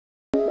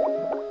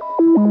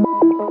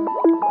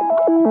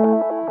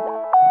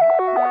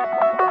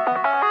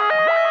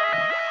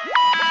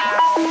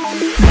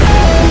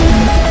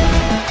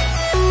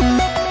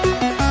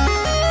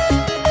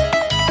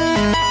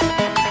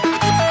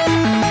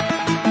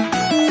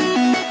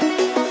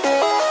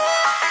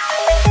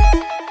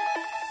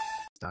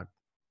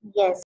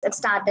Yes, it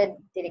started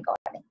the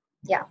recording.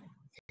 Yeah.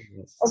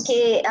 Yes.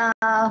 Okay,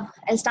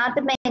 I'll start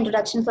with my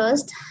introduction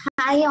first.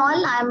 Hi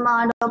all,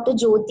 I'm Dr.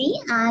 Jyoti,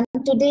 and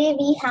today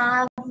we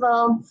have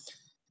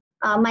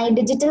my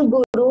digital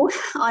guru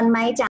on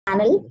my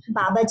channel,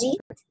 Babaji,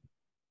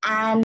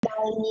 and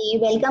I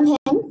welcome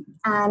him.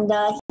 And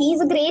he's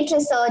a great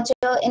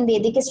researcher in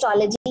Vedic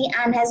astrology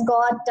and has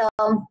got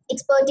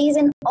expertise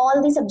in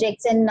all the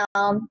subjects in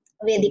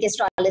Vedic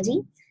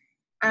astrology.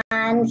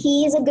 And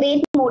he is a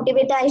great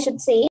motivator, I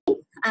should say,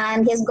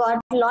 and he's got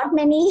a lot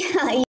many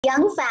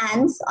young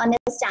fans on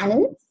his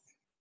channel.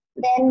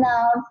 Then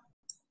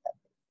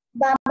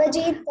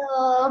Babaji,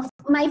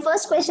 my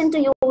first question to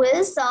you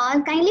is,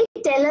 kindly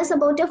tell us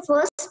about your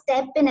first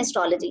step in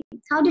astrology.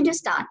 How did you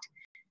start?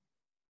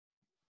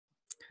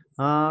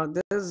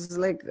 There's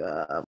like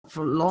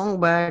for long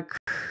back,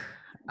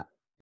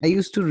 I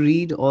used to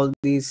read all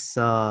these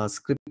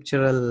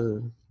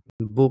scriptural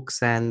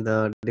books and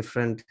the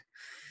different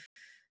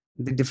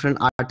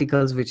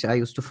articles which I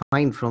used to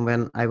find from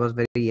when I was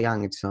very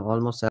young. It's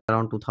almost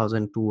around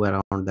 2002,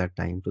 around that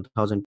time,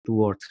 2002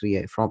 or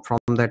 3, from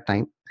that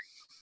time.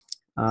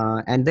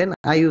 And then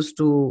I used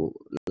to,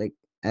 like,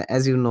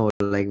 as you know,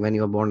 like when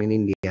you are born in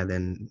India,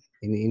 then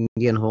in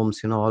Indian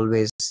homes,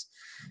 always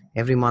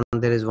every month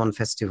there is one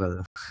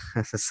festival.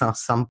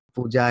 Some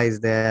puja is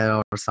there,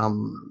 or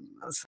some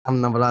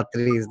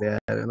Navaratri is there,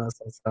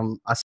 some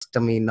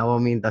Ashtami,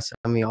 Navami,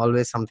 Dashami,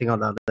 always something or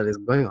the other is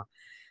going on.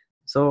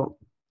 So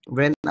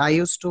when I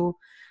used to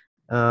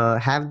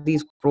have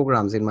these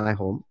programs in my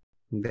home,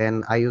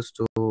 then I used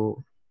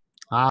to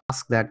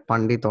ask that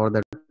Pandit or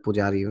that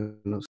Pujari,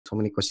 so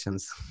many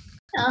questions.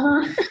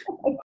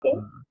 Okay.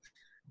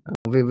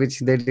 Which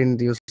they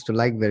didn't used to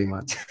like very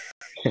much.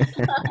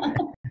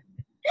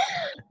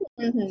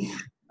 Mm-hmm.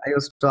 I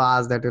used to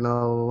ask that,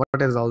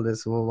 what is all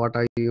this? What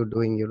are you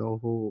doing?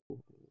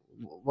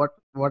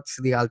 What's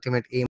the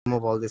ultimate aim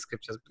of all these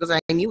scriptures? Because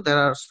I knew there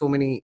are so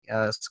many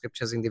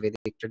scriptures in the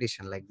Vedic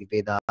tradition, like the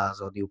Vedas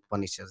or the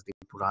Upanishads, the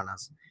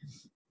Puranas.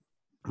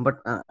 But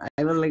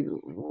I was like,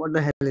 what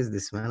the hell is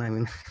this, man? I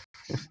mean,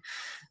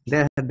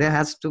 there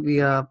has to be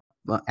a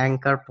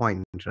anchor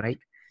point, right?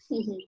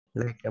 Mm-hmm.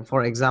 Like,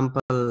 for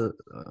example,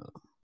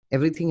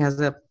 everything has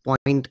a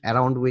point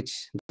around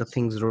which the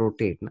things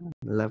rotate. No?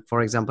 Like,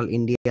 for example,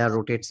 India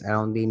rotates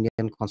around the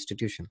Indian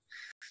Constitution.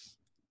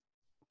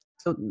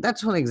 So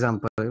that's one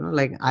example.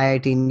 Like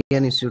IIT,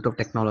 Indian Institute of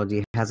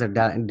Technology, has a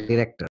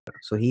director.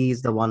 So he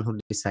is the one who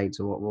decides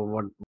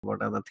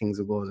what are the things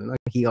goes.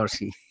 He or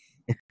she.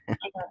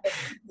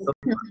 So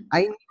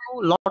I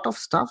knew a lot of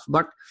stuff,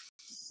 but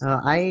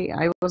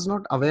I was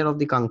not aware of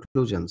the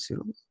conclusions.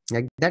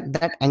 Like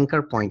that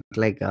anchor point.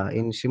 Like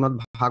in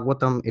Srimad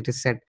Bhagavatam, it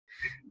is said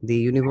the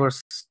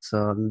universe,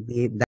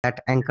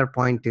 that anchor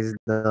point is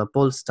the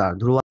pole star,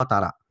 Dhruva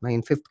Tara.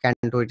 In 5th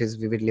canto, it is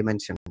vividly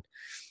mentioned.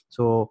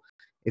 So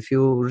if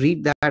you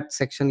read that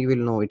section, you will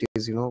know it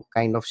is,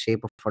 kind of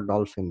shape of a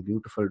dolphin,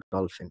 beautiful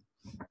dolphin.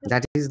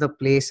 That is the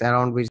place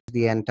around which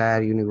the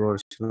entire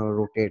universe,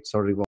 rotates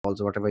or revolves,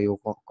 whatever you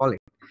call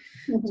it.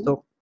 Mm-hmm.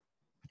 So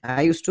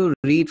I used to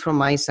read from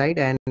my side,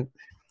 and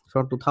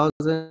from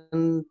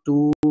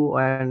 2002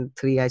 and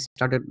 3, I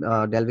started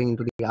delving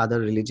into the other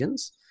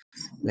religions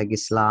like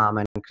Islam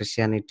and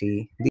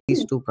Christianity,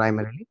 these two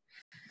primarily.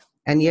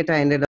 And yet I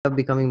ended up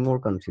becoming more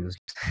confused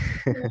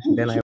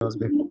than I was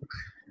before.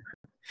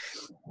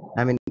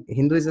 I mean,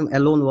 Hinduism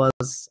alone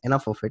was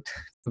enough of it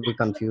to be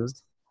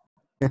confused.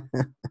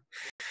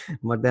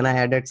 But then I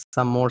added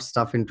some more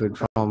stuff into it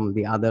from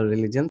the other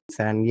religions,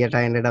 and yet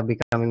I ended up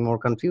becoming more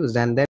confused.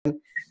 And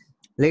then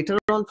later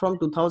on, from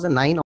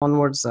 2009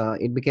 onwards,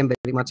 it became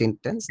very much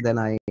intense. Then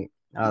I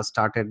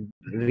started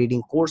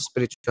reading core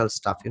spiritual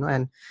stuff,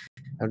 and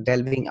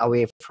delving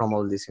away from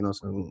all this,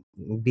 so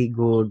be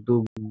good,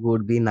 do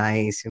good, be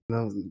nice,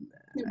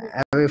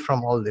 away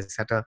from all this,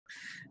 at a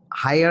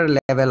higher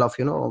level of,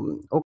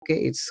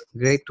 okay, it's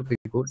great to be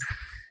good,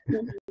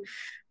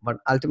 but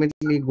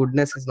ultimately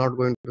goodness is not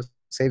going to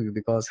save you,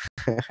 because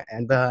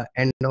at the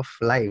end of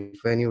life,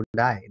 when you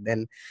die,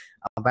 then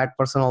a bad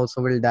person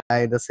also will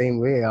die the same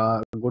way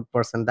a good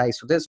person dies.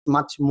 So there's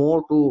much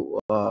more to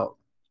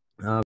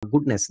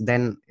goodness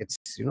than it's,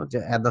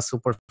 at the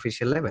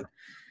superficial level.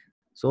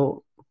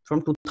 So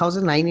from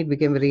 2009, it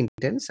became very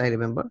intense. I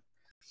remember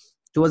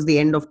towards the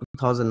end of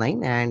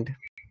 2009, and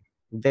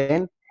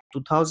then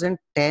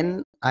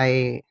 2010,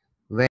 I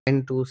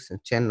went to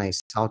Chennai,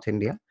 South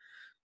India,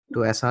 to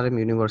SRM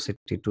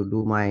University to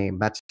do my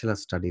bachelor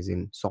studies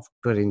in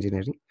software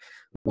engineering,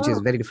 which is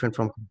very different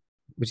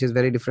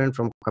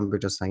from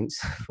computer science,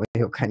 for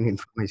your kind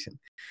information.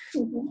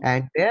 Mm-hmm.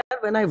 And there,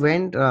 when I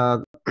went,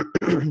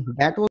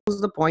 that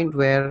was the point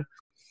where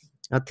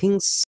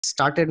things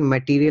started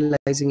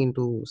materializing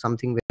into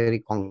something very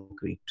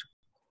concrete.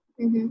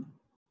 Mm-hmm.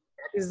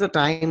 That is the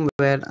time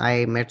where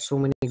I met so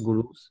many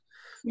gurus,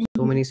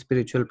 so many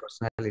spiritual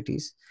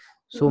personalities,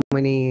 so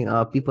many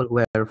people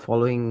who were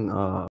following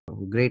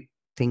great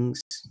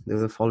things. They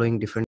were following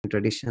different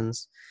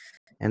traditions,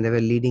 and they were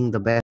leading the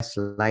best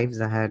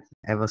lives I had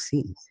ever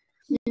seen.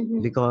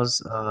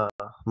 because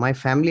my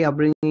family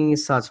upbringing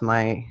is such.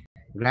 My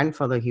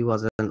grandfather, he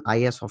was an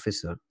IS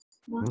officer.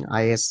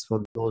 IS,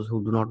 for those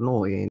who do not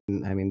know,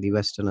 the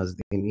Westerners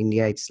in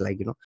India, it's like,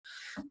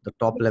 the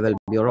top level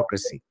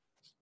bureaucracy.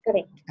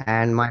 Correct.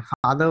 And my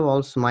father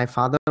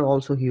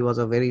also, he was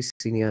a very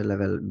senior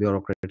level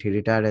bureaucrat. He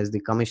retired as the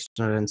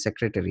commissioner and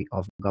secretary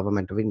of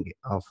government of India,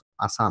 of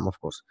Assam, of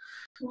course.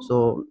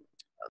 So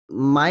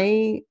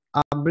my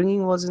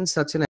upbringing was in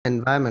such an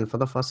environment for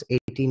the first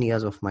 18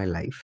 years of my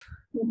life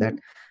that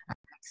I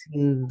have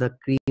seen the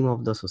cream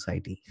of the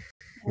society.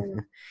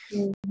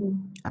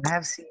 I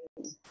have seen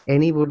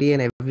anybody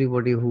and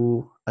everybody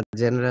who a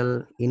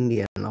general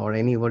Indian or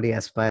anybody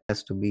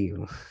aspires to be.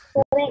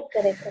 Correct.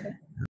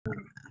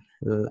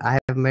 I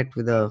have met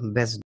with the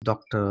best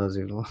doctors,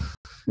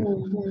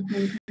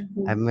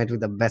 I've met with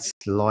the best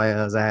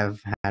lawyers. I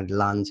have had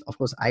lunch. Of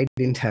course, I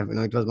didn't have,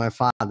 it was my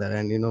father,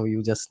 and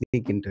you just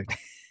sneak into it.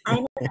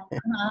 I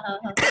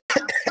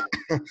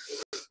know.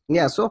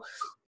 Yeah. So,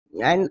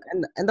 and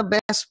the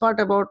best part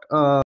about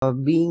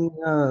being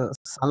a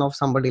son of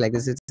somebody like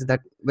this is that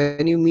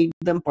when you meet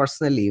them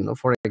personally,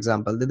 for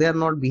example, they are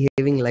not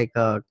behaving like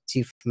a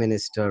chief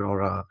minister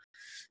or a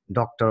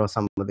doctor or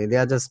somebody. They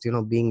are just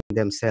being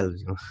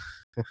themselves.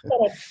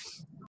 Correct.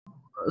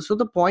 So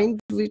the point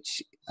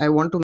which I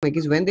want to make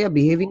is when they are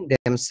behaving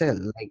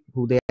themselves like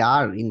who they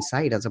are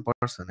inside as a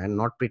person and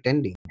not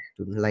pretending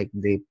to like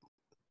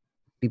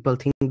people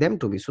think them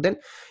to be, so then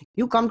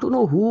you come to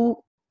know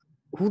who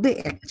they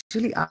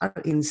actually are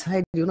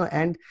inside,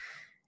 and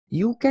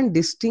you can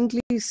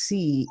distinctly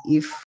see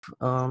if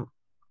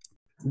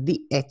the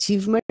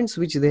achievements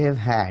which they have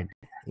had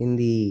in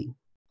the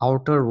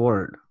outer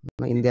world,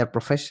 in their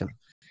profession,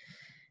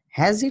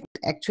 has it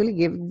actually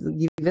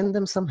given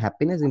them some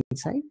happiness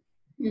inside,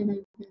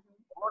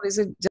 or is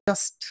it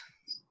just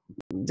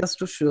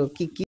to show,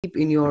 keep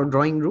in your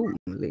drawing room?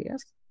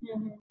 Yes.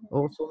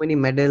 Oh, so many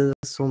medals,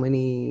 so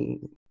many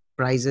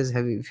prizes.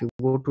 If you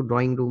go to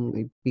drawing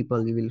room,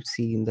 people, you will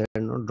see in the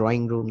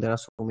drawing room there are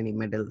so many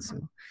medals.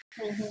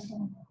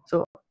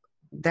 So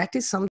that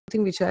is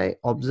something which I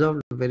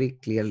observed very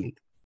clearly,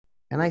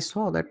 and I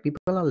saw that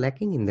people are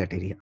lacking in that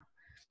area.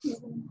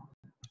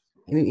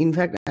 In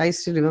fact, I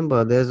still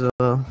remember there's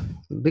a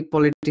big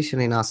politician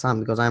in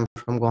Assam, because I'm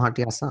from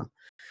Guwahati, Assam.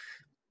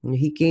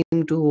 He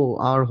came to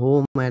our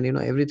home, and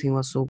everything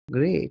was so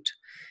great,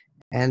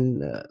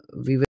 and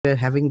we were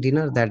having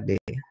dinner that day.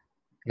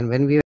 And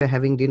when we were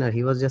having dinner,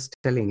 he was just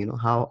telling,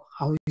 how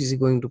is he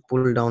going to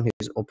pull down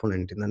his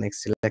opponent in the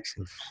next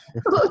election.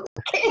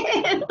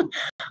 Okay.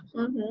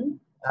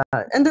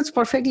 And that's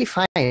perfectly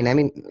fine. I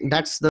mean,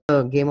 that's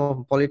the game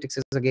of politics,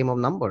 is a game of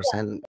numbers.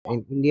 And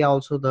in India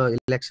also, the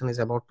election is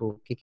about to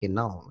kick in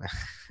now.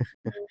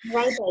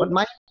 Right. But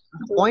my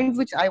point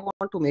which I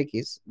want to make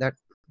is that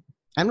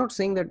I'm not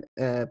saying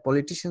that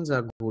politicians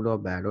are good or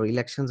bad, or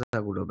elections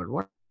are good or bad.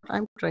 What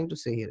I'm trying to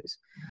say here is,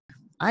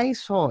 I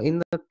saw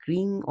in the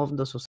cream of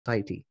the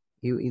society,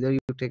 you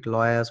take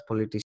lawyers,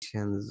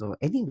 politicians, or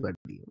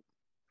anybody.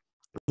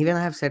 Even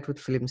I have sat with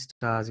film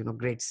stars,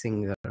 great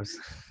singers.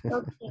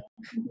 Okay.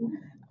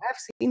 I've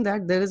seen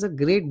that there is a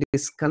great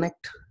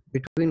disconnect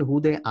between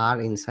who they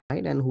are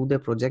inside and who they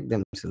project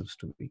themselves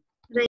to be.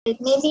 Right.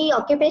 Maybe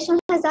occupational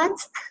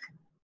hazards.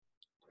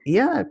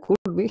 Yeah,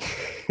 could be.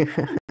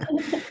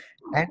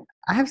 And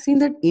I have seen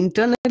that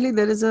internally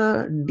there is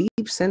a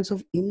deep sense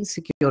of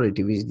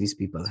insecurity which these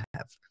people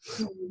have.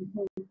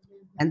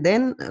 And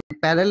then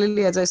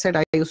parallelly, as I said,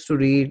 I used to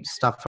read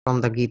stuff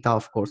from the Gita,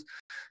 of course.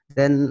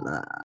 Then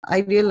I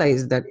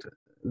realized that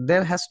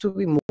there has to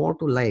be more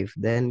to life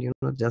than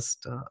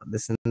just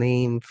this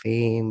name,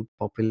 fame,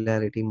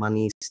 popularity,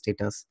 money,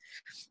 status.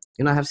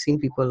 I have seen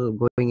people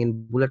going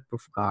in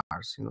bulletproof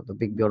cars, the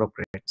big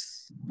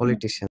bureaucrats,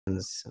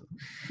 politicians,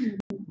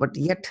 but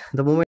yet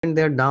the moment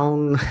they're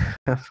down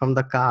from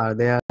the car,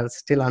 they are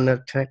still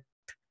under threat.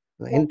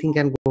 Anything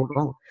can go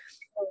wrong.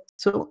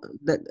 So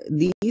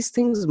these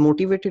things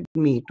motivated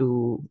me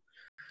to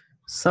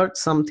search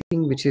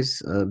something which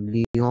is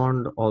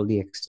beyond all the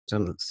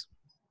externals.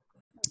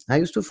 I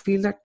used to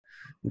feel that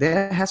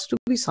there has to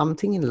be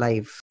something in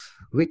life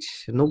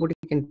which nobody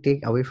can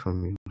take away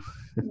from you,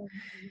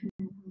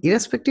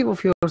 irrespective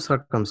of your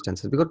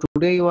circumstances. Because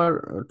today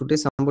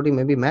somebody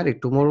may be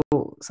married, tomorrow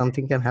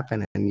something can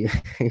happen and you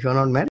are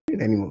not married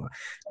anymore.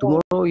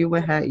 Tomorrow you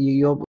may have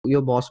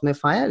your boss may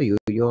fire you,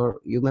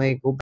 you may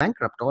go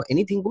bankrupt, or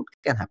anything good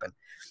can happen,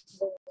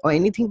 or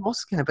anything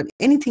worse can happen.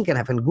 Anything can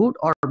happen, good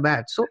or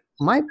bad. So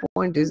my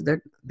point is that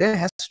there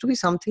has to be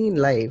something in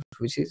life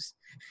which is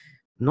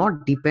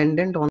not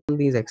dependent on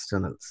these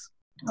externals.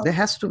 There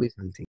has to be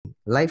something.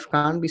 Life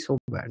can't be so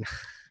bad.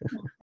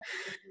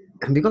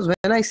 Because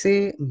when I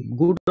say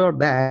good or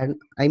bad,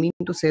 I mean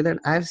to say that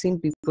I have seen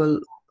people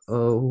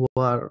who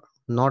are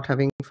not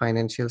having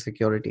financial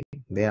security,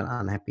 they are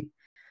unhappy.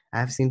 I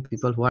have seen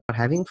people who are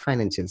having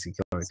financial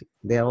security,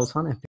 they are also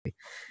unhappy.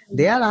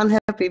 They are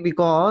unhappy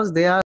because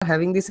they are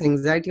having this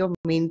anxiety of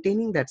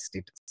maintaining that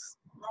status.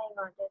 I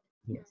got it.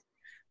 Yes.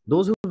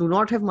 Those who do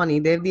not have money,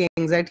 they have the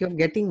anxiety of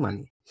getting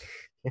money.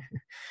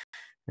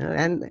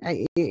 And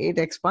it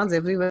expands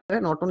everywhere,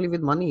 not only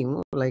with money.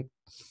 Like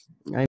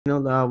I know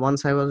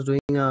once I was doing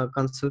a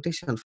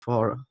consultation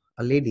for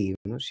a lady.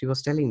 She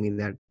was telling me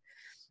that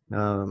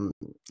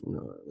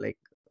like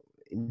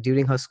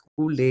during her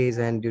school days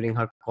and during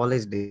her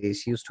college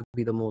days, she used to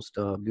be the most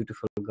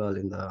beautiful girl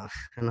in the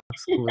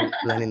school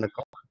and in the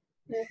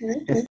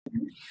college.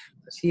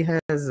 She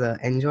has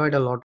enjoyed a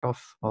lot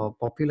of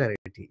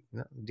popularity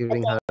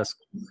during her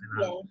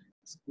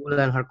school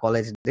and her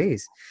college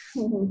days.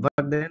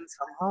 But then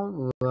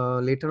somehow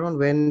later on,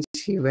 when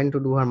she went to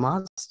do her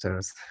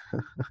masters,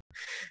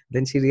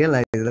 then she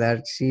realized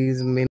that she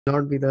may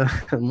not be the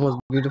most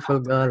beautiful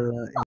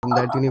girl in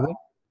that university.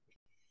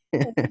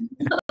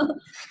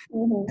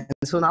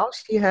 And so now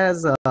she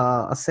has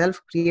a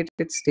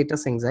self-created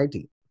status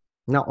anxiety.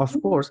 Now, of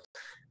course,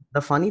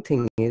 the funny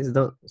thing is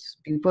the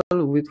people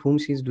with whom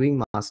she's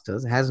doing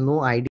masters has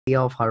no idea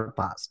of her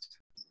past.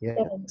 Yes.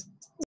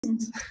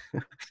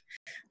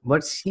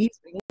 But she's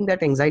bringing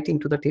that anxiety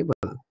into the table,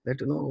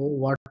 that oh,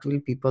 what will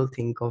people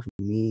think of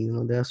me?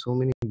 There are so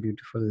many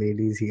beautiful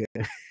ladies here.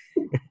 The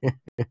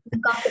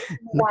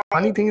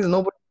funny thing is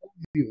nobody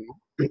knows you.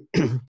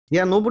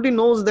 Yeah, nobody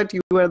knows that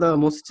you were the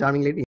most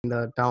charming lady in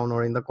the town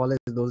or in the college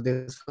those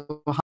days.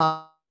 So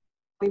how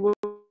we would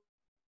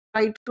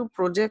try to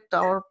project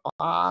our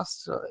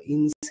past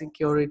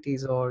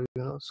insecurities, or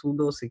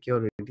pseudo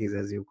securities,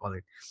 as you call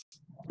it,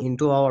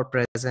 into our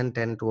present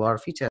and to our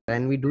future,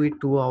 and we do it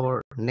to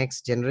our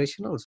next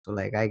generation also.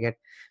 Like I get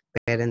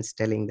parents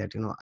telling that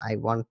I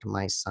want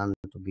my son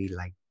to be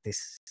like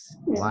this.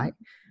 Why?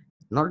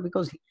 Not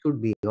because he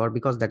should be or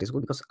because that is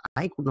good, because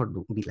I could not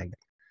be like that.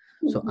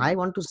 So I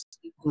want to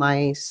see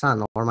my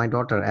son or my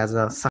daughter as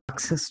a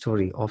success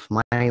story of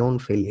my own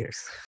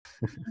failures.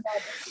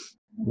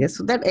 Yes,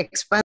 so that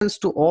expands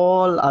to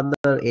all other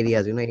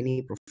areas,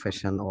 any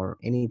profession or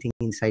anything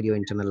inside your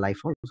internal life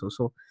also.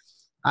 So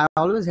I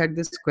always had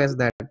this quest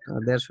that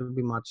there should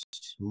be much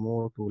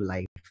more to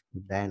life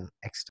than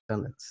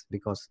externals,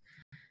 because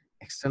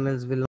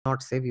externals will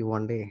not save you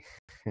one day.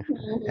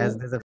 As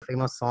there's a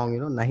famous song,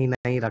 Nahi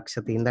Nahi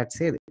Rakshati.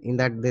 In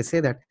that they say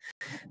that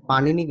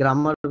Panini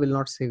grammar will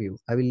not save you.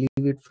 I will leave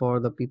it for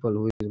the people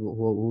who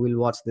will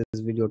watch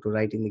this video to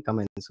write in the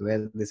comments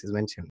where this is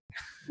mentioned.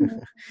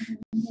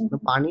 The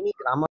Panini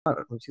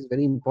grammar, which is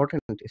very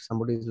important if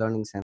somebody is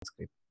learning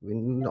Sanskrit.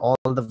 In all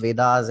the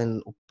Vedas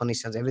and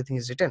Upanishads, everything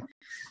is written.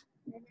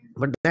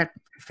 But that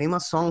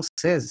famous song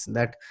says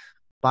that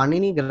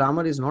Panini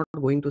grammar is not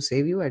going to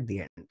save you at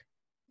the end.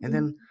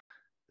 And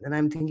then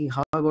I'm thinking,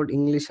 how about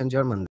English and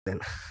German then?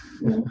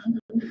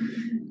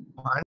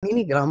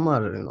 Panini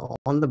grammar,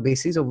 on the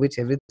basis of which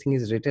everything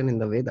is written in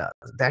the Vedas,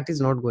 that is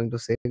not going to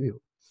save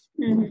you.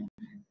 And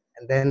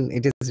then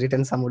it is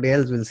written, somebody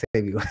else will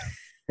save you.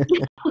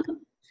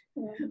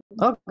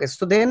 Okay,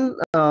 so then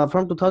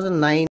from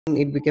 2009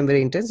 it became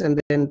very intense, and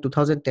then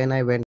 2010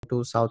 I went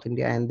to South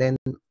India, and then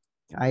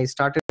I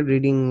started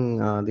reading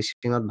the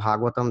Srimad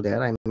Bhagavatam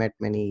there. I met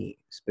many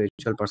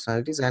spiritual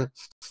personalities, and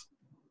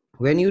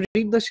when you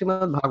read the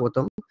Srimad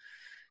Bhagavatam,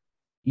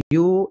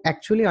 you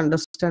actually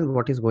understand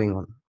what is going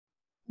on.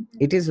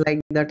 It is like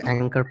that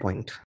anchor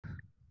point.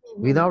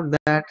 Without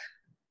that,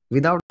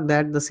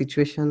 the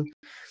situation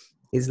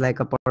is like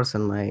a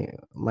person.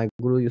 My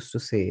guru used to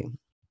say,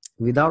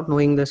 without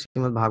knowing the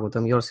Srimad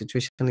Bhagavatam, your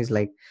situation is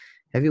like,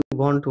 have you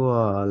gone to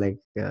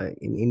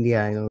in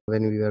India,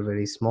 when we were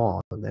very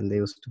small, then there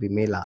used to be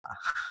Mela.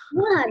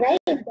 Yeah, right,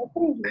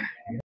 definitely.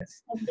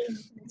 Yes.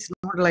 It's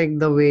not like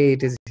the way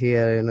it is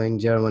here, in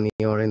Germany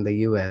or in the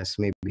US,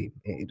 maybe.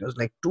 It was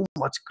like too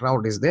much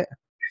crowd is there.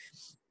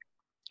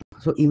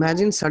 So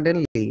imagine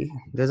suddenly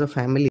there's a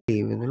family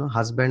with,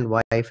 husband,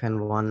 wife,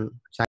 and one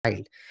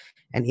child.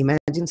 And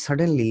imagine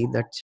suddenly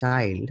that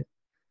child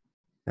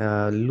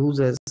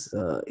loses,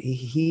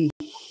 he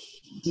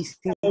thinks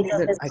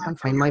that I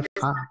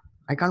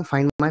can't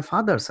find my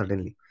father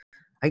suddenly.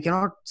 I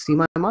cannot see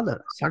my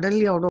mother.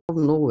 Suddenly, out of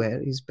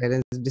nowhere, his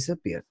parents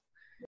disappear.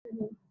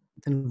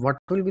 Then what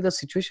will be the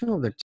situation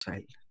of that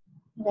child?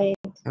 Right.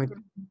 I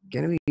mean,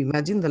 can we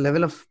imagine the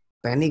level of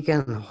panic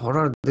and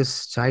horror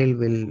this child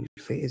will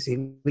face? He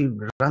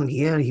will run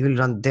here, he will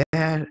run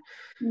there.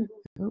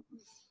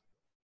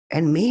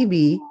 And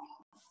maybe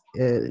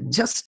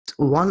just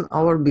 1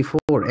 hour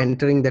before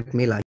entering that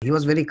Mela, he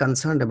was very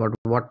concerned about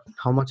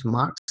how much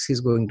marks he's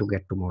going to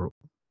get tomorrow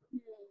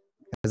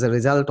as a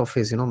result of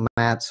his,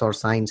 maths or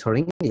science or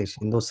English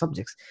in those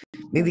subjects.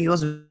 Maybe he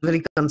was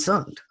very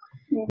concerned.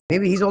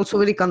 Maybe he's also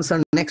very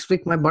concerned. Next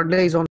week, my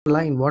birthday is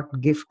online. What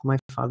gift my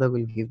father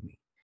will give me?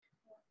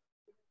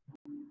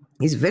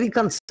 He's very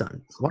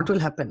concerned. What will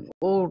happen?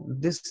 Oh,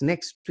 this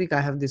next week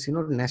I have this,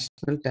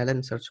 national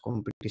talent search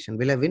competition.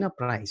 Will I win a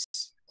prize?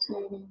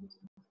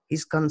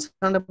 He's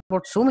concerned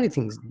about so many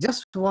things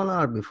just 1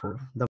 hour before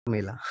the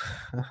Mela.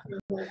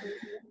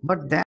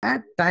 But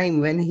that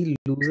time when he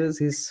loses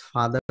his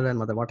father and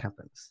mother, what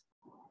happens?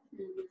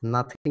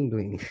 Nothing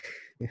doing.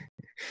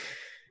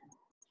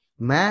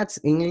 Maths,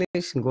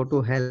 English, go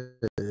to hell.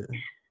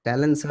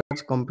 Talent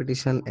search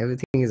competition,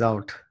 everything is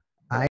out.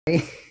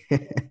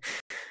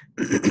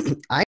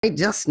 I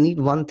just need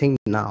one thing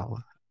now.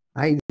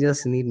 I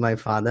just need my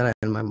father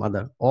and my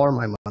mother, or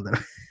my mother,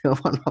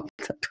 one of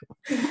the two.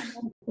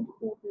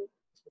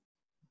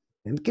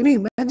 And can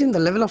you imagine the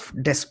level of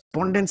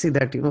despondency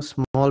that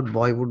small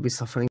boy would be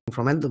suffering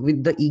from, and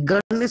with the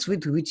eagerness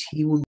with which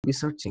he would be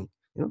searching?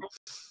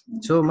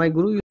 So my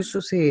guru used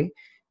to say,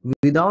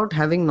 without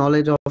having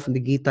knowledge of the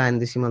Gita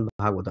and the Srimad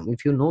Bhagavatam,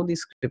 if you know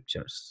these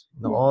scriptures,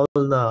 all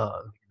the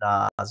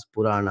Vedas,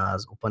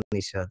 Puranas,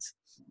 Upanishads,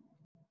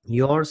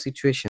 your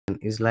situation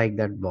is like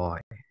that boy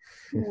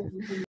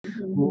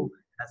who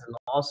has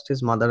lost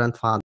his mother and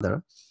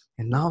father,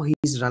 and now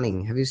he's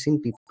running. Have you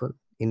seen people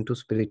into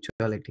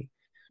spirituality?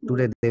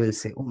 Today they will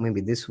say, oh,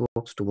 maybe this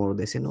works. Tomorrow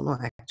they say, no,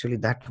 actually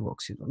that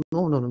works.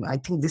 No, I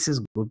think this is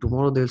good.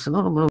 Tomorrow they will say,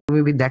 no,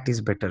 maybe that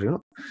is better.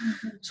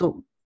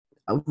 So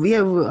we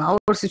have,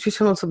 our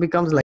situation also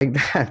becomes like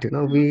that.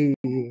 We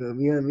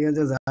are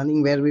just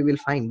running where we will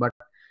find. But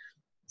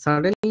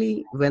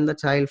suddenly, when the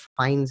child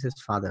finds his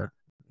father,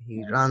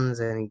 he runs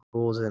and he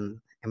goes and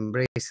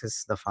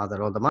embraces the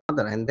father or the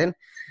mother, and then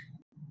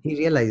he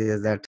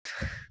realizes that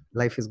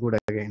life is good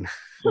again.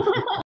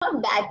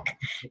 Back,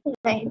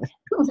 right?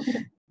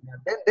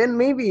 Then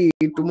maybe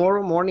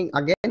tomorrow morning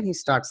again he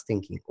starts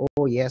thinking,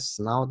 oh yes,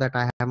 now that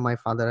I have my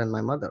father and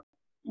my mother,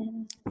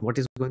 what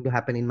is going to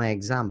happen in my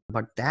exam?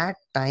 But that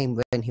time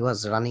when he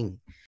was running,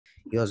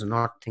 he was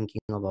not thinking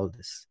about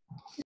this.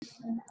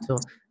 So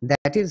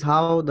that is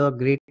how the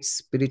great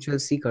spiritual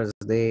seekers,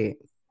 they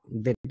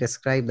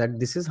describe that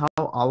this is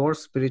how our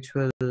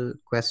spiritual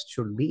quest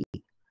should be.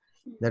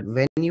 That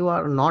when you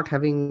are not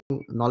having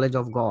knowledge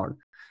of God,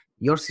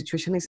 your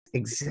situation is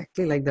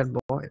exactly like that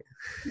boy.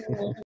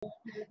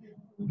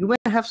 You may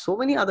have so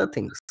many other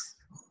things,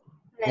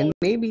 and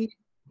maybe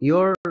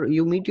you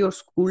meet your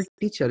school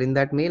teacher in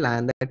that mela,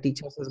 and that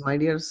teacher says, my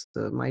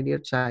dear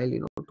child,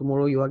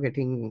 tomorrow you are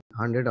getting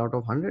 100 out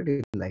of 100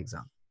 in the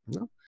exam.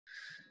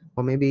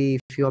 Or maybe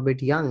if you're a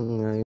bit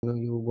young,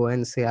 you go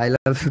and say, I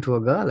love you to a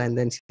girl, and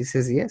then she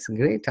says, yes,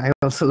 great, I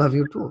also love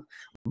you too.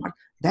 But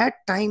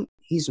that time,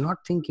 he's not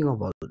thinking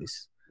of all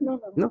this.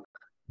 No.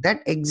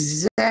 That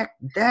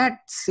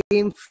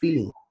same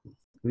feeling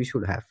we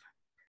should have.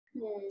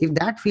 If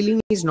that feeling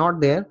is not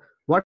there,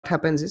 what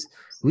happens is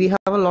we have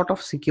a lot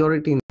of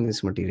security in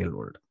this material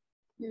world.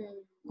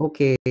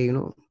 Okay,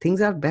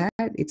 things are bad,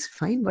 it's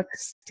fine, but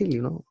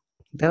still,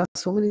 there are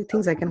so many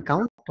things I can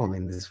count on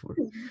in this world.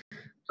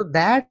 So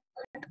that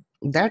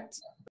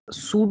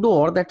pseudo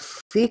or that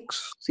fake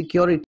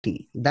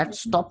security that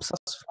stops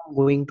us from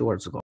going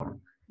towards God.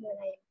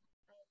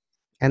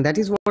 And that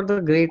is what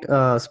the great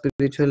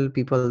spiritual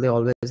people, they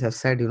always have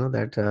said,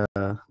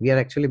 that we are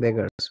actually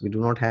beggars. We do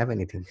not have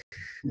anything.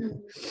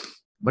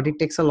 But it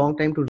takes a long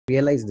time to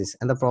realize this.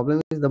 And the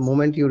problem is, the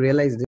moment you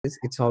realize this,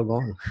 it's all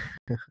gone.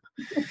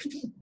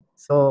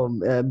 So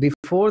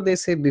before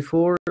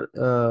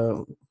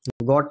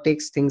God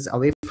takes things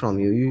away from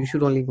you, you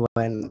should only go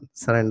and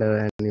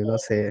surrender and,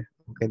 say,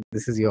 okay,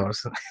 this is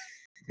yours.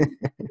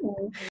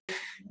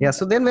 Yeah,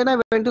 so then when I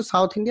went to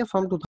South India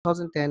from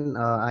 2010,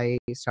 I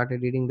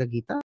started reading the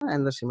Gita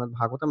and the Srimad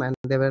Bhagavatam, and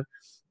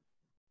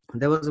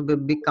there was a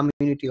big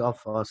community of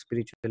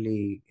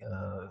spiritually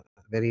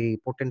very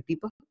potent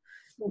people.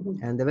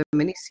 And there were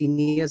many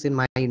seniors in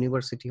my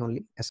university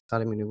only,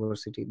 SRM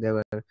University. There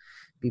were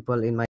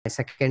people in my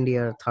second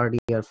year, third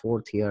year,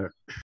 fourth year,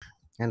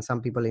 and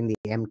some people in the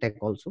MTech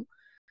also.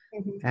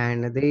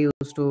 And they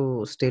used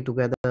to stay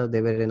together. They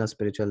were in a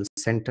spiritual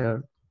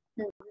center.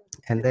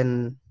 And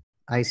then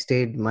I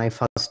stayed my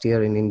first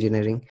year in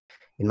engineering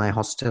in my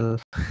hostel.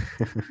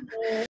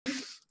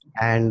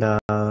 And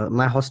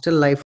my hostel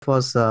life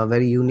was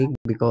very unique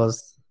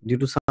because due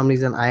to some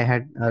reason I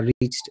had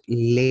reached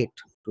late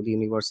to the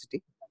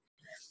university.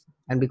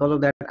 And because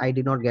of that, I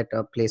did not get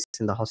a place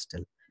in the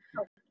hostel.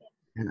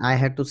 And I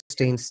had to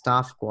stay in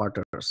staff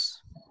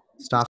quarters.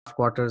 Staff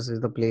quarters is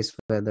the place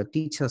where the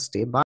teachers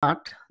stay,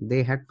 but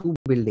they had two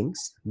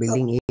buildings,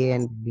 building A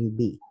and building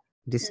B.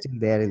 It is still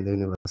there in the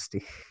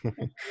university.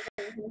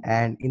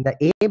 And in the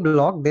A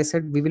block, they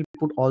said we will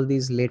put all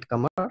these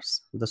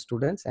latecomers, the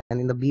students,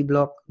 and in the B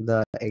block,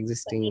 the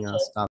existing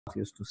staff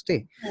used to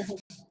stay.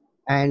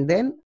 And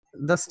then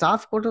the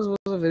staff quarters was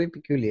a very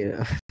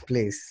peculiar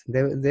place.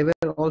 They were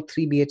all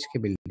 3 BHK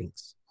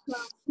buildings.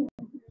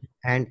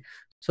 And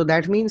so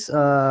that means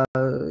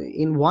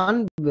in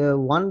one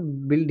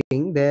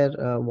building there,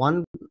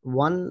 one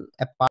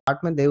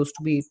apartment, there used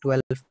to be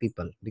 12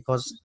 people,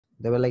 because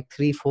there were like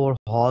 3-4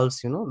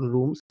 halls,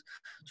 rooms.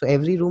 So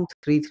every room,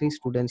 three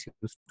students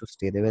used to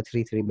stay. There were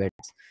three beds.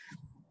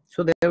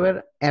 So there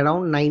were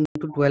around 9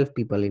 to 12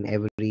 people in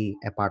every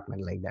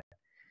apartment like that.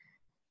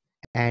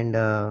 And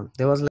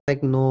there was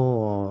like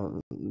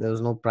there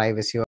was no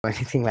privacy or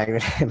anything like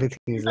that.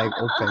 Everything is like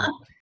open.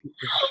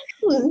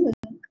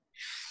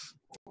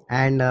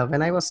 And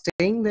when I was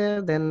staying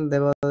there, then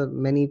there were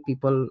many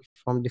people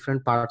from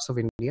different parts of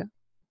India,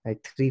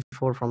 like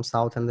 3-4 from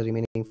South and the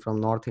remaining from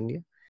North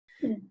India.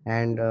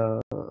 And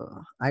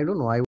I don't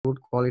know, I would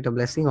call it a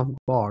blessing of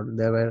God.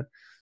 There were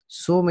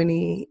so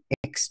many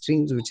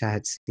extremes which I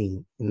had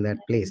seen in that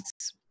place.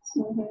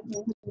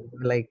 Mhm.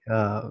 Like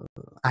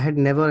I had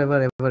never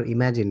ever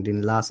imagined in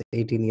last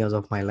 18 years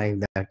of my life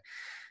that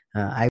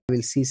I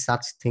will see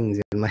such things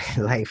in my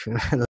life.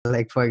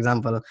 Like for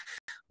example,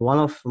 one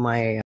of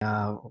my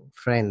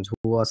friends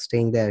who was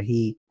staying there,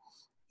 he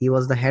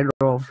was the head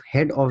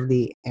of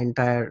the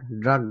entire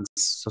drugs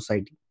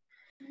society.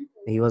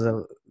 He was a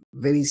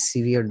very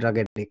severe drug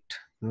addict.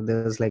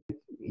 There was like,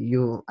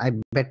 I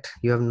bet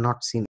you have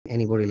not seen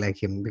anybody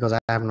like him, because I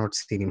have not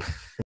seen him.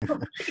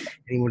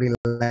 Anybody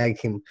like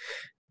him.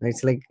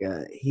 It's like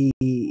he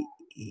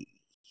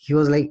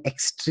was like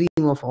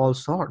extreme of all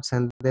sorts,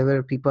 and there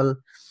were people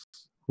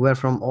who were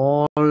from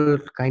all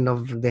kind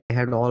of, they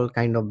had all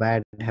kind of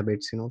bad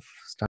habits,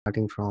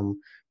 starting from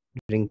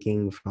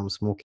drinking, from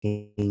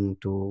smoking,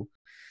 to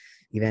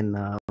even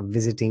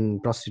visiting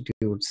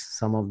prostitutes,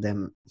 some of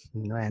them,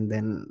 and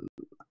then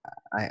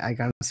I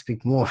can't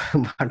speak more.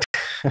 But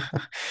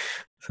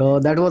so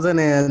that was a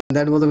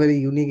very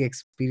unique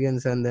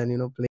experience. And then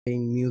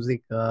playing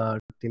music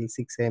till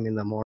 6 a.m. in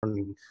the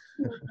morning.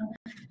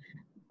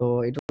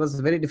 So it was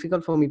very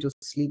difficult for me to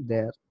sleep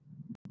there.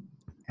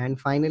 And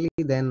finally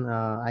then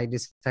I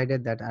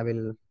decided that I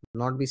will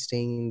not be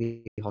staying in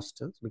the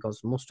hostels,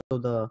 because most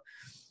of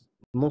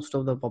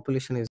the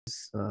population is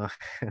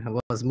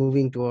was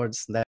moving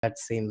towards that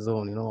same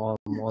zone,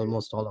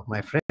 almost all of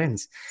my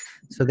friends.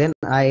 So then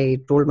I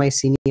told my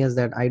seniors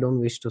that I don't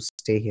wish to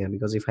stay here,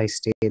 because if I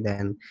stay,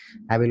 then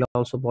I will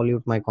also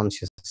pollute my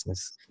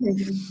consciousness,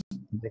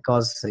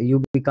 because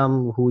you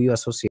become who you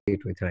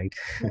associate with, right?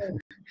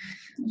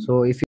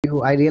 So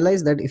I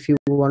realized that if you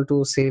want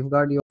to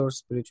safeguard your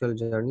spiritual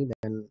journey,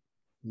 then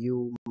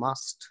you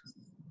must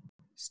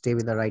stay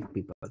with the right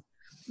people.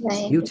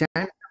 Right.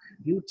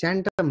 You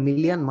chant a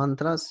million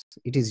mantras,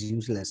 it is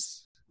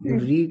useless. You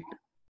read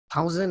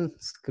 1,000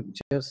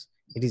 scriptures,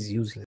 it is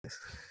useless.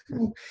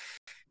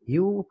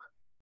 You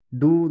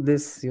do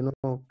this,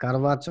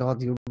 Karva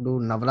Chauth, you do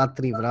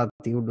Navratri Vrat,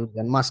 you do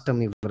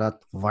Janmashtami Vrat,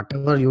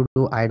 whatever you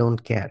do, I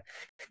don't care.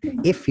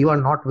 If you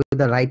are not with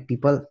the right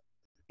people,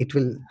 it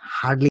will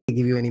hardly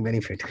give you any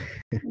benefit.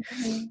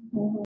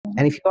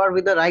 And if you are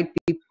with the right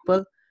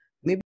people,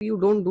 maybe you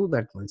don't do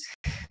that much.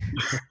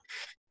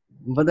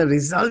 But the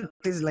result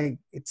is like,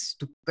 it's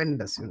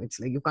stupendous. It's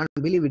like, you can't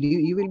believe it.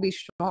 You will be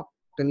shocked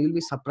and you'll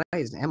be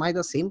surprised. Am I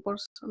the same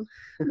person?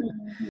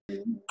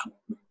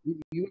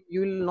 You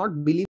will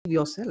not believe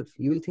yourself.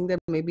 You will think that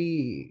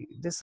maybe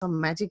there's some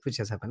magic which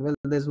has happened. Well,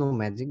 there's no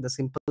magic. The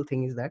simple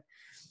thing is that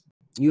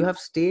you have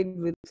stayed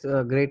with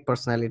great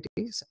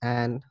personalities,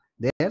 and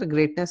their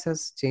greatness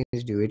has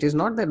changed you. It is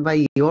not that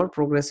by your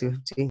progress you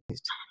have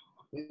changed.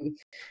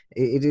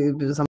 It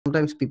is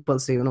sometimes people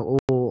say,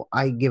 oh,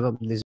 I gave up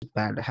this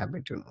bad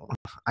habit,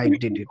 I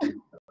did it.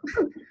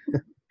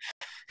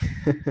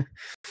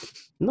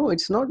 No,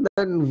 it's not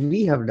that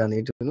we have done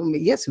it.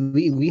 Yes,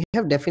 we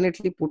have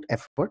definitely put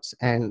efforts,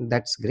 and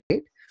that's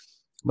great.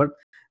 But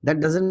that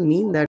doesn't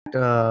mean that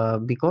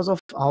because of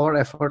our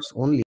efforts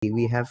only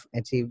we have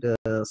achieved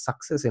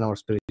success in our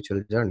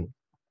spiritual journey.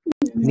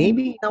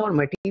 Maybe in our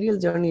material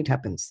journey it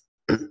happens.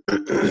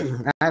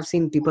 I have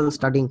seen people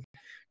studying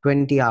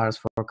 20 hours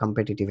for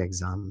competitive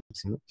exams,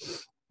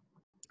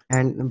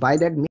 and by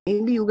that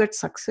maybe you get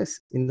success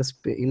in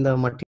the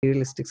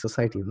materialistic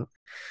society,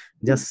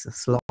 just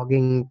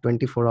slogging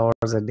 24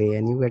 hours a day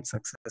and you get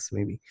success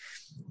maybe.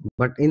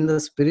 But in the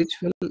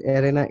spiritual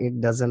arena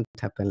it doesn't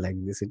happen like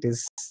this. It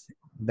is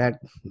that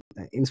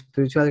in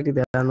spirituality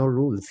there are no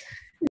rules.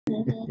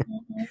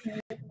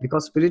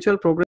 Because spiritual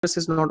progress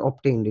is not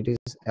obtained, it is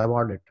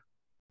awarded.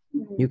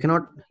 You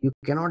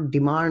cannot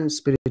demand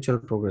spiritual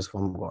progress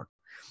from God.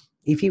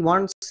 If he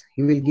wants,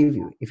 he will give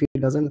you. If he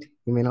doesn't,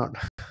 he may not.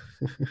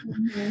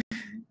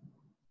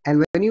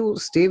 And when you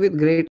stay with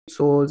great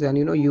souls, and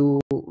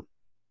you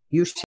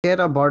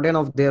share a burden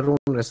of their own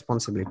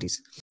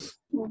responsibilities,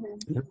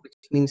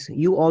 which means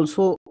you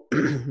also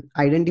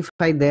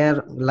identify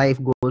their life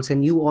goals,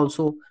 and you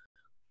also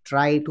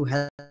try to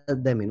help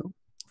them.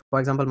 For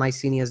example, my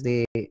seniors,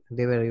 they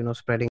were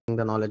spreading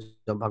the knowledge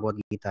of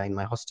Bhagavad Gita in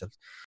my hostel.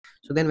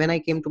 So then when I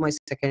came to my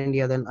second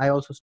year, then I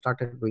also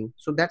started doing.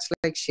 So that's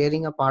like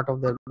sharing a part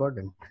of their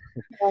burden.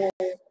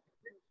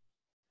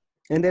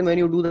 And then when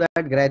you do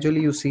that, gradually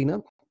you see,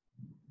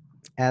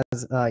 as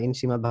in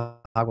Srimad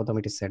Bhagavatam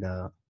it is said,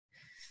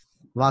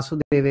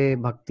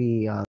 Vasudeve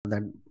Bhakti,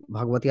 that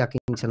Bhagavati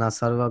Akinchana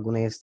Sarva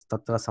Gunes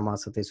Tatra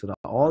Samasate Sura.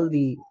 All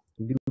the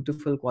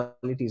beautiful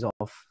qualities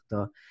of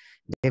the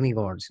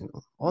demigods,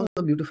 all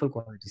the beautiful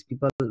qualities,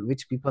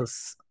 which people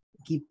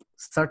keep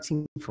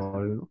searching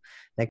for,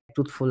 like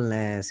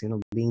truthfulness,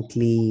 being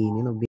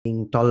clean,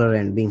 being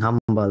tolerant, being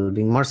humble,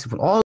 being merciful,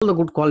 all the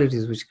good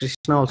qualities which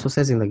Krishna also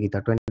says in the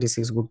Gita,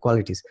 26 good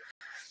qualities,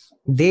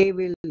 they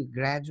will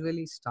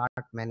gradually start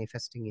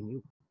manifesting in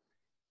you.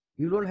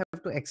 You don't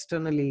have to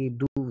externally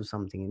do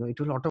something, it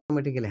will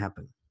automatically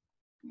happen.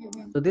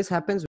 So this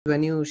happens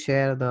when you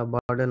share the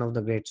burden of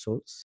the great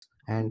souls,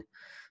 and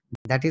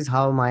that is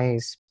how my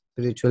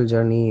spiritual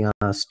journey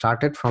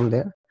started from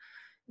there.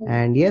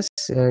 And yes,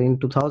 in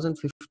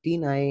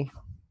 2015, I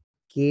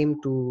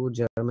came to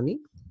Germany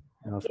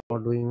for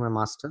doing my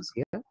master's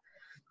here.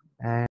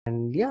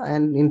 And yeah,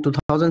 and in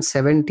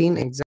 2017,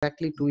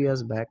 exactly 2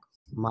 years back,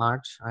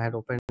 March, I had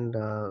opened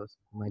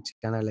my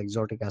channel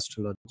Exotic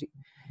Astrology.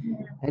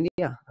 And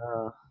yeah,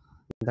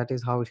 that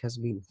is how it has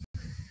been.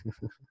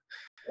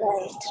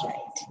 Right,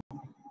 right.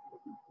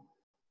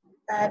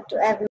 That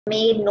I've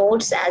made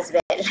notes as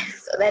well,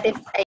 so that if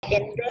I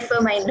can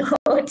refer my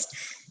notes.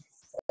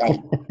 Right.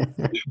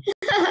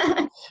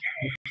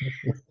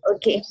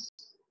 Okay.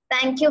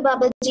 Thank you,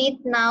 Babajit.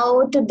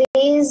 Now,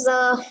 today's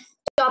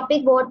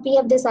topic, what we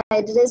have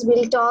decided is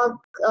we'll talk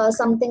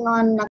something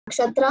on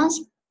nakshatras.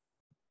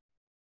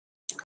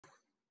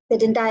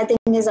 That entire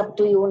thing is up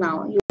to you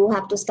now. You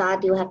have to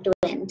start, you have to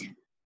end.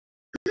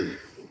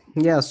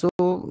 Yeah, so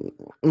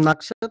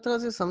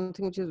Nakshatras is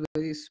something which is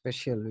very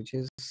special, which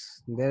is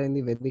there in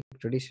the Vedic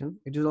tradition.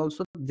 It is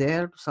also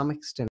there to some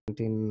extent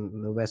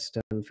in the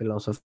Western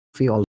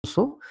philosophy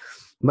also,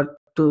 but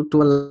to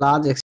a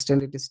large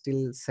extent, it is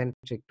still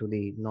centric to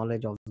the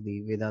knowledge of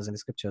the Vedas and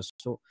scriptures.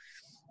 So,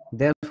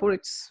 therefore,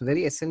 it's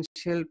very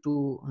essential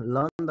to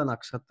learn the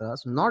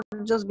Nakshatras, not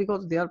just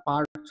because they are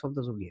parts of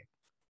the zodiac.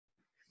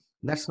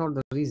 That's not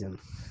the reason.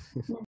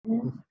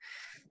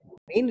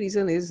 Main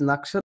reason is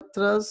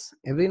nakshatras,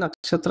 every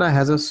nakshatra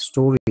has a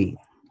story,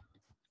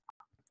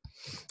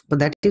 but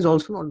that is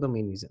also not the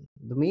main reason.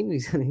 The main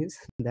reason is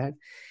that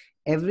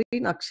every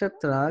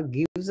nakshatra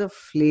gives a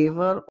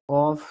flavor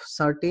of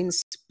certain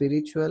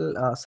spiritual,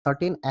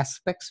 certain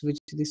aspects which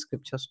the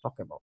scriptures talk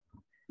about.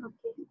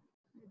 Okay.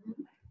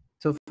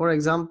 So, for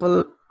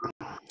example,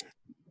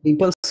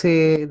 people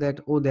say that,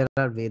 oh, there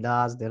are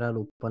Vedas, there are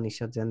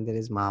Upanishads, and there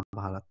is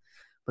Mahabharata.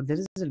 But there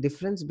is a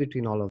difference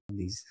between all of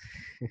these.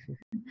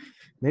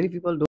 Many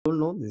people don't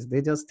know this.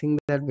 They just think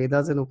that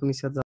Vedas and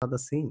Upanishads are the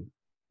same.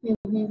 So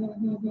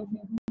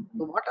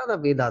what are the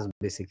Vedas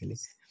basically?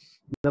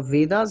 The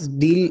Vedas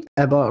deal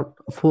about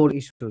 4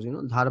 issues,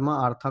 dharma,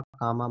 artha,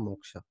 kama,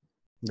 moksha.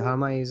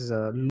 Dharma is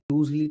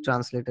loosely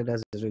translated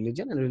as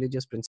religion and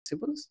religious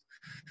principles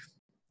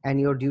and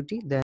your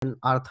duty. Then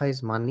artha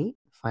is money,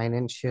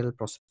 financial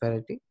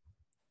prosperity.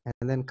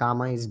 And then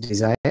kama is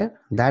desire,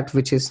 that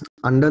which is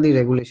under the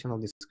regulation of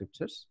the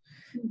scriptures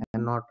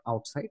and not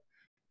outside.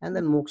 And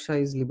then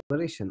moksha is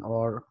liberation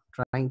or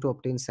trying to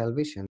obtain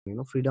salvation,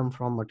 freedom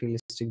from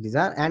materialistic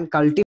desire and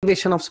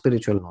cultivation of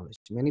spiritual knowledge.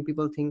 Many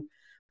people think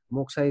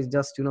moksha is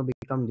just,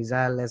 become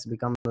desireless,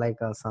 become like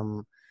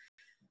some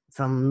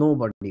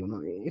nobody.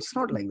 It's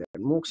not like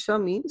that.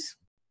 Moksha means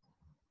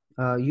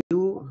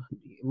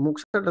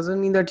moksha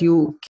doesn't mean that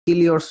you kill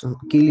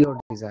your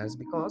desires,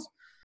 because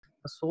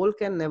a soul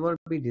can never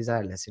be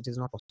desireless. It is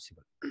not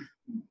possible.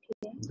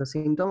 The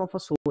symptom of a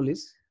soul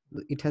is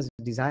it has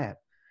desire.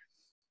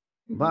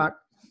 But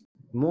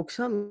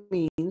moksha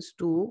means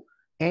to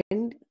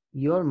end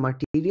your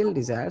material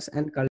desires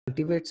and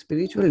cultivate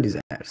spiritual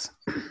desires.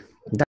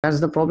 That's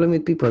the problem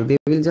with people. They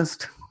will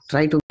just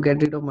try to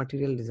get rid of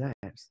material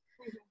desires,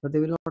 but they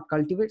will not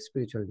cultivate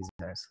spiritual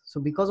desires. So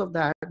because of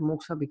that,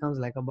 moksha becomes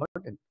like a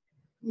burden.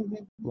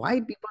 Why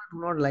people do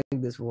not like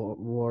this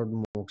word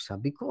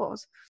moksha?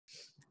 Because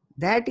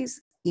that is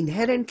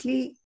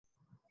inherently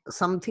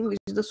something which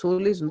the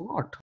soul is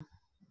not.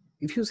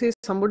 If you say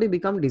somebody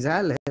become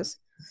desireless,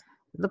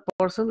 the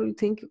person will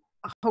think,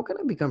 how can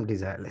I become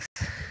desireless?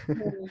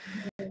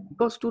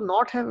 Because to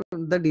not have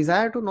the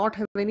desire to not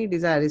have any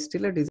desire is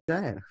still a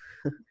desire.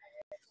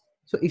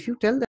 So if you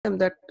tell them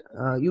that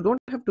you don't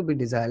have to be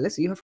desireless,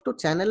 you have to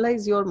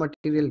channelize your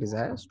material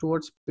desires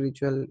towards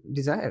spiritual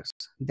desires,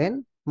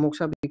 then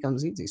moksha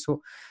becomes easy.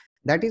 So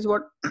that is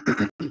what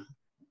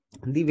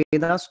the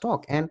Vedas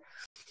talk. And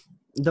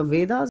the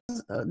Vedas,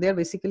 they're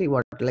basically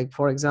what, like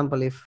for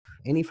example, if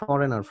any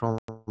foreigner from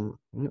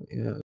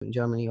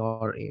Germany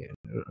or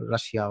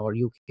Russia or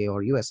UK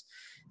or US,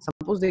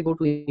 suppose they go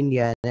to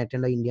India and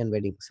attend an Indian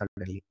wedding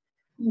suddenly.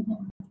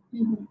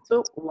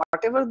 So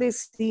whatever they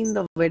see in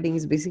the wedding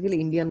is basically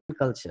Indian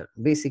culture,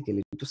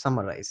 basically, to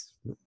summarize.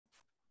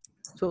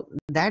 So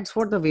that's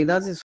what the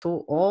Vedas is.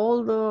 So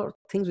all the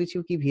things which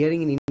you keep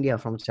hearing in India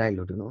from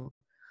childhood,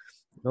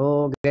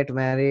 oh, get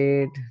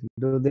married,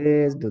 do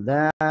this, do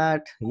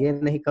that, ये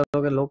नहीं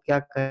करोगे लोग क्या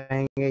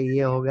कहेंगे,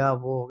 ये हो गया,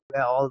 वो हो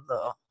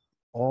गया,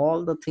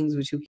 all the things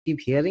which you keep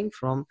hearing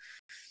from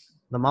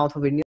the mouth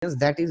of Indians,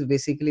 that is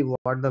basically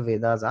what the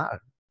Vedas are.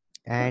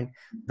 And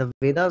the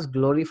Vedas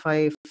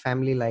glorify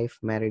family life,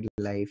 married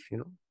life,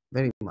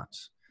 very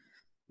much.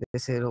 They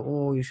say,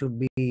 oh, you should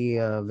be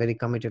very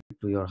committed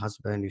to your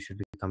husband, you should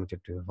be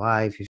committed to your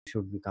wife, you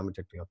should be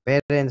committed to your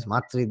parents,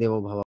 matri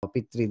devo bhava,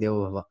 pitri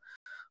devo bhava.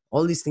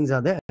 All these things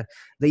are there.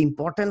 The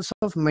importance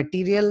of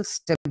material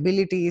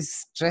stability is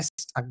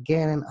stressed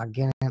again and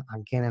again and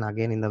again and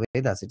again in the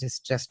Vedas. It is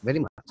stressed very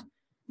much.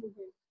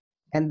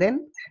 And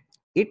then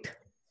it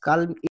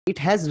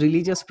has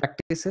religious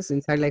practices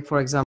inside, like for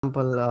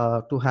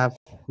example, to have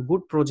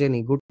good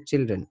progeny, good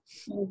children,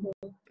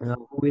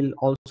 who will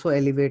also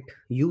elevate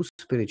you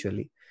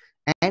spiritually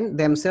and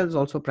themselves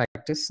also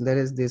practice. There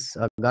is this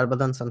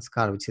Garbhadan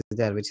Sanskar which is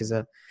there, which is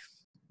a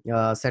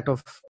set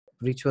of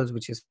rituals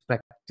which is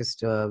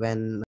practiced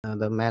when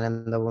the man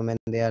and the woman,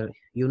 they are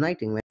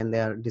uniting, when they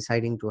are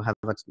deciding to have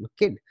a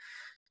kid.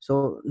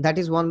 So that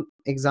is one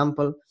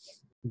example.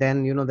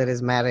 Then there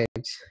is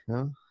marriage,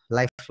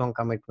 lifelong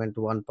commitment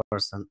to one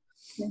person.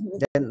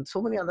 Then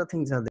so many other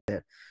things are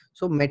there.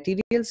 So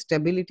material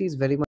stability is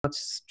very much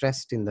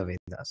stressed in the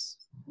Vedas.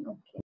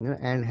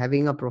 And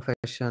having a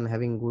profession,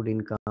 having good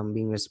income,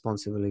 being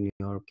responsible in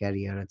your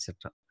career,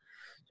 etc.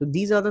 So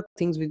these are the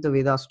things which the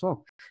Vedas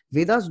talk.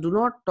 Vedas do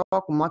not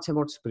talk much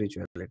about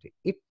spirituality.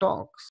 It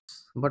talks,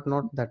 but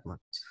not that much.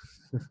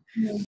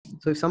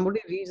 So if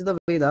somebody reads the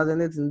Vedas,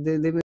 and they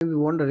may be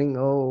wondering,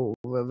 oh,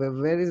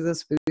 where is the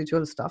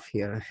spiritual stuff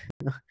here?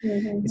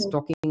 It's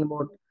talking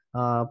about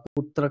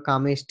putra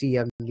kameshti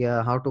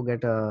yagya, how to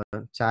get a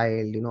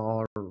child,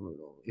 or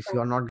if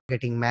you are not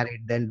getting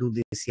married, then do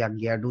this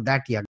yagya, do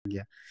that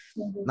yagya.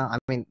 Now, I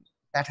mean,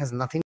 that has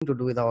nothing to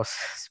do with our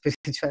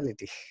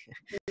spirituality.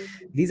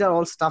 These are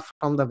all stuff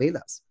from the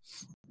Vedas.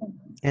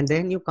 And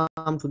then you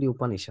come to the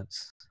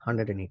Upanishads,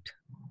 108.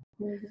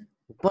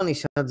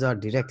 Upanishads are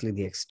directly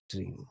the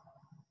extreme.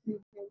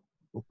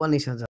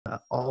 Upanishads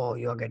are, oh,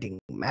 you are getting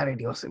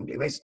married, you're simply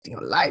wasting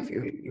your life,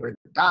 you will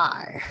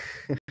die.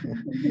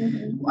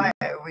 Why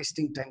are you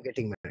wasting time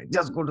getting married?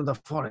 Just go to the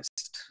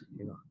forest.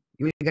 You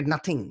will get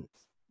nothing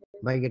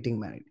by getting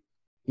married.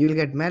 You will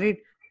get married,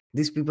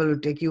 these people will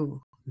take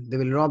you, they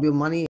will rob your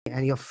money,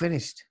 and you're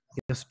finished.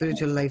 Your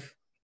spiritual life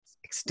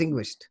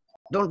extinguished.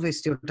 Don't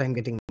waste your time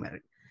getting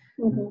married.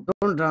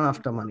 Don't run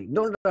after money.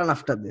 Don't run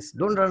after this.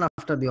 Don't run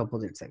after the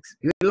opposite sex.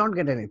 You will not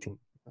get anything.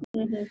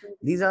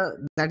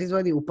 That is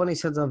why the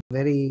Upanishads are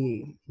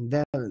very,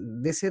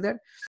 they say that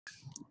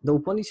the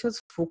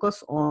Upanishads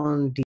focus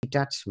on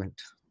detachment.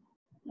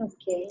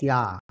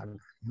 Tyag.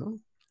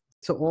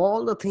 So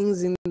all the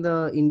things in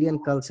the Indian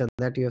culture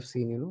that you have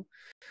seen,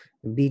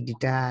 be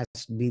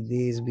detached, be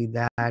this, be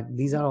that,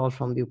 these are all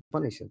from the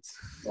Upanishads.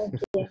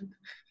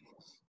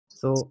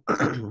 So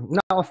now,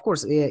 of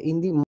course,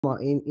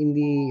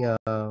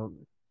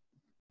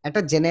 at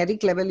a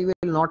generic level, you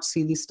will not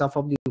see the stuff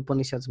of the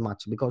Upanishads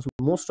much, because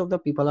most of the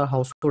people are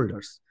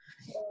householders,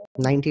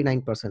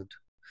 99%.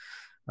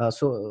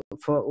 So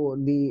for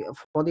the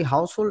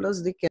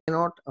householders, they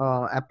cannot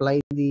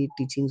apply the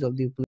teachings of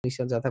the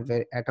Upanishads at a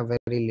very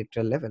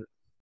literal level,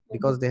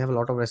 because they have a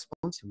lot of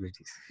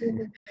responsibilities.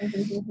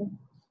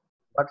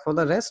 But for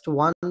the rest,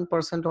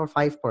 1% or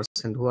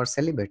 5% who are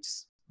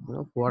celibates,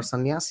 who are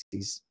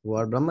sannyasis, who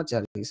are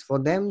brahmacharis, for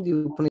them the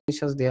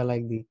Upanishads, they are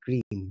like the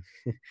cream.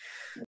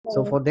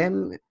 So for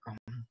them,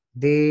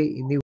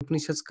 the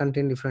Upanishads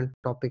contain different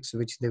topics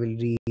which they will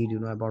read,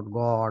 about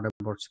God,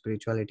 about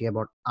spirituality,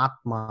 about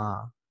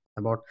Atma,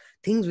 about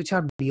things which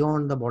are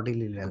beyond the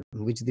bodily realm,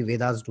 which the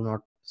Vedas do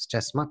not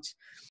stress much.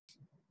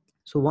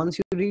 So once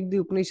you read the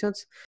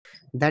Upanishads,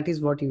 that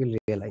is what you will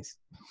realize.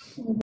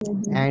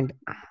 And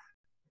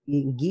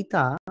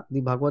Gita,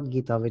 the Bhagavad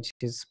Gita, which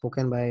is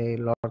spoken by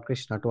Lord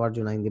Krishna to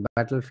Arjuna in the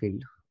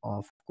battlefield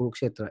of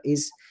Kurukshetra,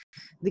 is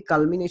the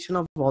culmination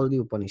of all the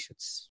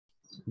Upanishads.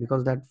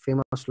 Because that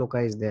famous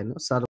sloka is there, no?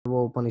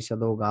 Sarvo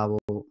Upanishado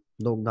Gavo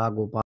Dogda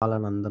Gopala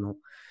Nandano.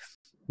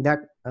 That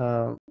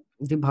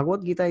the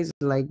Bhagavad Gita is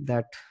like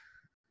that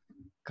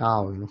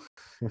cow,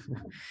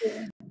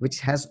 which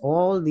has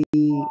all the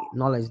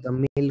knowledge,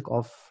 the milk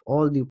of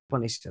all the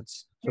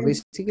Upanishads. So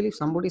basically, if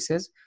somebody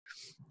says,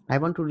 I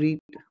want to read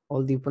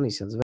all the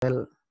Upanishads,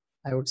 well,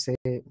 I would say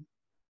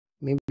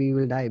maybe you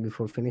will die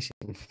before finishing.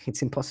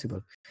 It's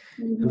impossible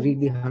to read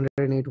the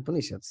 108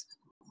 Upanishads.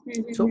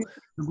 So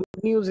the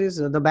good news is,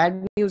 the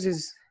bad news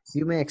is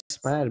you may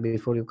expire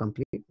before you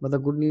complete, but the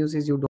good news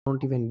is you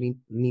don't even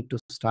need to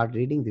start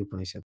reading the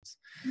Upanishads.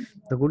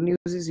 The good news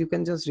is you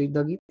can just read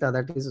the Gita,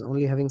 that is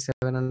only having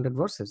 700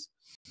 verses.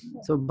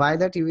 So by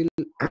that you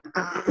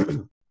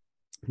will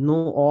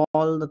know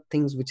all the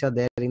things which are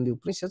there in the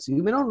Upanishads.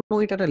 You may not know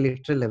it at a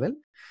literal level,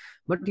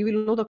 but you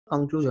will know the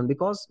conclusion,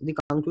 because the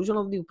conclusion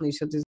of the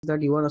Upanishads is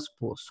that you are a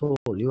soul,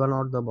 you are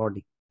not the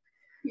body.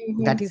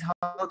 That is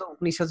how the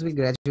Upanishads will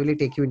gradually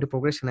take you into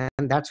progression,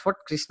 and that's what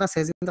Krishna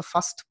says in the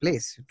first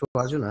place to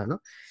Arjuna. No?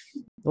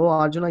 Oh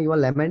Arjuna, you are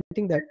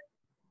lamenting that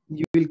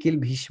you will kill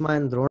Bhishma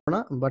and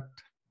Drona, but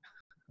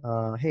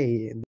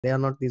hey, they are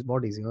not these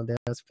bodies, they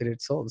are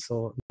spirit souls,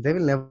 so they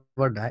will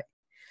never die.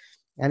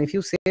 And if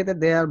you say that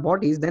they are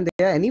bodies, then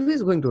they are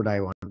anyways going to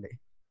die one day.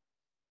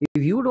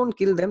 If you don't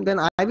kill them, then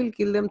I will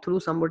kill them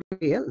through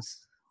somebody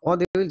else, or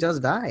they will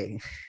just die.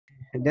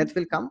 Death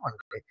will come one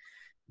day.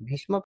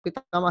 Bhishma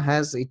Pitama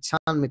has Icchan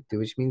Mrityu,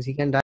 which means he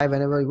can die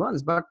whenever he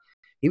wants, but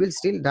he will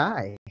still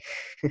die.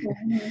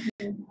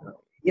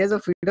 He has a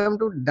freedom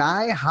to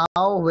die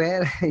how,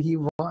 where he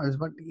wants,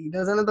 but he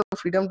doesn't have the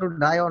freedom to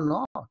die or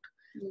not.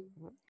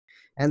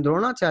 And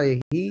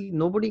Dronacharya,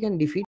 nobody can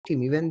defeat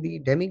him. Even the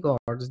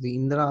demigods, the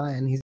Indra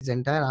and his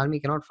entire army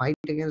cannot fight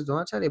against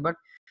Dronacharya. But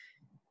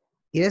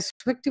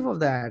irrespective of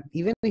that,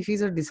 even if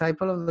he's a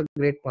disciple of the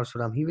great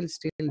Parshuram, he will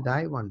still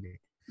die one day.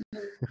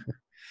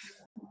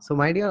 So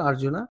my dear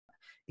Arjuna,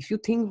 if you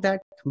think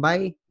that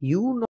by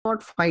you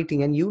not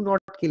fighting and you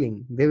not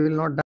killing, they will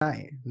not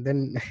die,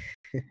 then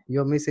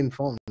you're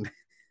misinformed.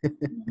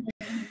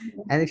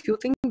 And if you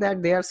think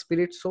that they are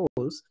spirit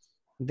souls,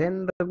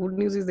 then the good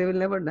news is they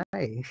will never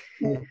die.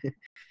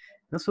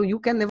 So you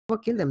can never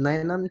kill them.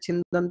 Nayanam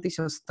chindanti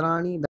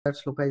shastrani, that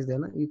sloka is there.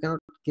 Na? You cannot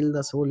kill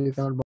the soul, you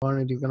cannot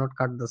burn it, you cannot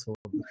cut the soul.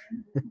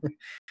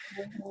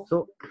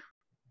 So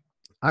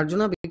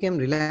Arjuna became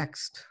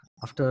relaxed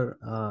after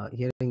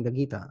hearing the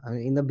Gita, I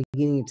mean, in the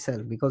beginning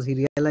itself, because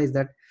he realized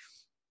that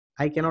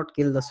I cannot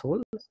kill the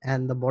soul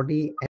and the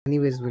body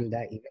anyways will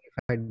die even if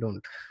I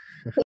don't.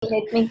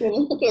 Let me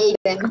kill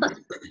them.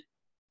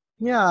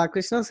 Yeah,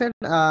 Krishna said,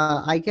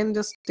 I can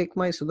just take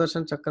my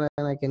Sudarshan Chakra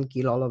and I can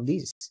kill all of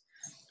these.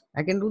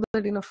 I can do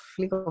that in a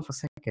flick of a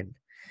second.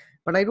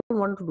 But I don't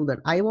want to do that.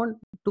 I want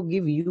to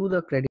give you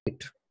the credit.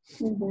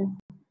 Mm-hmm.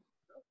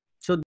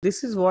 So this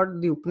is what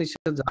the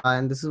Upanishads are,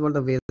 and this is what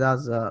the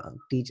Vedas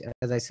teach,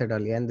 as I said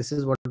earlier, and this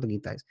is what the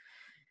Gita is.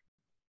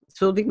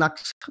 So the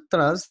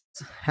Nakshatras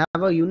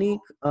have a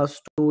unique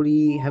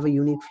story, have a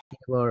unique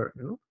flavor,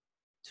 you know.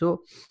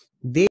 So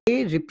they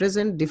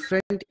represent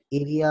different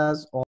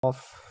areas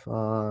of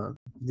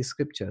the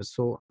scriptures.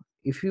 So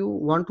if you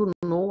want to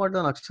know what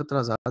the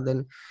Nakshatras are,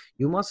 then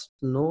you must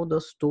know the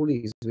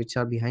stories which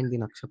are behind the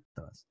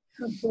Nakshatras.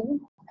 Okay.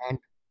 And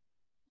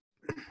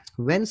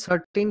when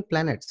certain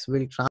planets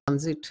will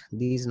transit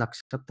these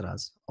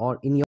Nakshatras, or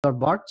in your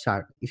birth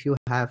chart, if you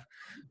have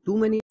too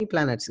many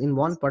planets in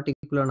one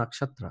particular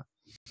Nakshatra,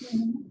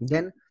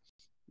 then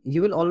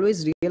you will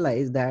always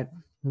realize that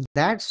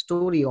that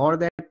story or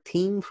that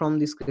theme from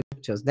the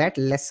scriptures, that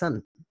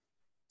lesson,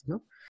 you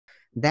know,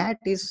 that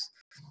is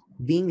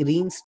being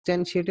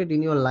reinstantiated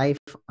in your life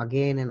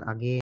again and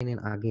again and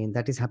again.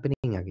 That is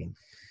happening again.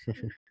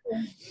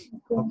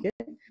 Okay,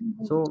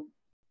 so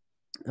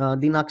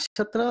the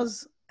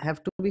nakshatras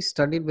have to be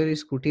studied very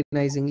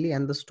scrutinizingly,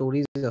 and the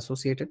stories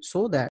associated,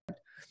 so that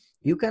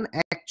you can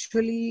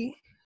actually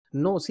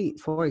know. See,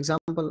 for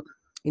example,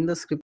 in the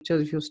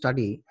scriptures, if you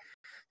study,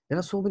 there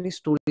are so many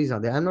stories are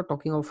there. I'm not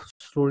talking of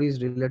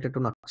stories related to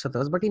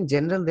nakshatras, but in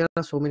general, there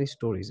are so many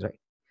stories, right?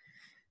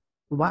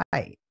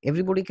 Why?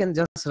 Everybody can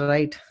just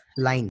write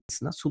lines,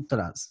 na,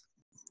 sutras.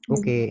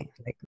 Okay,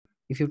 like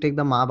if you take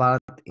the Mahabharata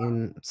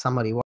in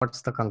summary,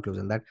 what's the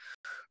conclusion? That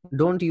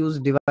don't use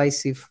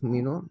divisive,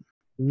 you know,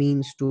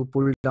 means to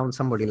pull down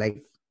somebody,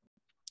 like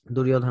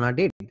Duryodhana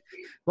did.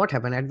 What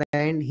happened at the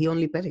end? He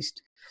only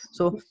perished.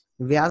 So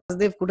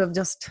Vyasdev could have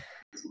just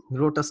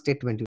wrote a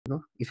statement, you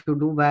know, if you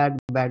do bad,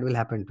 bad will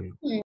happen to you.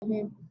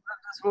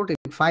 Just wrote it.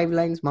 5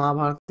 lines,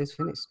 Mahabharata is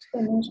finished.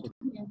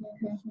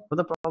 But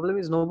the problem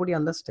is nobody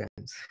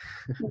understands.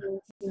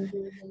 So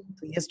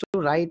he has to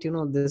write, you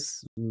know,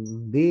 this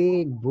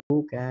big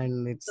book,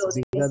 and it's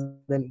bigger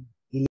than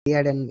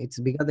Iliad, and it's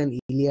bigger than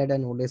Iliad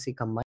and Odyssey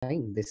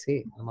combined. They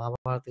say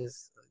Mahabharata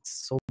is,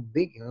 it's so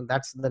big, you know.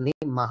 That's the name.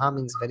 Maha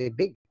means very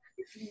big.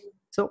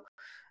 So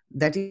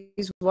that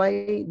is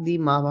why the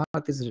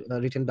Mahabharata is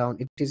written down.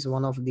 It is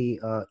one of the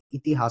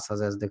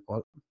itihasas, as they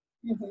call.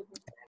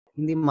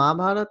 In the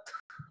Mahabharata,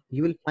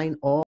 you will find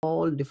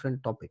all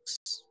different topics,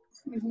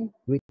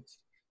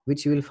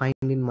 which you will find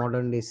in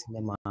modern day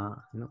cinema,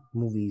 you know,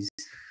 movies.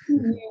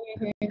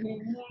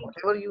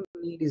 Whatever you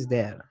need is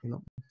there, you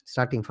know,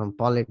 starting from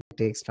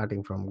politics,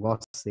 starting from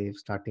gossip,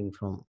 starting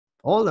from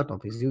all the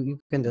topics. You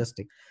can just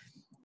take.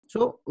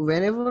 So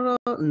whenever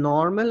a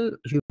normal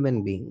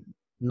human being,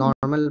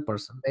 normal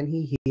person, when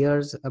he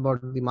hears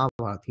about the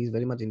Mahabharata, he's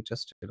very much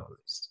interested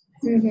always.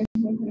 One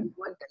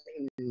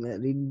telling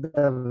him, read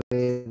the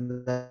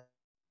Vedas,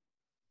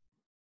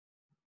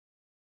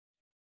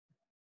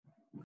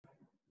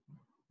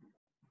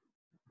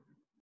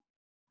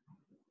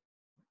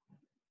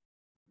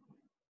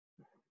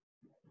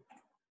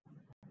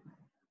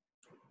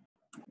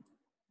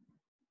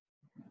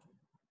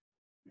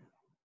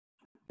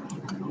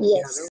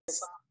 Yes,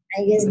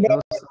 I guess there that.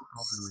 was some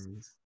problem in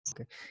this.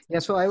 Okay. Yeah,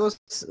 so I was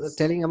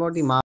telling about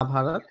the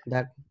Mahabharata,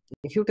 that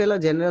if you tell a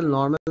general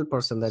normal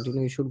person that, you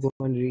know, you should go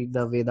and read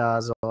the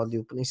Vedas or the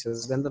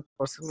Upanishads, then the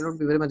person may not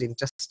be very much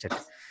interested.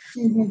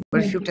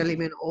 But if you tell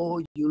him, oh,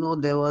 you know,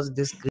 there was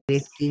this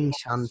great king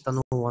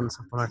Shantanu once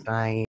upon a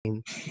time.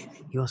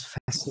 He was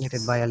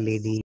fascinated by a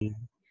lady.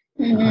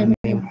 Her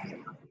name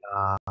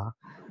was Ganga.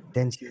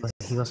 Then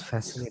he was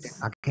fascinated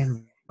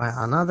again by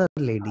another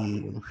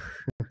lady.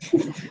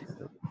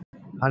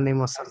 Her name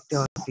was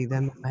Satyavati.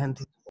 Then the man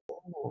thinks,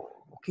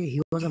 oh, okay,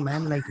 he was a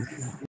man like me.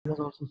 He was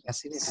also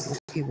fascinated.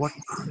 Okay, what's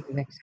happening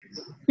next?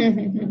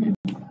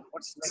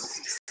 What's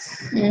next?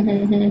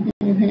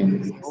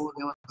 Oh,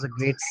 there was a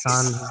great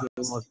son. His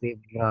name was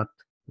Devvrat.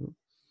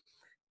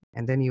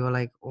 And then you are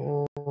like,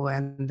 oh,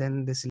 and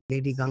then this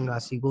lady Ganga,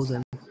 she goes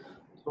and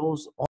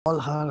throws all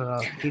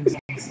her kids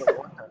into the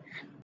water.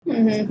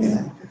 And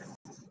this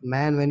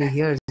man, when he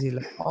hears, he's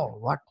like, oh,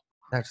 what?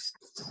 That's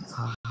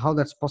how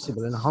that's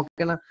possible. And how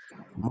can a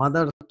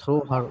mother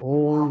throw her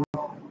own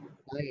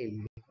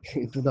child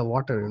into the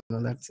water.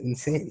 That's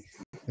insane.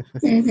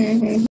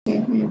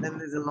 Mhm. Then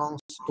there's a long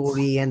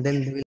story, and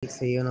then they will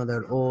say,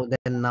 that, oh,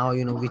 then now,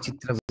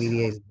 Vichitra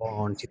Virya is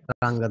born,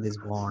 Chitrangad is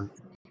born,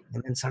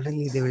 and then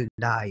suddenly they will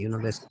die.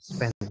 There's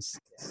suspense,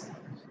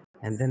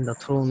 and then the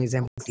throne is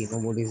empty.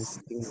 Nobody is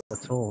sitting in the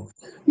throne.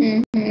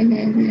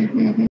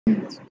 Mhm.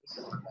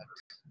 So,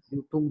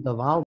 you took the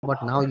vow,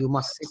 but now you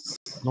must sit.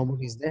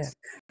 Nobody is there.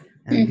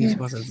 And Mhm.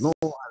 Bhishma says, no,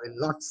 I will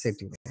not sit.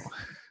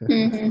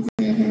 Mhm.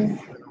 Mhm.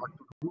 What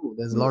to do?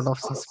 There's a lot of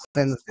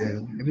suspense there.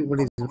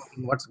 Everybody is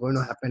looking what's going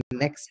to happen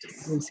next.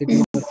 Who will sit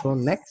in the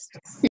throne next?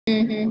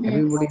 Mhm.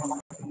 Everybody in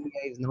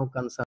India is now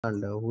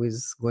concerned who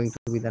is going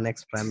to be the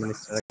next prime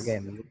minister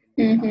again,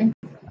 Mhm.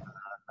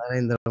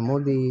 Narendra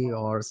Modi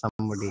or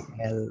somebody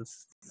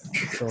else.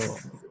 So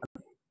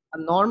a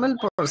normal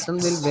person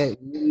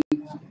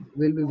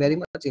will be very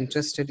much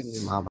interested in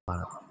the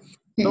Mahabharata.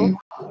 So, Mhm.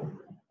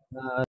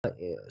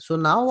 so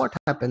now what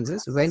happens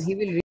is when he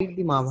will read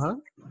the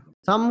Mahabharata,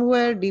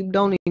 somewhere deep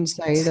down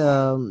inside,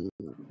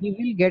 he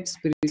will get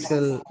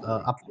spiritual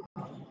uplift,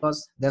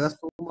 because there are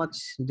so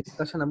much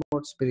discussion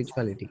about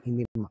spirituality in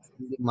the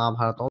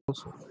Mahabharata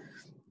also.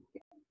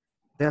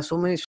 There are so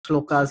many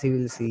shlokas he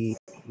will see,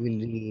 he will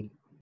read,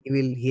 he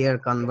will hear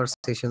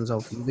conversations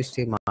of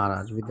Yudhishthir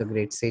Maharaj with the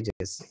great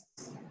sages.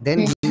 Then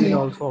he will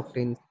also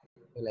obtain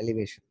spiritual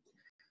elevation.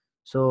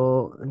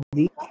 So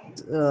these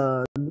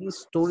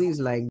stories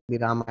like the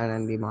Ramayana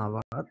and the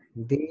Mahabharata,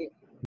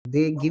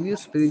 they give you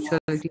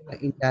spirituality in an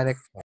indirect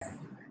form.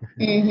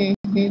 Mhm.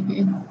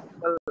 Mhm.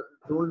 People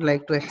don't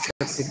like to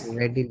accept it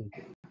readily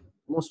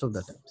most of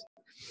the times.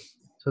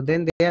 So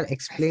then they are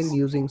explained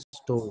using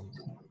stories.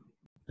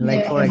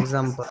 Like for Yeah.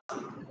 example,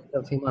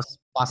 the famous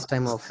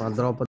pastime of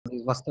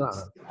Draupadi's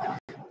Vastrahara,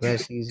 where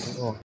she's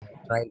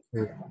trying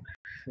to.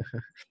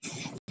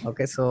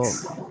 Okay, so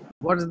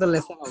what is the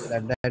lesson of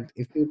that? That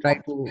if you try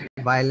to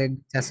violate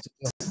the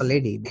chastity of a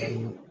lady, then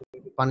you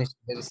will be punished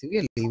very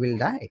severely. You will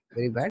die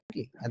very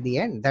badly at the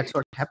end. That's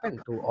what happened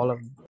to all of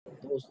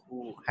those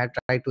who had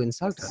tried to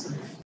insult her.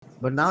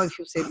 But now, if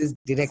you say this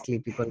directly,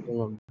 people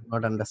do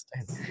not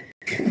understand.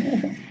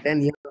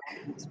 Then you have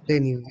to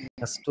explain using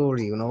a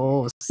story.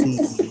 Oh, see,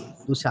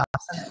 Dushasan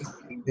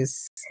did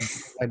this,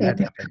 that's why that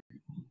happened.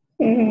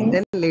 And Mhm.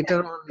 then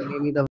later on,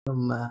 maybe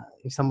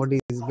if somebody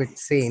is a bit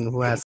sane,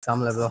 who has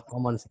some level of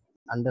common sense,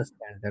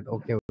 understand that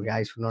okay,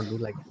 I should not do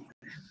like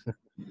this.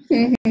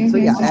 So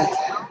yeah, Mhm.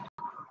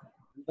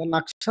 and the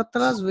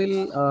nakshatras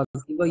will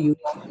give a unique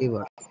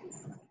flavor.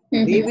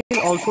 They Mhm.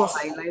 will also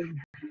highlight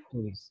these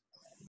stories.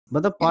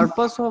 But the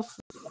purpose of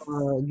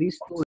these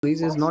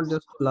stories is not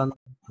just to learn the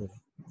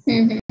story.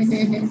 Mhm.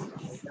 Mhm.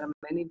 There are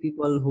many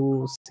people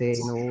who say,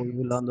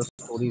 you learn the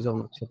stories of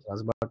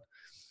nakshatras, but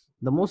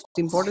the most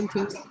important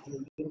thing is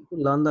you have to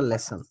learn the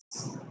lesson.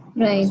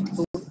 The Right.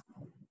 story,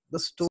 the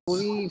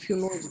story, if you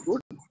know, is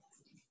good,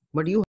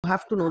 but you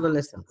have to know the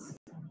lesson.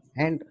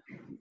 And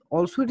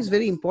also, it is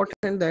very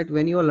important that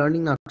when you are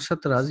learning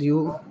nakshatras,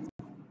 you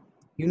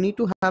need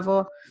to have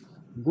a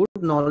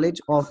good knowledge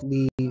of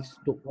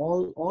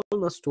all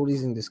the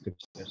stories in the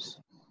scriptures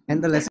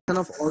and the lesson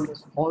of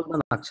all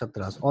the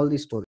nakshatras, all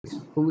these stories.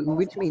 So,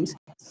 which means,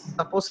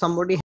 suppose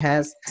somebody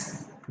has,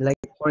 like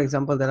for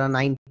example, there are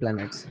 9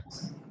 planets,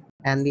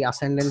 and the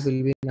ascendant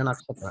will be in a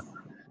nakshatra.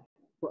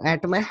 So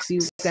at max,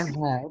 you can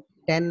have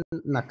 10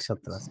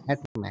 nakshatras at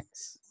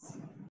max,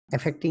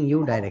 affecting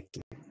you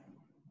directly.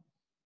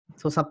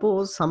 So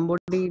suppose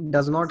somebody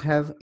does not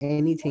have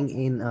anything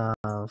in,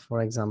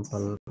 for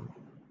example,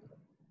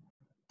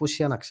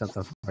 Pushya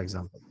nakshatra, for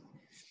example.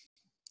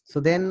 So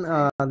then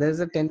there is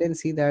a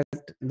tendency that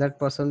that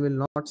person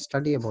will not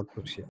study about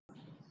Pushya.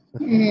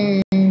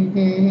 Mhm.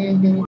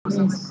 The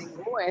person will think,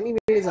 oh,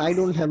 anyways, I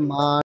don't have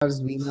Mars,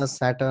 Venus,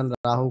 Saturn,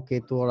 Rahu,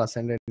 Ketu, or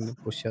ascendant in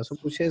Pushya. So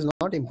Pushya is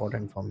not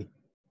important for me.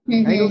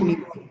 I don't Mhm.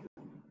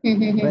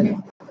 need.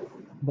 Well,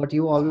 but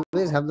you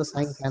always have the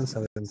sign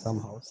Cancer in some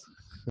house.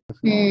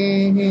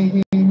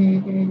 Mhm.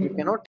 You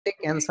cannot take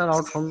Cancer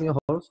out from your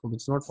horoscope.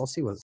 It's not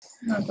possible.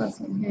 Not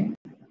possible.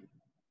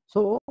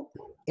 So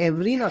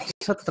every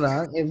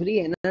nakshatra,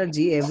 every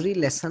energy, every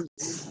lesson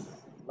is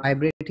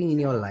vibrating in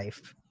your life.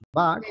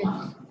 But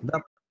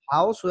the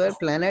house where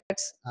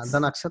planets, the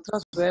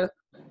nakshatras where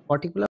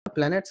particular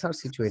planets are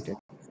situated,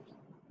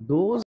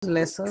 those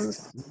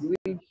lessons you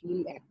will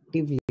feel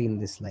actively in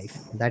this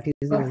life. That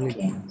is the only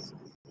Okay. difference.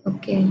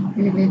 Okay.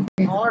 Mhm.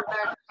 Not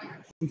that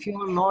if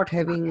you are not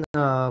having,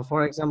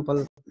 for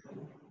example,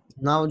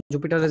 now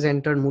Jupiter has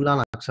entered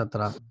Mula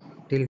Nakshatra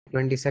till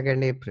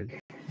 22nd April.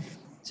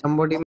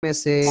 Somebody may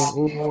say,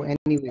 oh,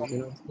 anyways,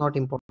 it's not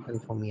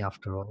important for me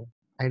after all.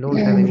 I don't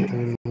have Mhm.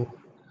 anything in Mula.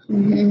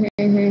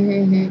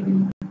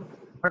 Mhm.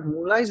 But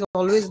Mula is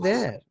always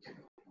there.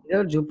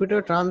 Either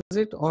Jupiter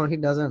transit or he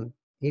doesn't.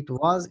 It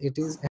was, it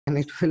is, and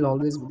it will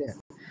always be there.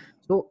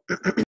 So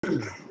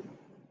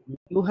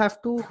you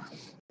have to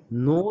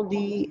know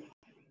the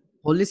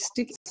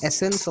holistic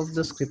essence of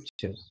the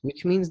scriptures,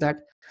 which means that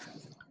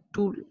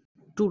to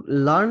to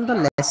learn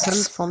the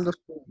lessons from the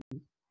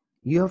story,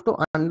 you have to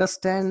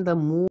understand the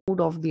mood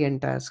of the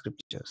entire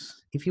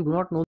scriptures. If you do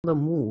not know the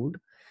mood,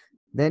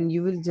 then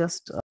you will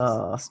just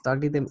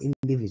study them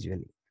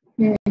individually.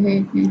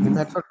 Mm-hmm. And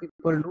that's what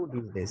people do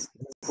these days.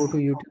 They go to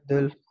YouTube,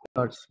 they'll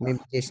search maybe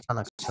Jeshta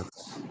Nakshatra.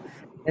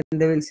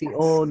 And they will see,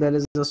 oh, there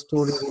is a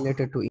story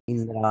related to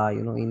Indra.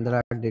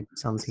 Indra did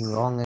something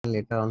wrong and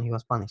later on he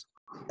was punished.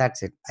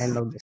 That's it. End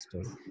of the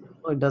story.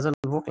 No, it doesn't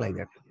work like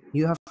that.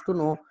 You have to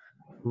know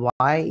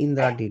why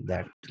Indra did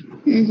that.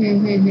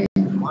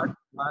 Mm-hmm. What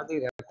are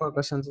the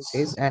repercussions he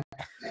faced, and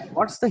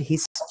what's the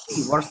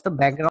history, what's the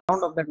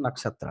background of that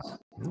nakshatra?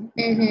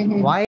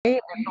 Mm-hmm.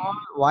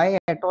 Why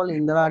at all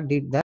Indra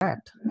did that?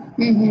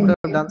 Mm-hmm. Could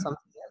have done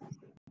something else.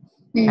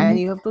 And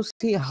you have to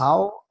see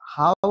how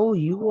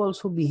you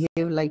also behave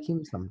like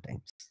him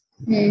sometimes.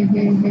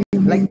 Mm-hmm.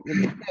 Like, take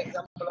the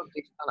example of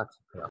Jeshta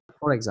Nakshatra.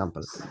 For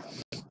example,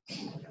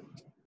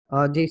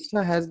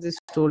 Jeshta has this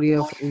story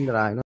of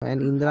Indra,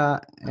 and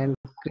Indra and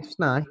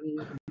Krishna,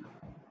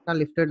 Krishna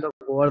lifted the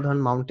Govardhan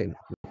mountain,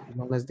 which is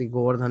known as the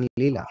Govardhan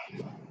Leela.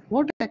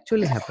 What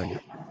actually happened?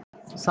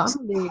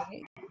 Someday,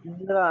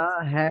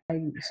 Indra had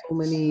so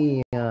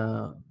many,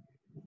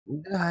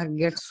 Indra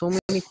gets so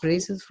many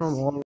praises from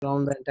all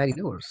around the entire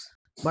universe.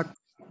 But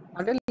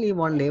suddenly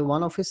one day,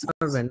 one of his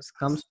servants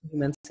comes to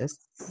him and says,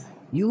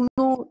 in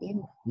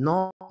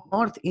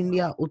North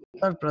India,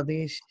 Uttar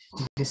Pradesh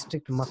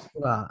district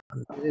Mathura,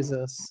 there is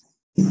a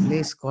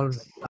place called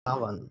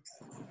Vrindavan.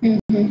 And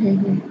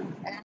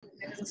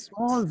there is a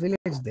small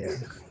village there.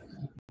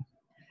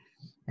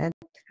 And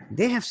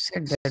they have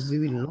said that we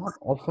will not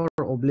offer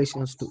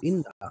oblations to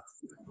Indra.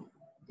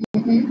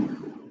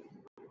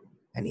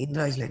 And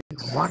Indra is like,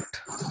 what?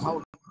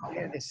 How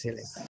dare they say like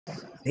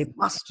this? They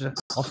must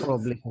offer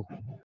oblations.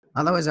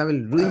 Otherwise, I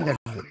will ruin that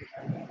village.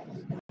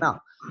 Now,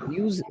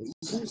 use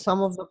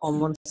some of the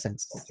common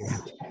sense that you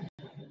have.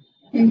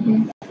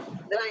 Mm-hmm.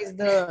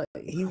 Indra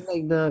he's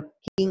like the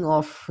king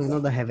of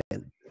the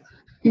heaven.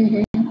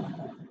 Mm-hmm.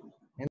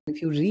 And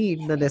if you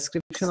read the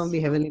description of the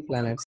heavenly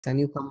planets and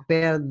you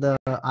compare the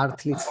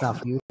earthly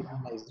stuff, you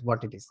realize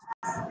what it is.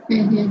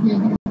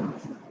 Mm-hmm.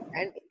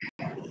 And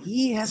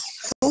he has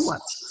so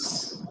much.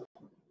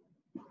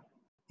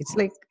 It's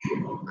like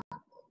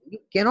you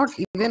cannot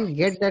even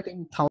get that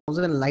in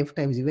 1,000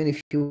 lifetimes, even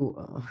if you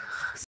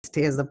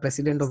stay as the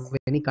president of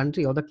any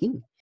country or the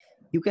king.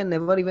 You can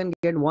never even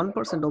get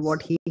 1% of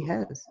what he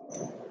has.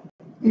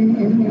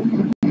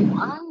 Mm-hmm.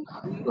 Why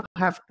do you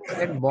have to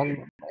get bogged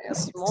by a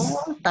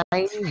small,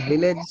 tiny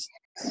village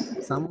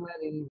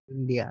somewhere in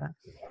India?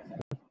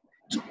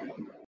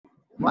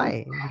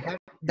 Why?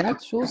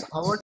 That shows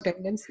our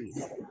tendency.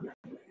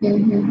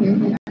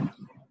 Mm-hmm.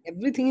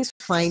 Everything is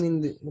fine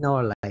in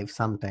our life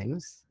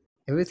sometimes.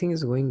 Everything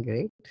is going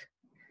great.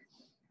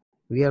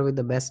 We are with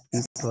the best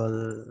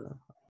people.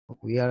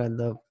 We are at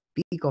the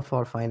peak of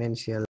our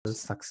financial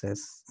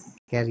success,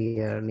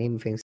 career, name,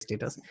 fame,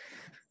 status.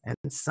 And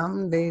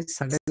someday,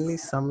 suddenly,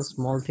 some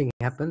small thing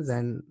happens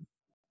and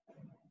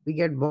we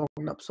get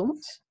bogged up so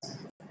much.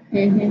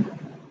 Mm-hmm.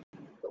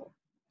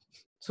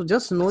 So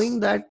just knowing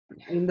that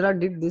Indra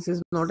did this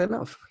is not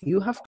enough. You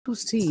have to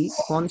see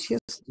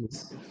consciously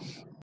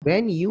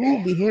when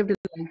you behaved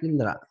like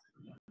Indra,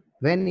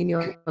 when in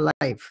your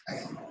life.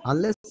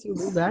 Unless you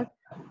do that,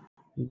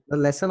 the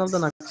lesson of the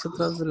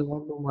nakshatras will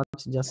not do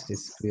much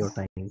justice to your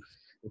time.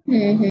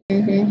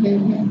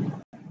 Mm-hmm.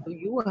 So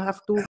you have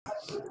to,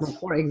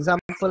 for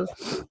example,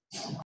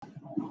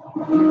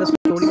 in the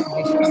story of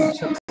Jeshta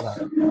Nakshatra,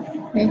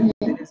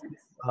 there is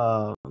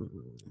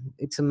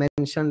it's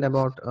mentioned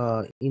about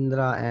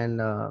Indra and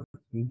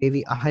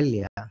Devi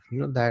Ahalya,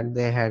 that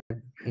they had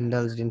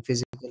indulged in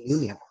physical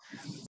union.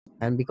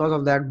 And because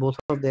of that, both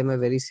of them are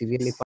very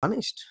severely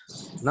punished.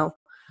 Now,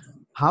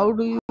 how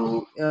do you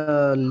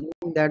link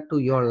that to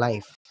your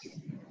life?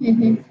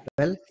 Mm-hmm.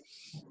 Well,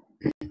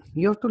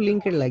 you have to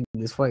link it like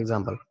this. For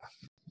example,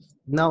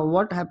 now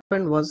what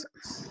happened was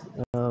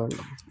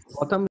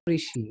Gautam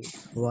Rishi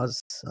was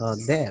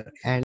there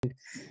and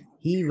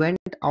he went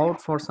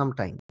out for some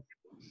time.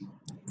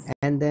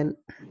 And then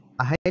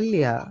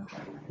Ahalya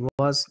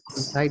was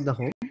inside the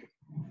home.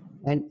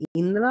 And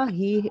Indra,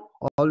 he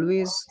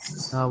always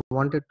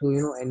wanted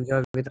to,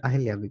 enjoy with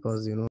Ahalya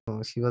because,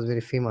 she was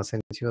very famous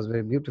and she was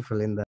very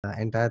beautiful in the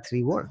entire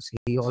three worlds.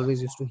 He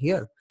always used to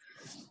hear.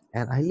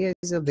 And Ahalya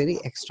is a very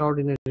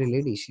extraordinary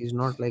lady. She's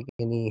not like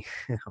any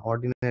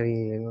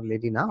ordinary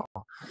lady now.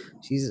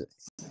 She's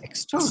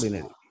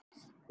extraordinary.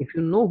 If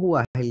you know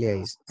who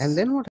Ahalya is. And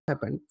then what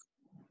happened?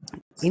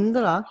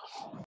 Indra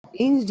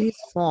changed his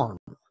form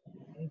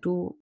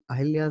into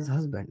Ahalya's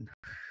husband.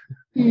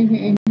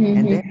 Mm-hmm.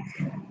 And then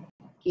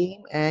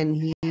came and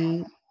he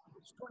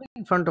stood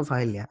in front of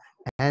Ahalya.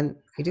 And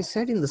it is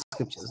said in the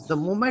scriptures, the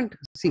moment,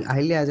 see,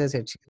 Ahalya, as I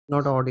said, she's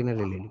not an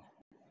ordinary lady.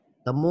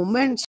 The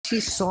moment she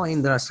saw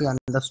Indra, she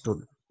understood,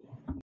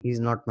 he's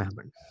not my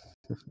husband.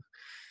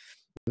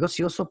 Because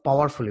she was so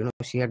powerful,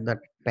 she had that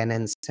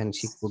penance and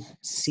she could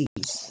see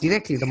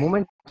directly. The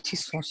moment she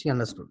saw, she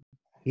understood,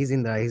 he's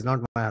Indra, he's not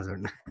my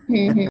husband.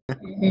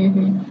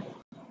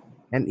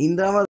 And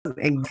Indra was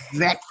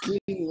exactly,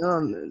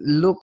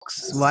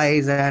 looks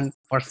wise and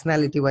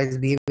personality wise,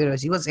 behavior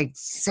wise, she was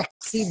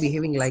exactly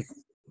behaving like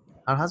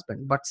her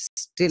husband, but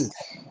still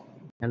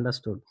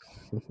understood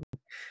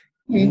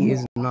he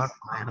is not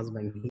my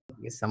husband,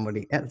 he is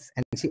somebody else.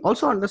 And she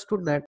also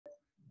understood that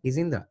he's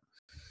Indra.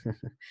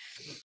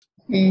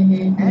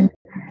 And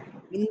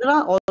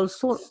Indra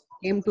also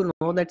came to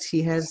know that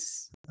she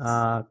has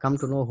come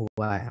to know who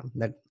I am,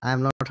 that I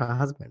am not her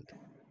husband.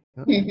 You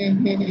know?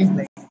 It's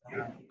like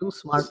two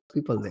smart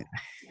people there.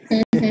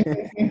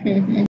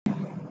 And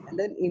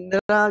then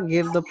Indra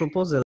gave the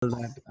proposal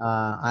that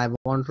I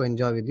want to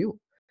enjoy with you.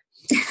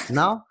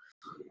 Now,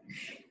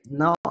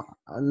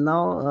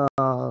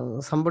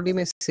 somebody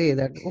may say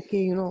that,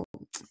 okay, you know,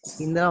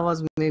 Indra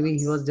was, maybe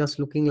he was just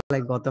looking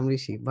like Gautam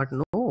Rishi, but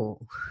no.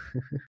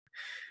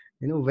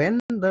 You know, when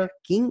the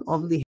king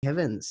of the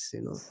heavens,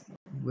 you know,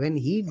 when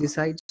he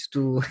decides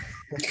to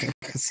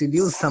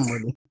seduce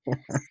somebody,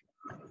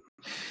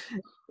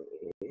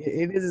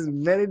 it is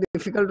very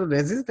difficult to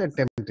resist that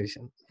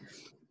temptation.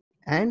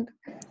 And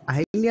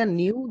Ahilya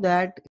knew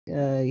that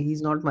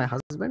he's not my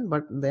husband,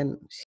 but then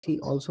she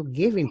also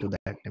gave into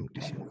that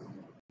temptation.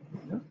 You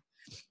know?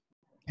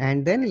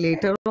 And then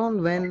later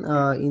on, when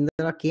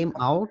Indra came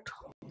out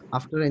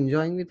after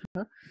enjoying with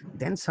her,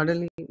 then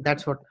suddenly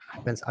that's what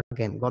happens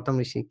again. Gautam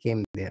Rishi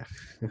came there.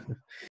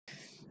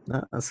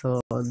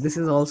 So this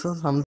is also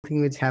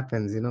something which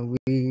happens. You know,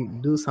 we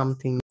do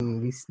something,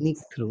 we sneak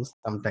through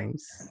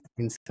sometimes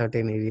in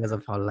certain areas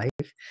of our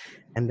life,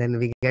 and then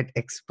we get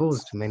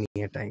exposed many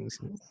a times.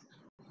 You know?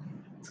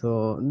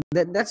 So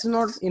that's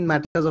not in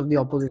matters of the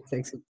opposite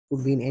sex. It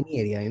could be in any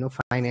area, you know,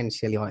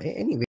 financially or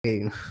any way.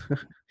 You know?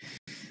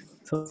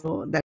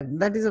 So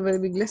that is a very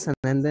big lesson.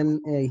 And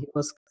then he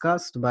was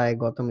cursed by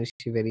Gautam Rishi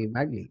very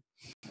badly,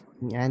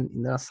 and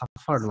Indra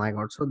suffered. My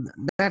God! So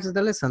that's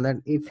the lesson, that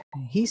if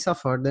he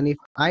suffered, then if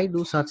I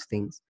do such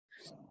things,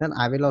 then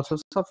I will also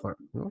suffer.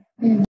 You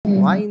know?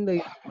 Why in the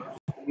universe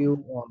should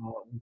you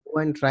go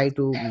and try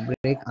to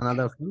break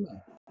another family?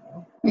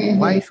 You know?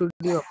 Why should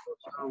you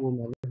approach a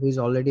woman who is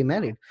already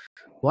married?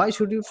 Why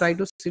should you try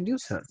to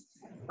seduce her?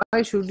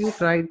 Why should you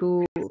try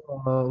to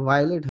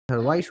violate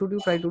her? Why should you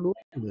try to do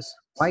this?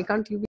 Why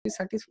can't you be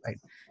satisfied?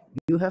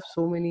 You have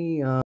so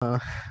many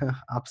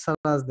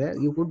apsaras there.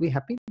 You could be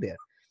happy there.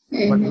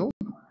 But no,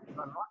 you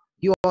are not.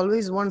 You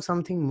always want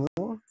something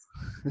more.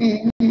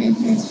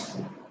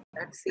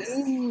 That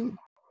same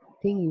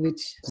thing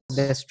which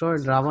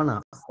destroyed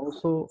Ravana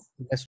also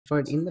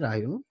destroyed Indra,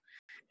 you know.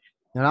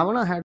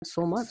 Ravana had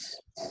so much.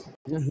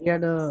 You know, he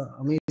had an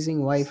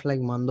amazing wife like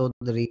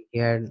Mandodari, he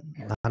had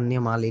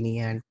Dhanya Malini,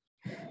 and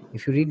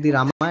if you read the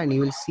Ramayana,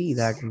 you will see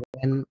that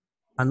when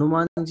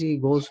Hanumanji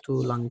goes to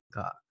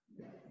Lanka,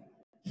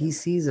 he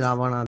sees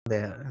Ravana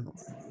there. You know,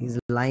 he's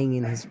lying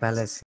in his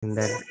palace in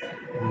his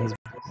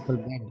beautiful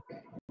bed,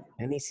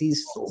 and he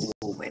sees so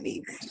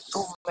many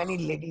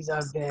ladies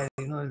are there.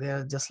 You know, they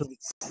are just like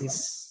his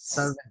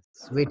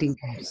servants waiting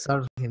to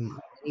serve him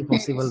any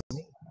possible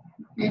way.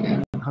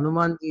 And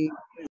Hanumanji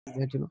says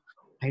that, you know,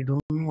 I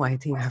don't know, I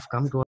think I've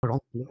come to a wrong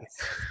place.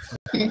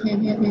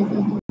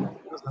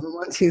 Because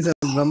Hanumanji is a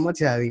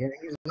brahmachari, and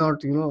he's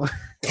not, you know,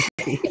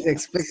 he's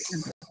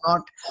expected to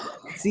not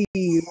see,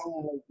 you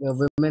know,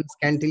 like, women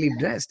scantily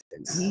dressed.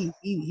 And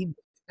he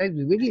describes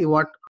vividly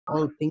what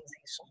all things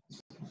he saw.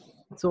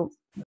 So,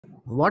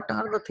 what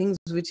are the things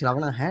which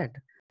Ravana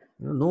had?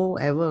 You know,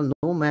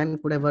 no man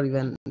could ever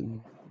even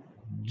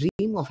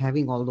dream of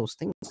having all those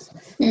things.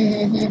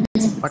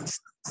 But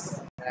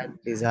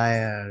that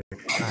desire,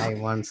 I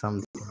want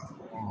something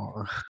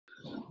more.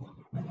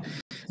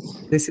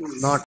 This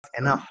is not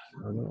enough.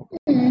 You know?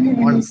 I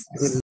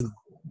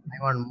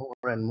want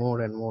more and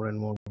more and more and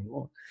more and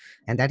more.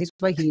 And that is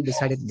why he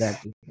decided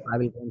that I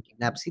will go and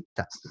kidnap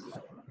Sita.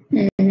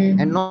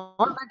 And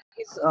not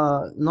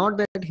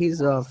that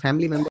his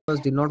family members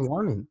did not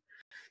warn him.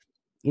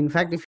 In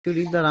fact, if you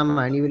read the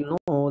Ramayana, you will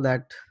know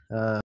that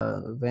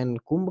when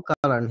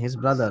Kumbhakaran, his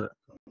brother,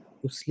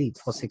 to sleep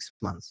for 6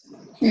 months,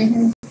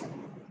 he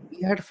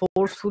had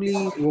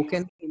forcefully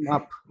woken him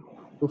up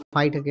to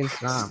fight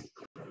against Ram.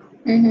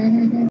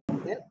 Then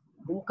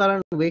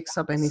Kumbhakaran wakes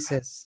up and he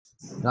says,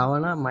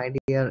 Ravana, my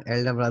dear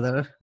elder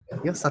brother,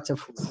 you're such a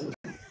fool.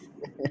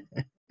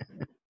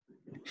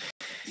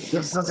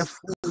 You're such a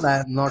fool I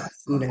have not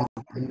seen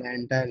in the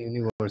entire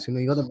universe. You know,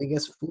 you're the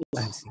biggest fool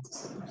I have seen.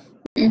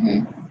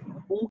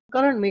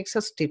 Kumbhakaran makes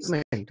a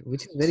statement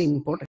which is very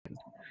important.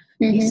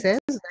 He says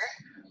that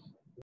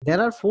there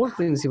are 4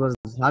 principles: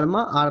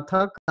 dharma,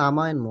 artha,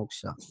 kama, and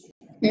moksha.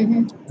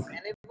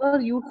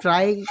 Whenever you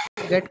try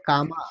to get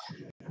kama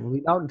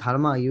without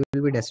dharma, you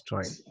will be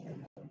destroyed.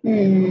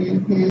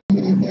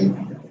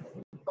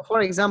 So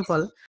for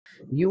example,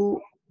 you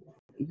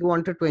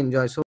wanted to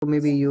enjoy, so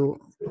maybe you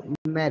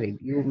married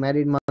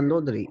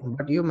Mandodari,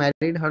 but you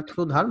married her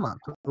through dharma,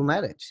 through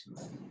marriage,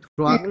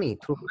 through Agni,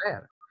 through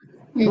fire.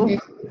 So you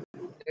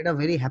led a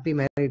very happy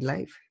married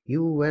life.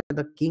 You were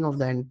the king of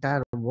the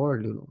entire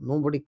world. You know,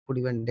 nobody could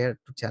even dare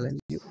to challenge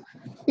you.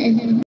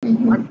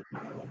 But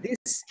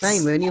this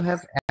time, when you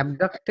have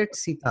abducted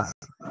Sita,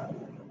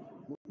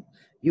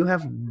 you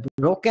have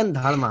broken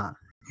dharma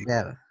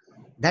there.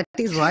 That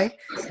is why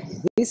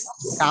this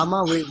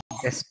karma will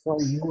destroy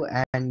you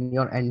and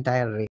your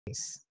entire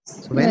race.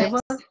 So Right. whenever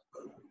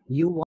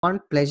you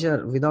want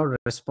pleasure without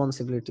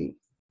responsibility,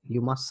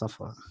 you must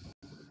suffer.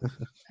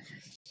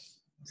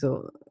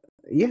 So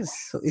yes,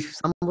 so if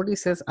somebody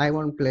says I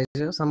want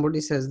pleasure,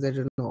 somebody says that,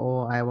 you know,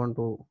 oh, I want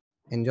to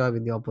enjoy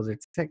with the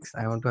opposite sex,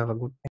 I want to have a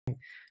good time.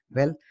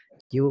 Well,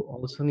 you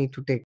also need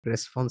to take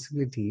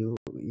responsibility. You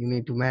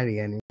need to marry,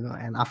 and you know,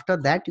 and after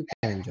that you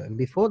can enjoy.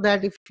 Before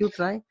that, if you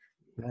try,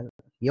 well,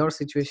 your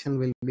situation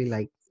will be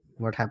like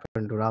what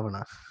happened to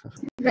Ravana.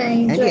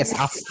 Right, And right. yes,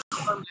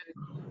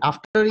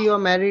 after you are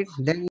married,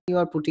 then you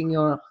are putting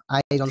your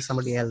eyes on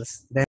somebody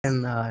else. Then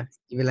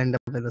you will end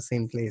up at the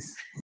same place.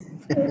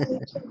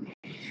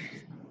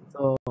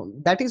 So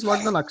that is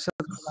what the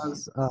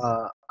nakshatras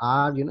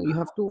are. You know, you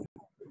have to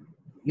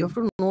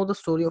know the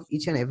story of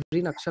each and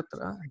every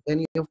nakshatra. Then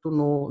you have to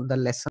know the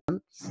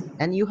lesson,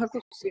 and you have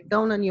to sit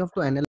down and you have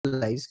to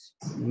analyze.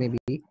 Maybe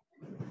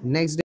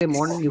next day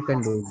morning you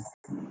can do it.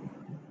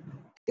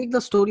 Take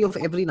the story of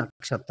every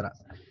nakshatra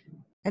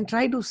and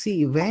try to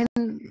see when,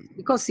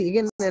 because see,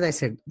 again, as I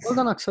said, all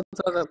the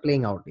nakshatras are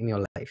playing out in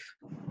your life.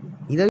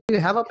 Either you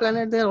have a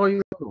planet there or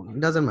you don't.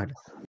 It doesn't matter.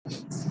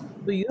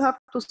 So you have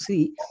to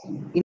see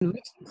in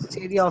which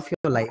area of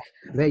your life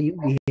where you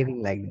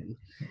behaving like that.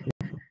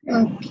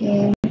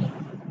 Okay.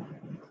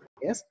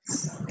 Yes.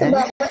 So, And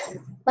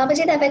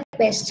Babaji, I have a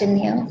question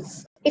here.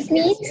 It yes,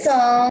 means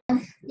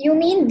you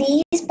mean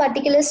these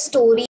particular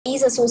stories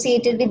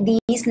associated with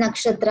these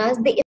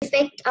nakshatras, they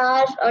affect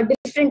our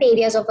different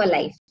areas of our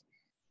life,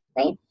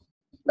 right?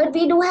 But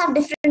we do have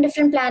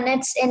different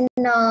planets in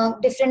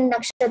different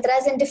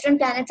nakshatras, and different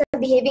planets are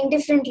behaving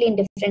differently in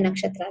different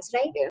nakshatras,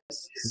 right?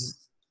 yes.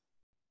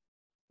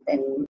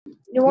 Then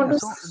you want Yeah. to.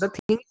 So the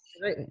thing,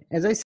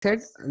 as I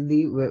said,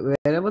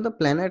 wherever the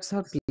planets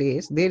are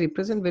placed, they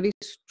represent very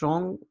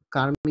strong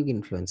karmic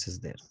influences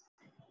there.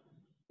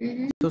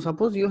 Mhm. So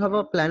suppose you have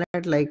a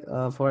planet like,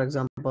 for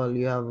example,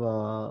 you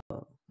have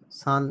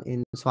Sun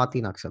in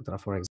Swati Nakshatra,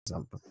 for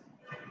example.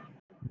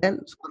 Then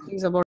Swati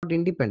is about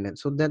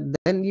independence. So that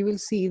then you will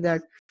see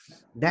that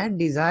that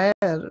desire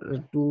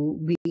to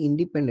be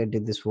independent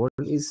in this world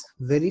is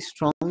very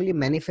strongly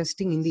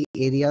manifesting in the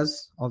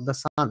areas of the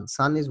Sun.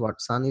 Sun is what?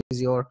 Sun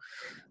is your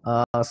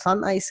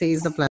Sun, I say,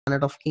 is the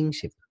planet of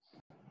kingship.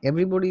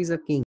 Everybody is a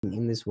king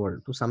in this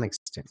world to some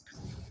extent.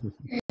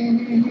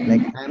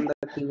 Like I am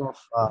the king of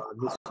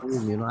this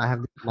room, you know, I have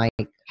this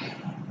mic,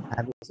 I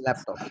have this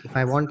laptop. If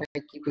I want, I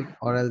keep it,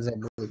 or else I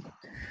break it.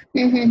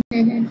 Mhm,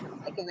 mhm.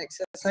 I can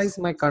exercise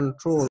my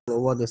control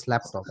over this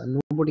laptop and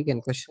nobody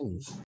can question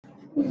me.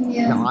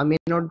 Now, Yeah. I may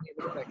not be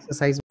able to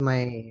exercise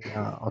my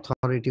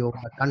authority over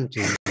the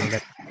country. You know,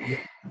 that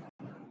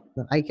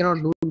I cannot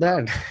do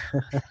that.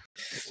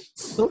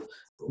 So,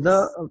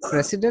 the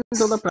president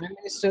or the prime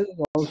minister is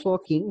also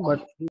a king, but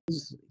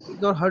his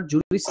or her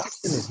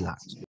jurisdiction is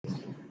large.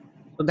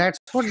 So that's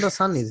what the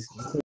sun is.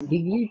 The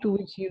degree to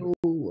which you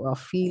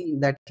feel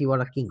that you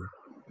are a king.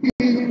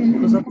 So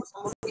Mhm. suppose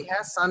somebody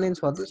has sun in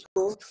Swati.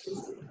 So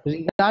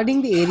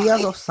regarding the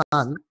areas of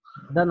sun,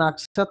 the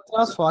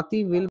nakshatra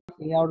Swati will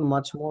play out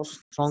much more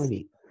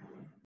strongly.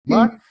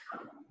 But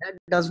that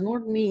does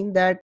not mean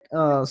that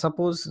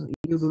suppose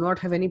you do not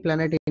have any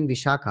planet in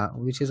Vishakha,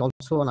 which is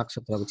also a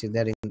nakshatra, which is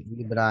there in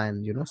Libra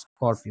and, you know,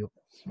 Scorpio.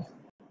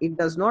 It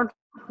does not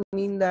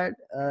mean that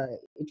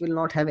it will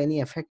not have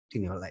any effect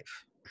in your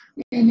life.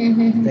 The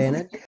Mhm.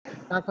 energy of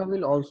Vishakha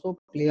will also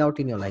play out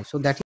in your life. So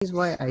that is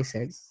why I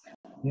said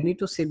you need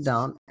to sit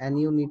down and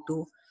you need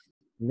to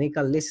make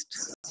a list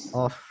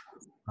of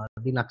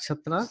the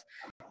nakshatras,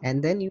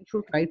 and then you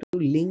should try to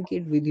link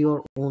it with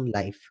your own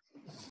life.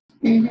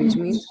 Which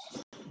Mhm. means,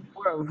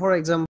 for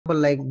example,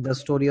 like the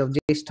story of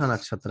Jyeshtha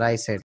Nakshatra, I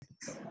said,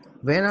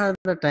 when are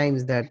the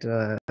times that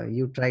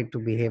you try to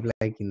behave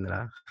like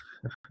Indra?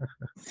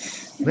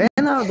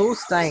 When are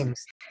those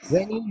times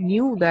when you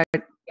knew that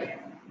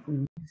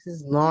this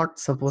is not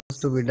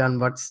supposed to be done,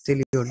 but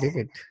still you did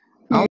it?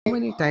 How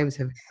many times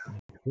have you done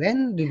it?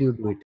 When did you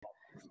do it?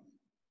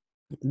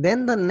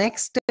 Then the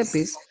next step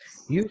is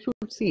you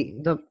should see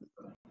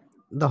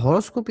the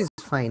horoscope is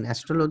fine,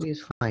 astrology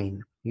is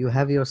fine. You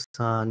have your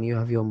sun, you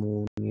have your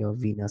moon, your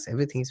Venus,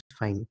 everything is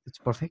fine. It's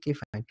perfectly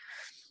fine.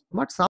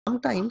 But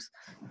sometimes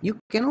you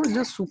cannot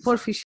just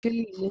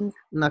superficially link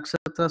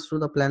nakshatras to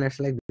the planets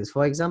like this.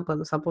 For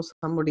example, suppose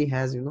somebody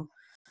has, you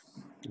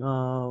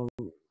know,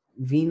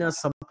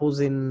 Venus, suppose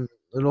in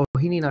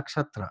Rohini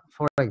Nakshatra,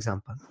 for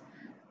example,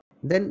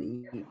 then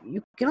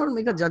you cannot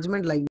make a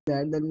judgment like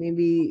that. That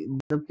maybe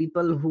the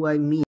people who I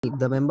meet,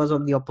 the members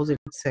of the opposite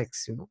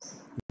sex, you know,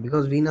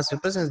 because Venus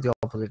represents the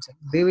opposite sex,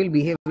 they will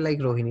behave like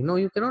Rohini. No,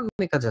 you cannot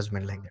make a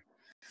judgment like that.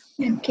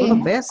 So the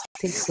Okay. best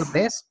thing,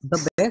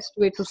 the best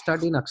way to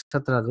study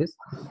nakshatras is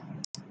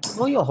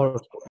know your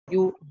horoscope.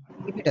 You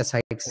keep it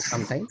aside for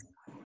some time.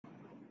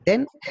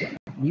 Then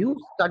you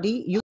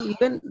study. You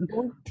even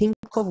don't think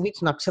of which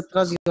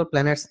nakshatras your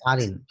planets are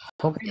in.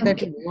 Forget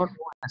that you Okay. do not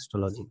know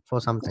astrology for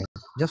some time.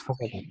 Just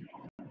forget it.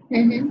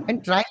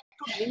 and try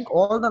to link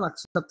all the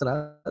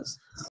nakshatras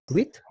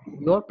with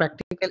your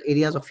practical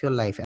areas of your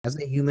life as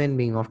a human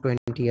being of 20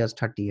 years,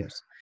 30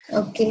 years.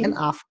 Okay. And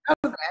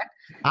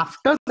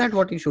after that,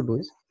 what you should do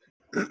is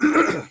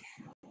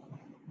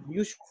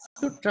you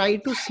should try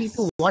to see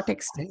to what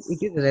extent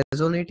it is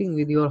resonating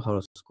with your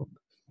horoscope.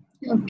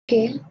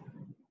 Okay.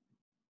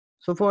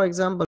 So, for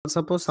example,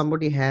 suppose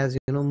somebody has,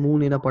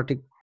 moon in a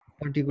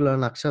particular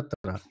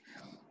nakshatra.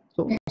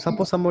 So,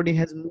 suppose somebody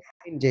has moon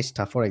in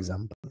Jeshta, for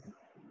example.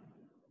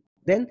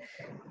 Then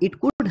it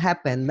could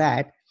happen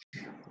that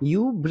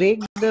you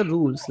break the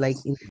rules like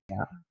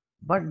India,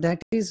 but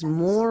that is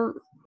more,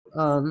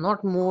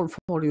 not more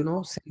for,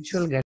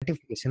 sensual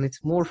gratification.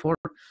 It's more for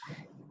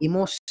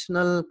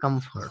emotional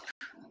comfort.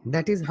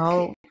 That is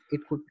how it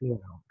could play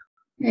out.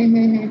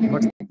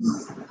 But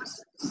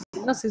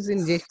Venus is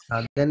in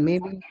Jeshta, then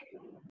maybe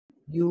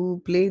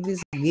you play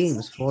these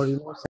games for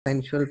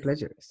sensual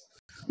pleasures.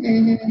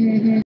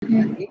 The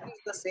game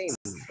is the same.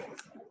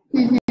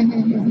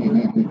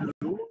 The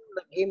rule,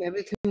 the game,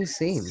 everything is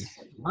same,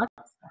 but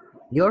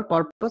your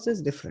purpose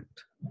is different.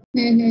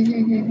 Maybe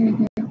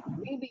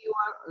you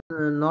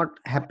are not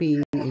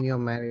happy in your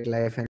married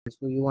life, and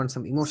so you want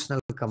some emotional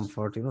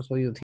comfort. So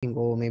you think,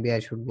 oh, maybe I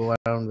should go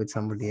around with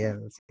somebody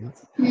else. But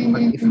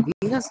if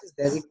Venus is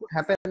there, it could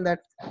happen that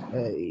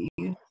you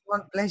just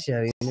want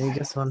pleasure. You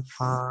just want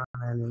fun,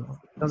 and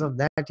because of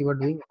that, you are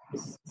doing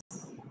this.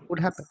 Could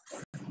happen.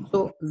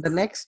 So the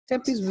next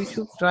step is we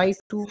should try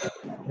to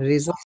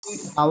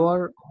resonate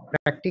our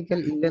practical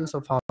events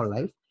of our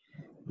life,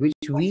 which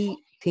we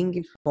think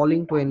is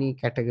falling to any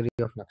category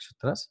of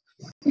nakshatras,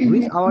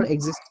 with our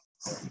existing.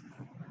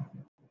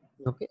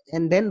 Okay,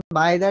 and then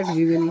by that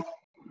we will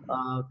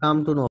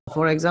come to know.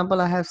 For example,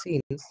 I have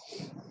seen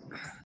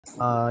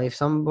if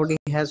somebody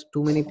has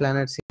too many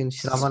planets in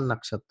Shravan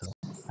nakshatra,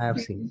 I have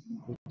seen,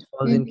 which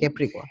falls in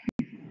Capricorn.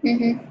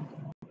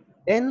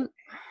 Then,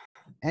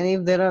 and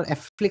if there are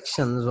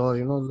afflictions or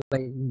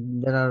like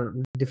there are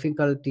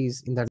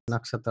difficulties in that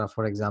nakshatra,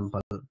 for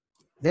example,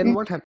 then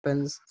what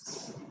happens?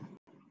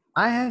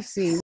 I have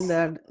seen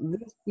that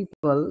these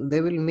people, they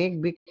will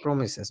make big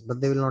promises, but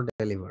they will not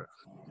deliver.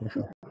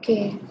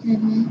 Okay.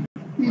 Shravan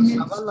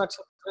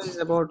nakshatra is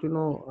about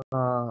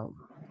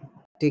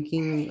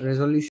taking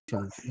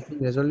resolutions,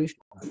 making resolution.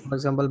 For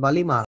example,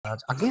 Bali Maharaj,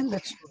 again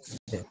that story is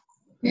there.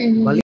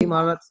 Bali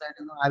Maharaj said,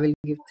 I will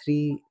give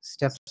 3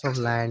 steps of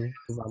land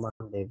to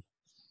Vamandev.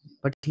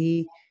 But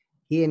he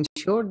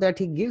ensured that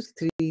he gives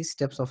 3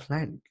 steps of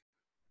land.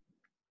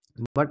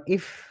 But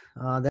if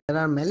there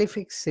are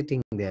malefics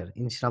sitting there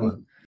in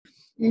Shravan,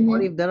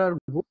 or if there are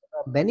good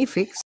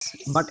benefics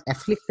but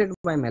afflicted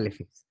by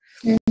malefics,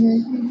 then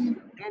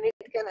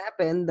it can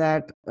happen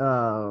that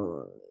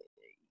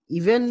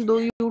even though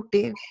you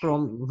take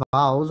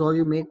vows or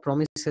you make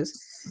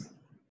promises,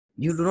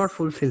 you do not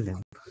fulfill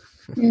them.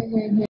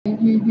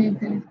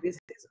 This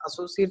is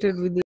associated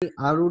with the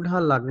Arudha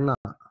Lagna.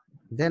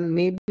 Then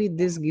maybe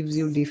this gives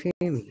you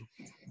defaming.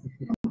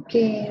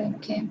 Okay.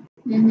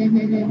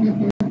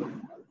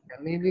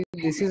 Maybe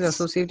this is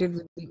associated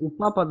with the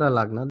Upapada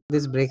Lagna.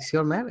 This breaks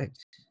your marriage.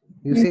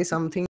 You say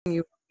something,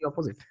 you do the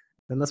opposite.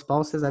 Then the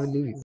spouse says, I will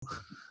leave you.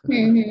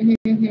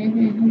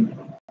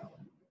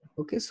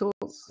 Okay, so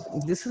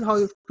this is how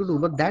you have to do,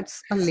 but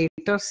that's a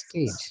later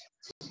stage.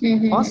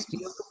 First, you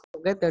have to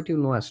forget that you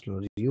know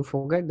astrology. You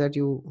forget that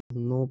you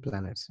know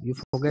planets. You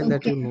forget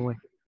that you know it.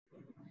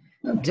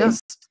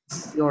 Just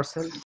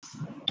yourself,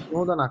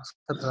 know the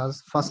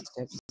nakshatras. First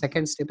step.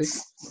 Second step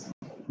is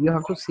you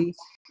have to see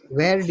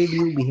where did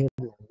you behave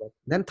like that.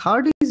 Then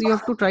third is you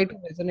have to try to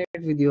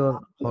resonate with your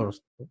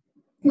horoscope.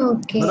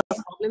 Okay. But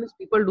the problem is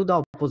people do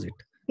the opposite.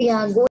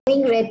 Yeah,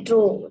 going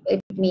retro,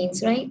 it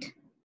means, right?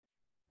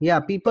 Yeah,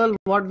 people,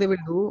 what they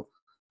will do,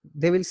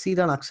 they will see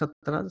the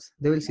nakshatras,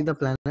 they will see the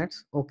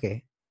planets.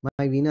 Okay,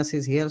 my Venus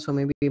is here, so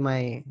maybe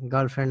my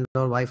girlfriend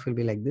or wife will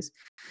be like this.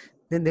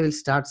 Then they will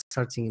start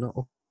searching,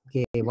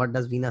 okay, what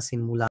does Venus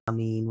in Mula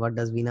mean? What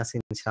does Venus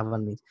in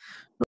Shravan mean?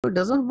 No, it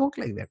doesn't work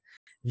like that.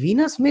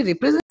 Venus may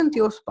represent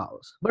your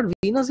spouse, but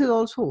Venus is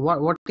also,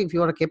 what if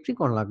you are a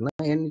Capricorn Lagna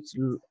and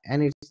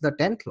it's the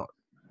 10th lord?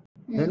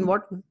 Then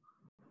what?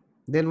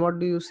 Then what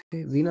do you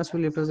say? Venus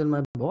will represent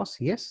my boss?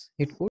 Yes,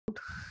 it could.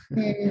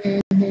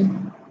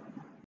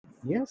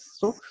 Yes,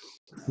 so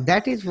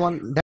that is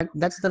one,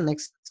 that's the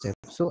next step.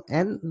 So,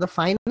 and the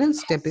final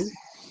step is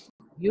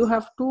you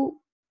have to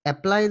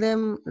apply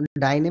them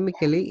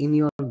dynamically in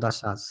your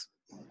dashas.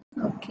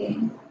 Okay.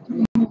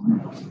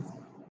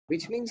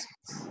 Which means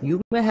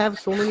you may have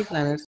so many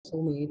planets,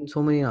 so many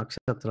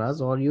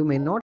nakshatras, or you may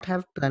not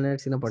have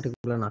planets in a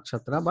particular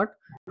nakshatra, but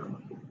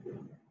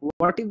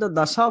what if the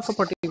dasha of a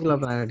particular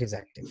planet is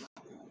active?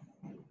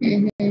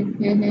 So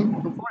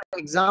for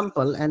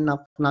example, and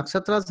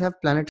nakshatras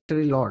have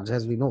planetary lords,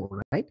 as we know,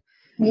 right?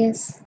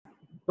 Yes.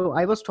 So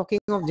I was talking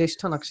of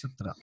Jeshta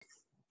nakshatra.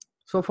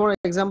 So for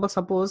example,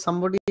 suppose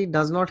somebody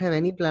does not have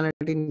any planet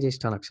in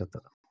Jeshta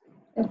nakshatra.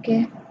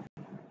 Okay.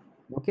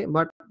 Okay,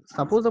 but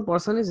suppose the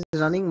person is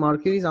running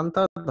Mercury's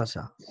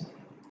Antardasha.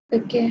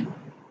 Okay.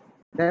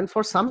 then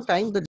for some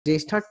time the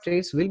Jyeshtha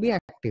traits will be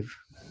active.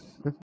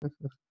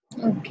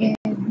 Okay.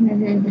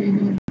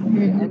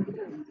 And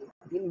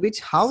in which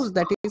house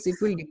that is, it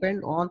will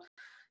depend on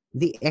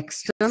the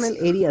external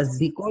areas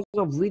because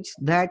of which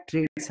that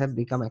traits have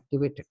become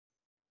activated.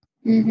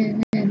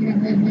 Suppose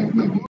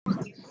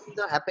these things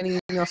are happening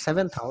in your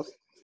seventh house,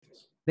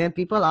 then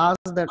people ask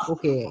that,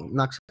 okay,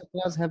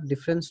 nakshatras have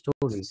different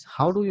stories.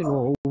 How do you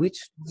know which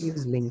story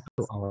is linked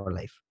to our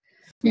life?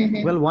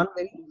 Well, one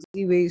very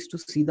easy way is to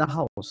see the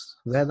house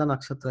where the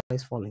nakshatra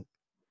is falling.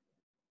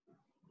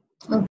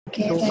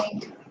 Okay, So,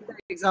 right. the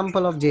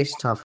example of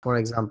Jyeshtha, for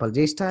example,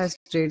 Jyeshtha has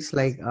traits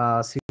like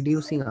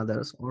seducing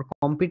others or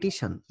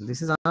competition.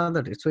 This is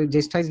another trait. So, if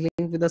Jyeshtha is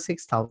linked with the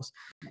sixth house,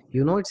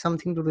 you know it's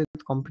something to do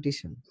with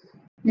competition.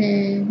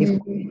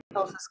 If Mm-hmm.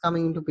 house is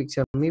coming into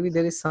picture, maybe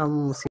there is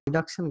some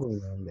seduction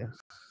going on there.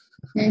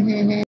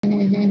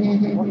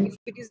 Or if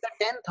it is the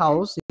 10th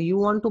house, you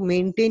want to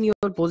maintain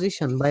your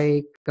position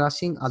by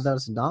crushing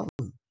others down.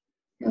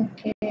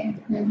 Okay.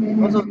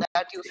 Because of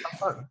that, you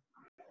suffer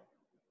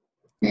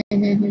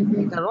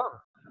later on.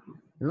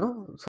 You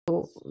know,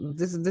 so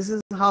this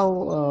is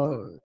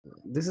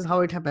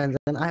how it happens.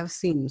 And I have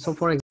seen. So,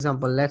 for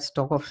example, let's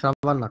talk of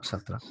Shravan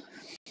Nakshatra.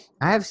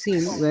 I have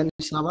seen when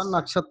Shravan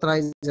Nakshatra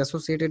is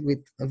associated with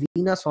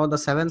Venus or the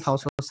seventh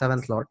house or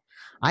seventh lord,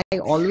 I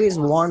always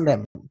warn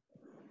them,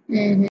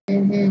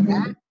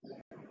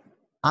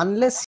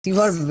 unless you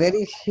are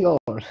very sure,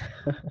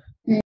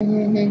 give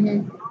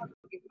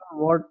your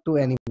word to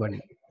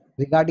anybody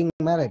regarding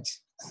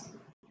marriage.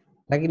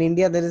 Like in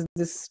India, there is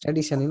this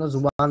tradition,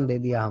 Zuban de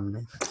diya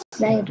humne.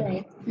 Right,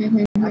 right.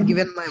 I've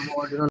given my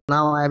word,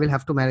 now I will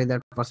have to marry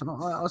that person,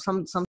 or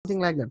something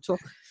like that. So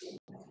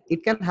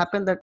it can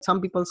happen that some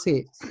people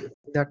say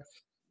that,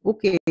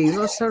 okay,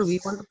 sir,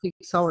 we want to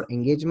fix our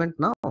engagement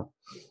now,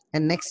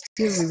 and next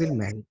year we will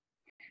marry.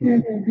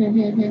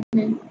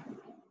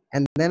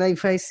 And then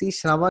if I see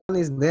Shravan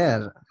is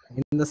there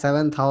in the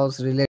seventh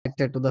house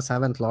related to the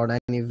seventh lord,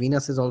 and if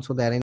Venus is also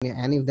there,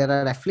 and if there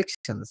are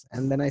afflictions,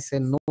 and then I say,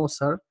 no,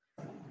 sir,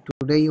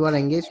 today you are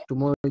engaged,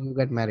 tomorrow you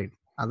get married.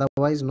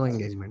 Otherwise, no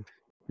engagement.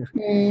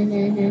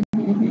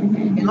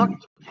 Cannot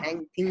keep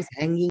things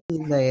hanging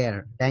in the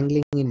air,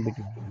 dangling in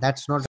between.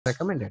 That's not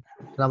recommended.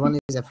 Shravan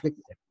is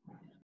afflicted.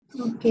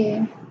 Okay.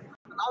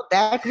 Now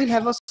that will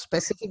have a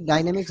specific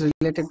dynamics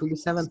related to the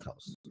seventh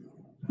house.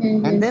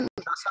 And then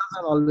dashas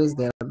are always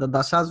there. The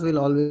dashas will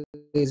always,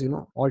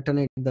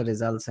 alternate the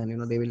results,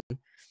 and they will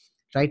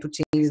try to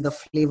change the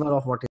flavor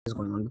of what is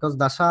going on, because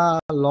dasha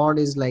lord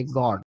is like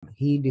God.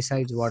 He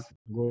decides what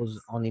goes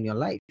on in your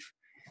life.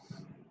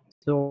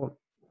 So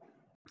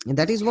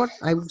that is what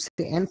I would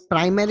say. And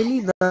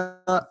primarily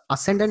the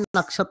ascendant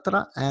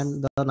nakshatra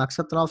and the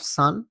nakshatra of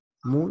sun,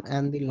 moon,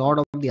 and the lord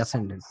of the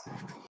ascendant.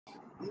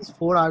 These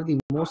four are the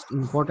most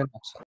important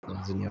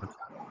nakshatras in your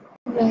chart.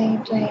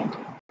 Right, right.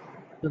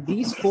 So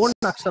these four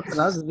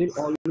nakshatras will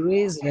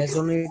always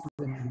resonate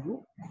with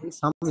you in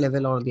some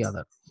level or the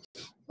other.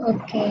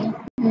 Okay.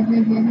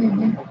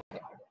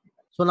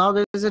 So now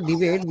there is a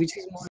debate, which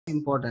is more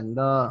important,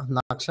 the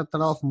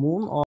nakshatra of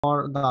moon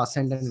or the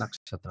ascendant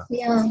nakshatra.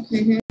 Yeah.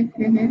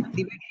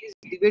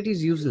 Debate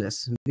is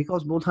useless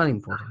because both are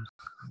important.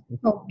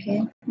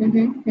 Okay.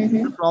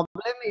 The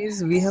problem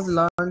is we have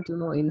learned,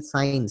 in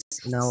science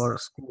in our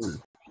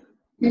school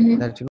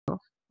that,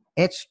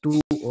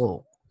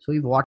 H2O. So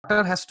if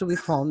water has to be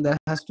formed, there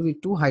has to be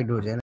two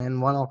hydrogen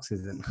and one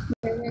oxygen.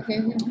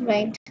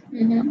 Right.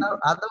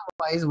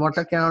 Otherwise,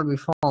 water cannot be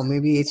formed.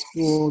 Maybe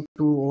H2O,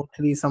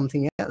 2O3,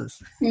 something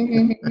else.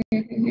 We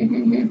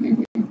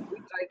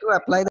try to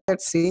apply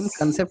that same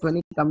concept when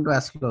it comes to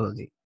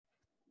astrology.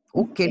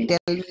 Okay, tell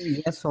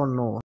me yes or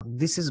no.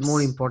 This is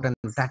more important.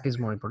 That is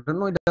more important.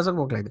 No, it doesn't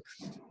work like that.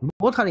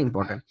 Both are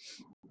important.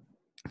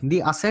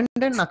 The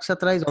ascendant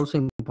nakshatra is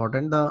also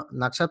important. The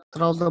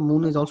nakshatra of the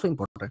moon is also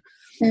important.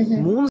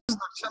 Moon's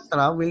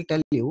nakshatra will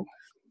tell you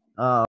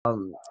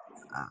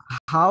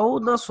how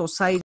the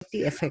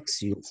society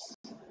affects you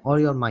or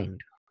your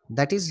mind.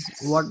 That is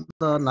what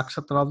the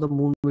nakshatra of the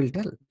moon will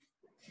tell.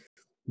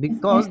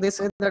 Because they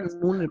say that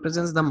moon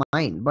represents the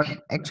mind, but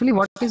actually,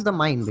 what is the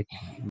mind?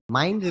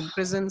 Mind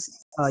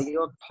represents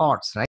your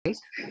thoughts, right?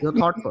 Your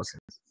thought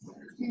process,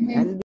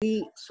 and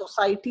the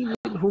society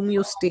with whom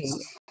you stay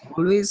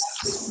always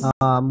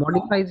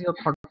modifies your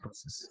thought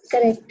process.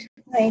 Correct.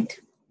 Right.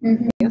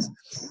 Yes.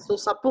 So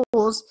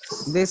suppose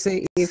they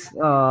say if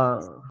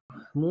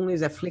moon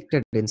is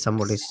afflicted in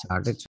somebody's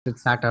chart, it's with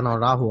Saturn or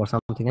Rahu or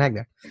something like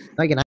that.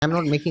 Again, I'm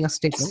not making a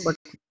statement, but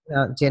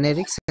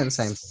generic sense I'm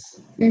saying.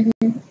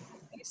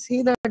 They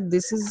say that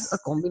this is a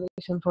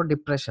combination for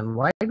depression.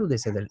 Why do they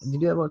say that?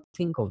 Did you ever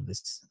think of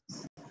this?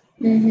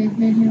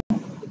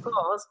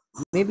 Because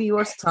maybe you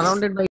are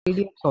surrounded by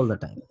idiots all the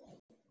time.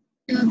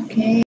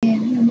 Okay.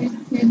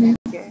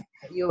 Okay.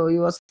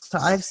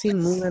 I've seen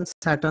Moon and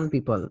Saturn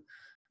people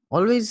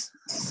always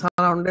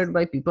surrounded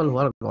by people who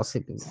are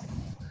gossiping.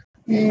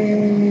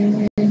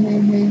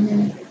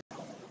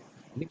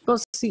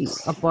 Because see,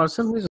 a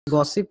person who is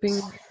gossiping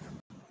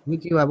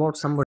with you about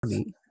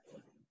somebody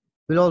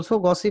will also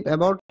gossip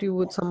about you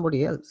with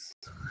somebody else.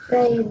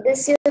 Right.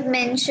 This you have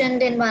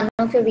mentioned in one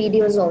of your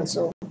videos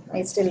also.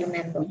 I still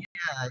remember.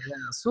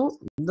 Yeah. So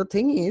the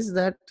thing is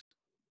that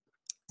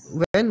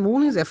when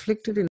moon is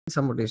afflicted in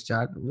somebody's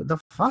chart, the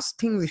first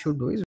thing we should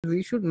do is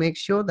we should make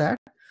sure that,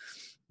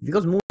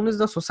 because moon is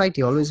the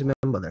society, always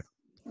remember that.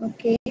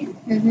 Okay.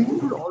 We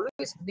should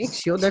always make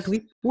sure that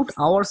we put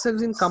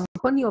ourselves in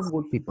company of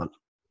good people.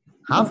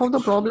 Half of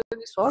the problem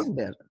is solved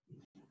there.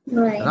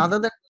 Right. Rather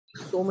than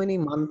so many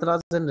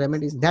mantras and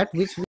remedies, that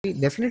which we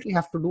definitely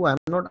have to do. I'm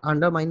not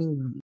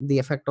undermining the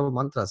effect of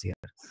mantras here.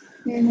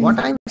 What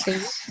I'm saying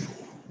is,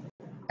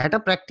 at a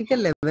practical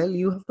level,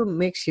 you have to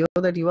make sure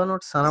that you are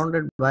not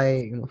surrounded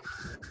by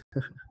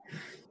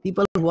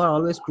people who are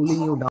always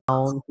pulling you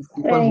down,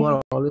 people who Right.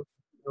 are always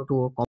to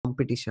a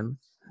competition.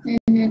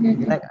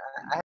 Like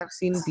I have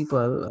seen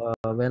people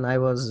when I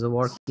was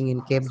working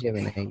in Cape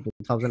Gemini in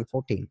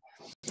 2014.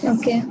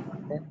 Okay.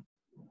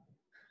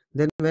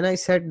 Then when I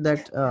said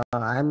that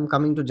I'm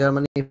coming to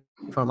Germany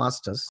for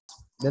masters,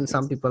 then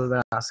some people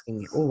were asking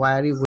me, "Oh, why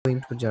are you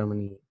going to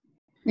Germany?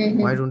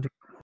 Why don't you?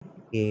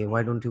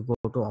 Why don't you go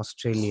to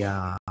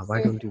Australia?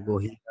 Why don't you go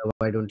here?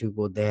 Why don't you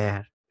go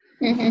there?"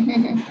 And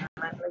I'm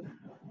like,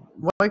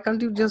 why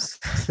can't you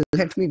just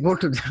let me go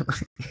to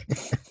Germany?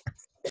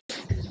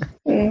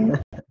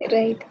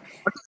 Right.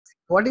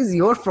 What is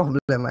your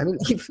problem? I mean,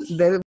 if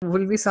there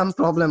will be some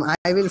problem,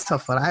 I will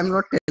suffer. I'm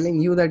not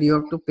telling you that you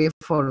have to pay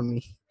for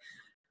me.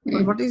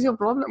 But what is your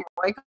problem?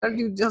 Why can't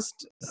you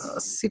just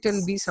sit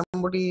and be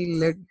somebody?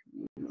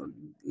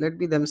 Let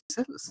be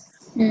themselves.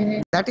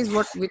 That is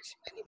what which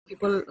many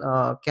people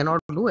cannot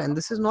do. And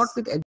this is not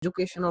with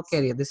education or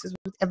career. This is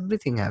with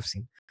everything I've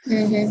seen.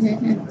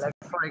 Like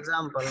for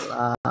example,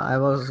 I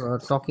was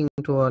talking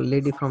to a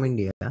lady from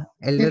India,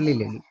 elderly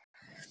lady.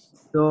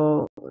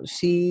 So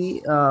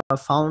she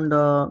found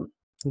a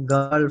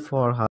girl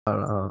for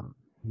her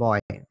boy,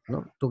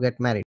 to get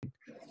married.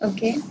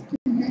 Okay.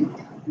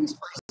 It's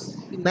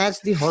fine. We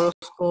match the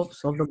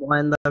horoscopes of the boy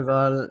and the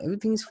girl.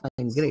 Everything is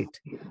fine, great.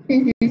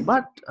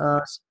 But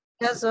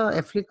she has a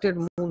afflicted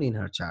moon in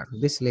her chart.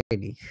 This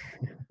lady.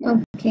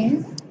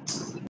 Okay.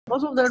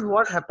 Because of that,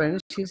 what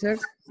happened? She said,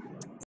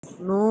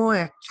 "No,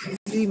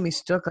 actually,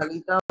 Mr.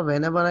 Kalika,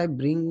 whenever I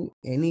bring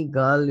any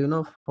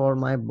girl, for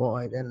my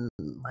boy, then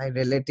my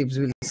relatives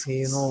will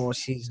say,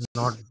 she's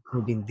not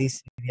good in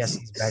this area,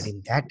 she's bad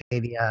in that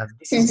area,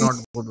 this is not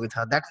good with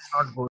her, that is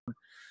not good.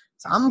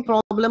 Some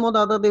problem or the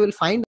other they will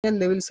find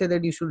and they will say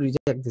that you should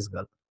reject this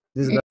girl.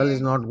 This girl is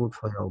not good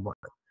for your boy."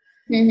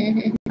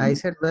 I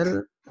said,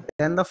 well,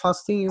 then the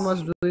first thing you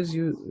must do is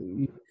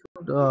you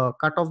should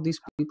cut off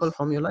these people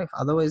from your life.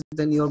 Otherwise,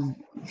 then your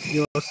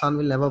son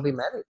will never be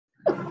married.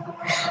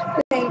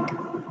 Right.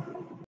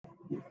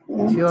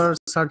 If you are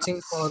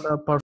searching for the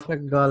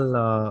perfect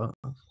girl,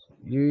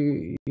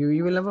 you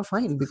will never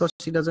find, because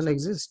she doesn't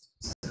exist.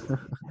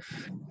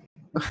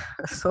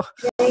 so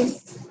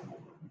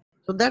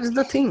so that's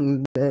the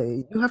thing.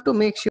 You have to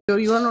make sure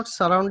you are not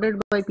surrounded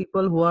by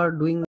people who are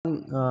doing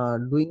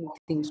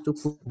things to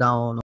put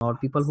down, or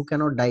people who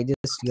cannot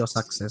digest your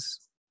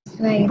success,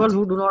 Right. people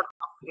who do not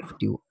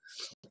uplift you.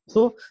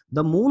 So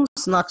the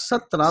moon's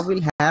nakshatra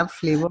will have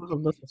flavors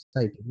of the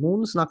society.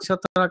 Moon's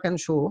nakshatra can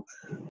show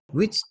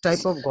which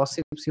type of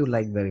gossips you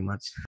like very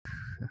much.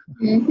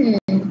 Okay.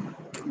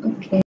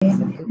 Okay.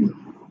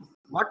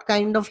 What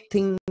kind of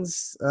things?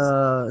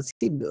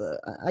 See,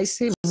 I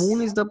say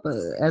moon is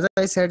as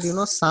I said,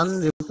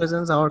 sun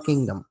represents our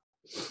kingdom.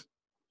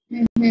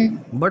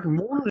 But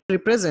moon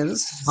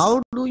represents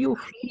how do you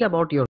feel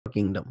about your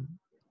kingdom.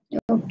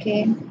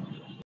 Okay.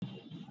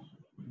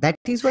 That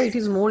is why it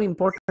is more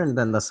important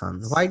than the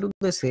sun. Why do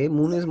they say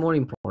moon is more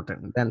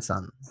important than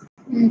sun?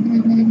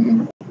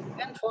 And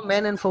for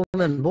men and for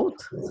women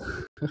both.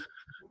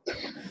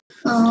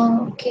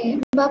 Okay.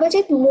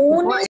 Babaji,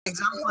 moon For is.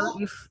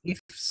 example, if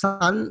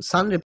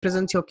sun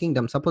represents your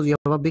kingdom, suppose you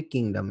have a big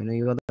kingdom,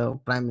 you are the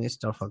prime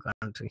minister of a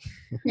country.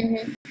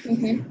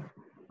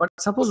 But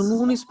suppose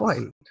moon is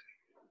spoiled,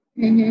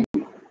 then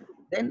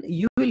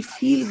you will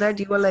feel that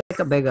you are like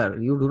a beggar.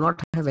 You do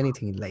not have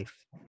anything in life.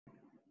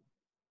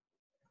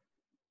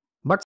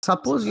 But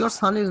suppose your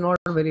sun is not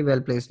very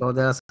well placed, or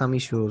there are some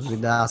issues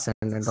with the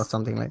ascendant or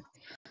something like that,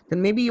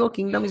 then maybe your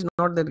kingdom is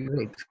not that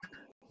great.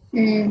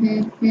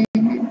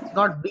 It's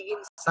not big in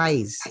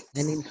size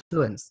and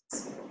influence.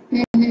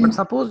 But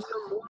suppose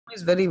your moon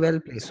is very well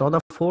placed, or the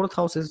fourth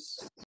house is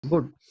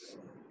good,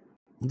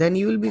 then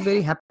you will be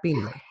very happy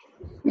in life.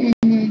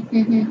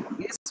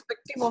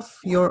 Irrespective of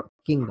your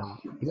kingdom,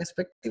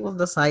 irrespective of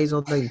the size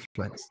or the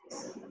influence.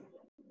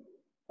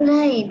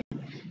 Right.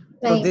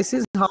 So Right. this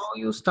is how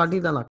you study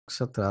the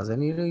nakshatras,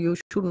 and you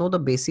should know the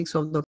basics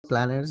of the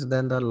planets,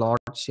 then the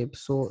lordship.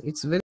 So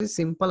it's very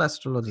simple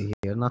astrology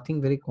here,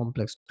 nothing very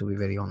complex, to be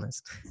very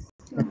honest.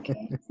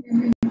 Okay.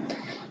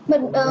 But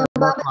You are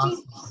about to Babaji,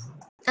 ask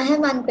something. I have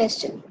one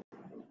question.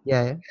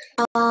 Yeah.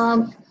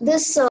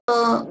 This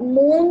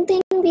moon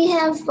thing, we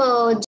have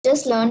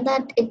just learned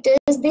that it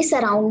is the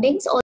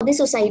surroundings or the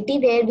society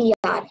where we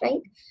are,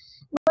 right?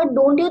 But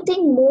don't you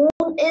think moon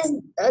is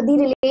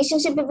the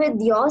relationship with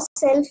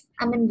yourself?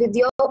 I mean, with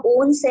your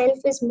own self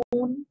is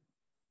moon.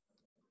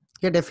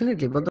 Yeah,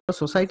 definitely. But the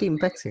society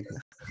impacts it.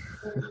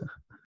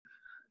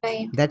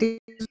 Right. That is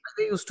why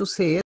they used to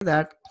say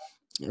that.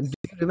 Do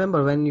you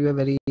remember when you were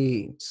very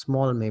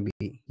small, maybe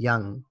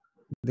young?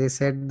 They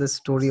said the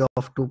story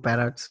of two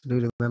parrots. Do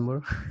you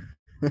remember?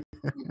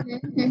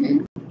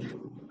 Mm-hmm.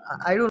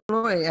 I don't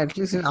know. At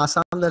least in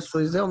Assam, that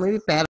story is there, or maybe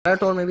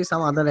parrot, or maybe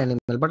some other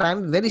animal. But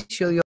I'm very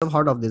sure you have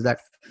heard of this. That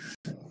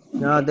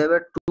there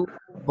were two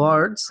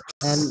birds,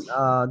 and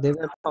they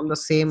were from the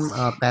same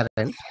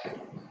parent.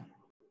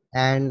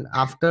 And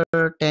after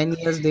 10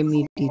 years, they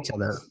meet each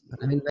other.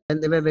 I mean,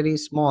 when they were very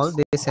small,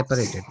 they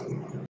separated.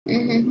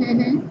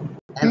 Mm-hmm.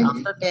 And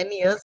after 10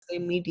 years, they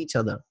meet each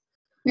other.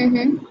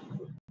 Mm-hmm.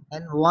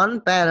 And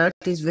one parrot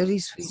is very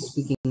sweet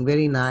speaking,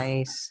 very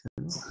nice.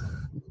 And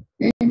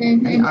the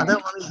Mm-hmm. other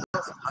one is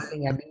just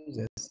hurling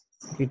abuses,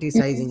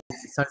 criticizing,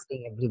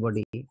 insulting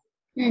everybody.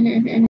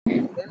 Mm-hmm.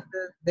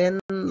 Then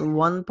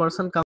one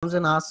person comes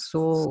and asks,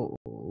 so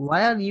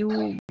why are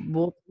you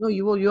both, no,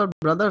 you are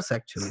brothers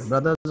actually,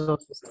 brothers or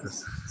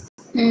sisters.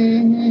 How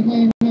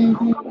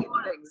come you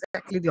are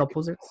exactly the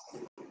opposites?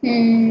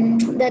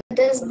 That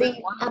is So then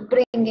the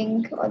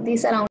upbringing or the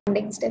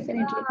surroundings,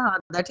 definitely. yeah,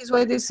 that is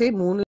why they say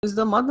moon is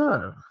the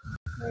mother.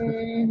 Who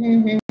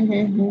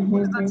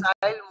is the Mm-hmm.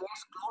 child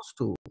most close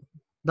to?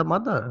 The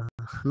mother,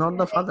 not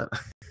the Right. father.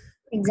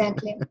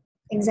 Exactly.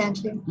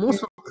 Exactly.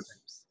 Most of the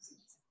times.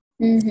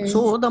 Mm-hmm.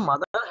 So the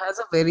mother has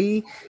a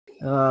very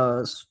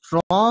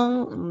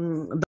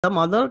strong. The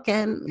mother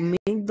can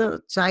make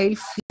the child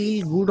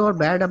feel good or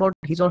bad about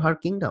his or her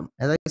kingdom.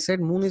 As I said,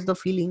 moon is the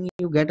feeling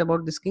you get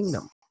about this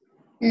kingdom.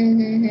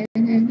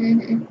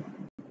 Mm-hmm.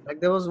 Like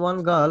there was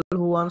one girl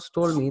who once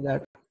told me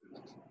that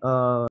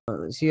uh,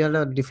 she had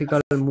a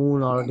difficult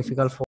moon or a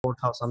difficult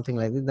fourth house, something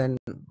like this. Then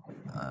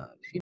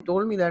she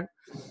told me that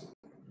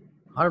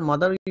her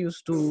mother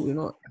used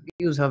to,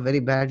 abuse her very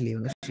badly.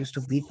 She used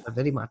to beat her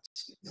very much.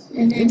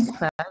 In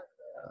fact,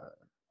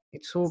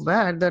 it's so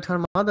bad that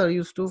her mother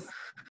used to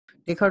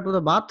take her to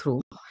the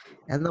bathroom,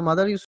 and the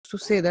mother used to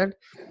say that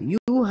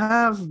you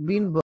have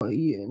been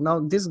now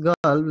this girl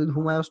with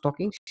whom I was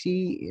talking,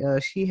 she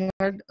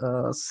had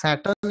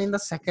Saturn in the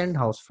second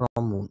house from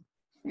moon,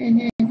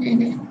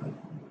 Mm-hmm.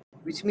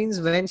 which means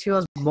when she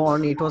was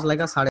born it was like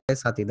a sade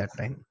sati that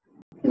time.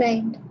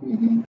 Right.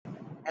 Mm-hmm.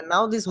 And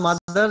now this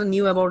mother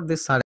knew about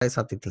this sade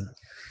sati thing.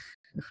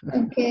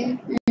 Okay.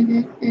 Mm-hmm.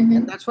 Mm-hmm.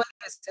 And that's why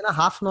they say,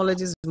 half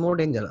knowledge is more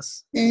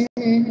dangerous.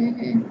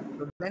 Mm-hmm.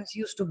 So then she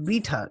used to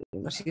beat her.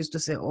 She used to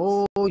say,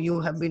 "Oh,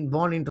 you have been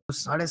born into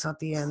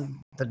Sadesati, and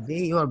the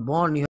day you are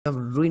born, you have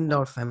ruined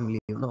our family.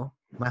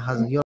 My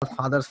husband, your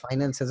father's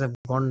finances have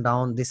gone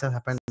down. This has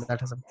happened. That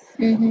has happened.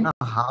 Mm-hmm. Now,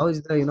 how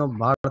is the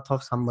birth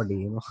of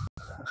somebody?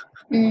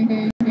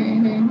 Mm-hmm.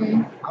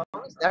 Mm-hmm. How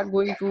is that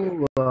going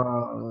to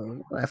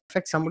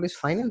affect somebody's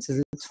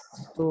finances?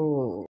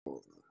 So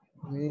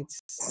it's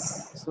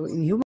so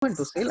inhuman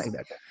to say like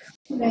that.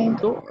 Right.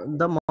 So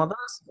the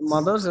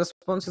mother's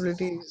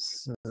responsibility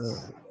is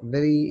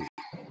very.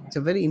 It's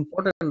a very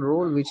important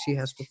role which she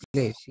has to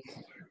play. She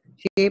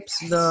shapes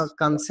the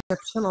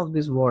conception of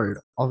this world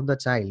of the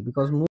child,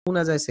 because moon,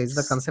 as I say, is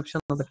the conception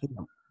of the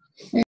kingdom.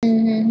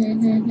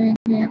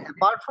 Mm-hmm. And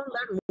apart from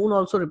that, moon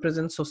also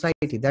represents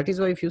society. That is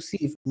why if you see,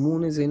 if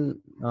moon is is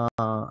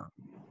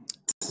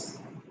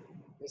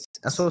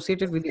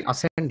associated with the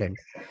ascendant,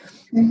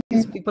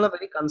 these people are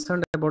very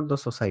concerned about the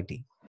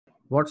society.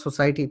 What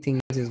society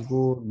thinks is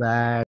good,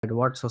 bad,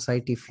 what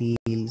society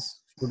feels.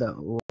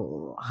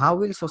 How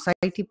will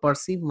society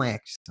perceive my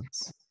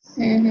actions?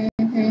 Moon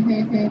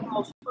Mm-hmm.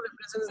 also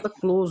represents the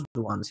closed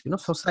ones,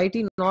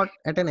 society not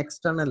at an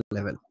external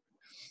level.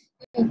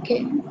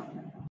 Okay.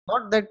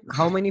 Not that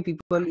how many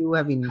people you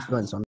have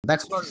influence on.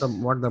 That's not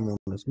what the moon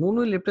is. Moon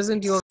will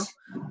represent your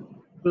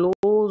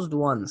closed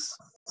ones,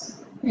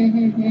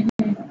 Mm-hmm.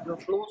 your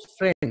close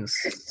friends.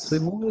 So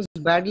if moon is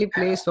badly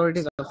placed or it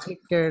is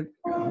afflicted,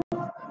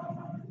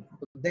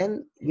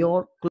 then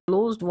your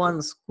closed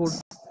ones could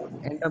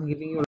end up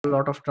giving you a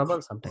lot of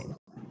trouble sometimes.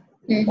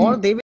 Or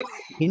Mm-hmm. they will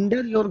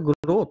hinder your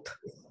growth.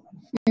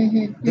 They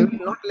will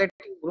Mm-hmm. not let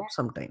you grow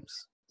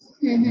sometimes.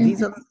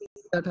 These Mm-hmm. are the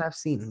things that I have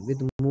seen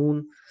with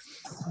moon,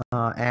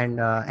 and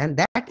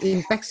that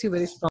impacts you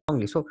very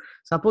strongly. So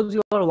suppose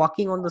you are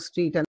walking on the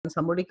street and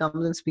somebody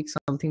comes and speaks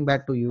something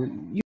bad to you,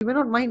 you may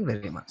not mind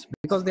very much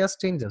because they are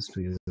strangers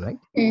to you, right?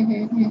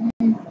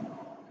 Mm-hmm.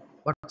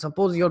 But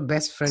suppose your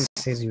best friend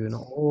says,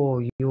 oh,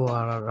 you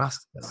are a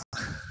rascal,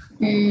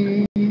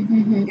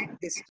 Mm-hmm. did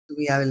this to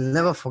me, I will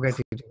never forget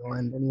it,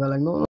 and then you are like,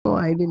 no,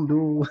 I didn't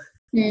do.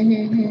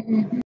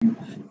 Mm-hmm.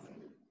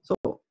 So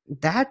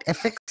that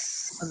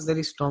affects us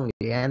very strongly,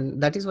 and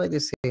that is why they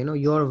say,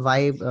 your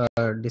vibe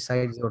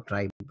decides your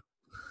tribe.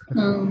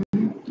 Right.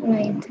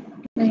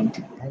 Right.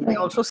 And they Right.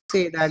 also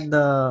say that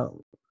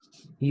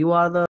you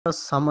are the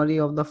summary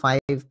of the 5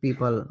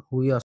 people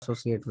who you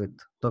associate with,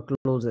 the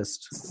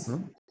closest.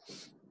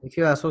 If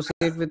you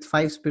associate with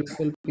 5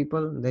 spiritual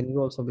people, then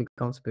you also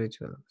become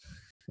spiritual.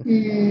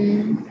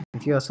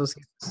 If you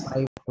associate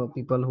five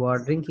people who are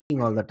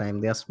drinking all the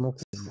time, they are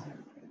smoking,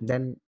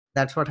 then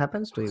that's what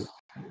happens to you.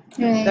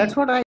 That's Right.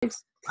 what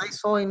I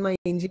saw in my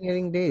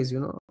engineering days.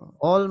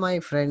 All my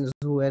friends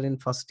who were in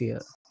first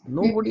year,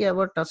 nobody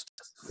ever touched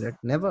a cigarette,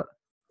 never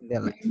in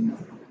their life.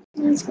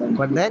 That's good.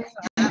 But then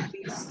you have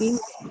these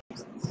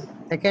seniors,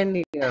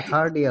 second year,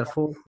 third year,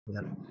 fourth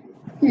year.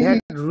 They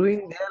had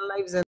ruined their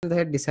lives and they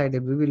had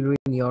decided we will ruin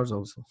yours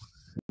also.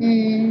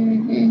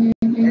 Then they'll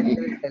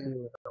tell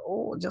you,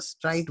 oh, just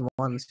try it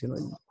once,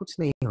 कुछ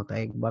नहीं होता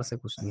है, एक बार से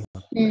कुछ नहीं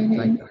होता.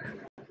 Try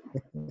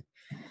it.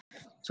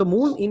 So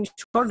moon in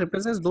short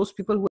represents those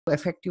people who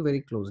affect you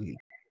very closely.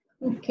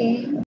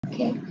 Okay.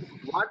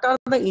 What are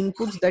the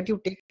inputs that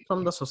you take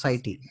from the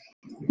society?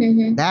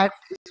 That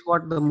is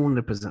what the moon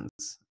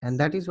represents, and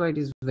that is why it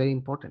is very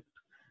important.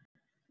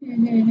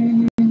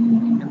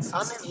 And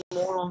sun is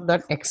more on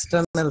that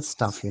external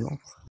stuff.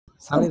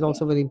 Sun is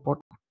also very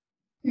important.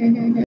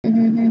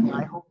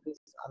 I hope this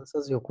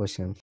answers your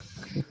question.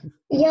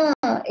 Yeah,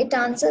 it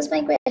answers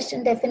my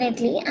question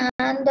definitely.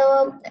 And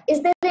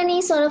is there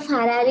any sort of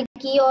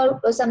hierarchy or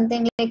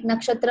something like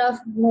nakshatra of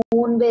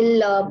moon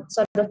will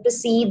sort of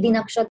precede the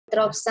nakshatra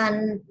of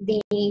sun,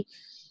 the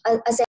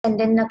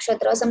ascendant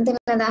nakshatra, or something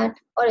like that?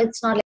 Or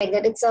it's not like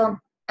that? It's a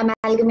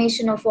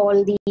amalgamation of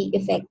all the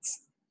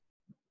effects.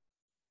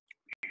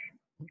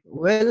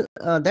 Well,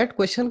 that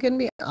question can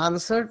be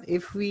answered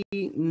if we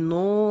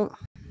know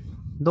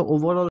the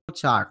overall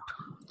chart.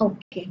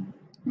 Okay.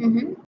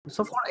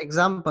 So, for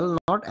example,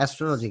 not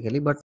astrologically,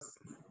 but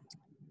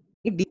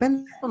it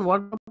depends on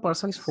what the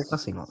person is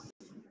focusing on.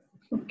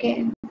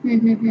 Okay.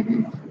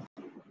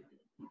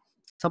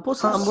 Suppose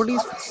somebody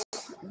is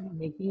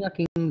making a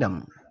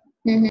kingdom,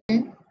 then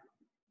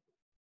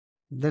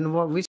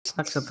which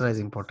nakshatra is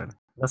important?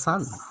 The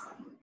sun.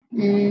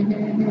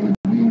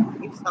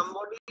 If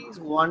somebody is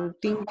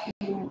wanting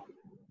to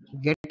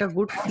get a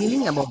good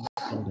feeling about the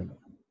kingdom,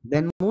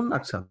 then moon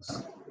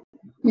nakshatra.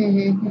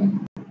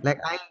 Like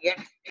I get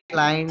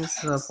clients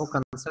for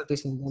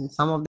consultation, and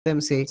some of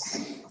them say,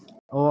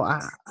 oh,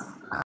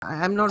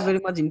 I'm not very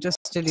much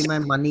interested in my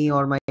money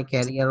or my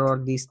career or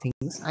these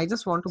things. I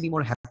just want to be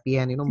more happy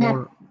and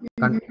more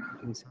content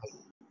inside.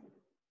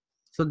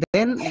 So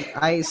then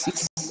I see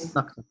moon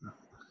nakshatra.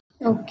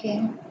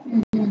 Okay.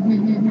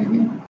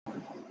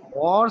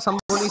 Or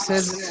somebody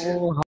says,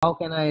 oh, how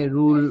can I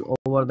rule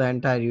over the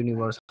entire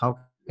universe? How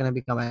can I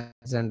become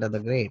Alexander the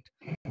Great?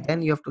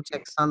 Then you have to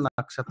check sun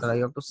nakshatra.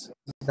 You have to see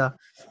the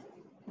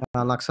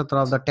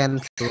nakshatra of the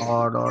 10th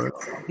lord or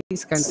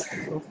these kind of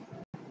things. So,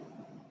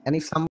 and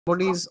if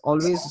somebody is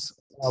always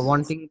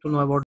wanting to know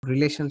about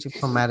relationships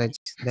or marriage,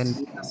 then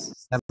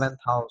Venus, 7th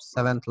house,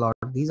 7th lord,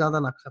 these are the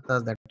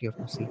nakshatras that you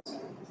have to see.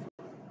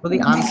 So the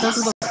answer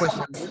to the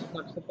question, which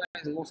nakshatra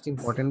is most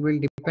important, will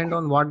depend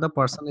on what the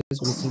person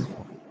is looking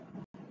for.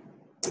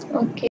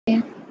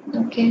 Okay.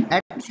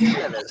 At two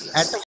levels.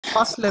 At the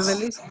first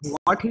level is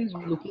what he's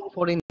looking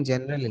for in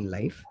general in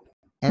life.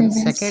 And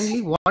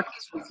secondly, what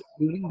he's looking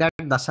during that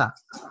dasha.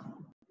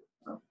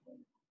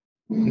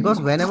 Because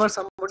whenever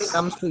somebody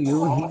comes to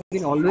you, he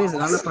will always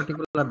run a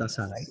particular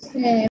dasha, right?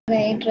 Yeah,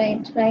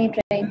 right.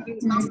 Maybe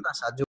in some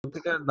dasha,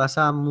 Jupiter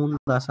dasha, Moon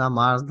dasha,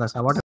 Mars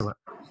dasha, whatever.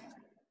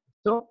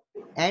 So,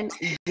 and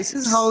this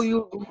is how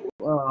you do,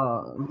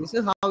 this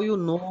is how you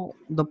know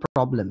the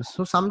problems.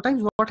 So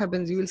sometimes what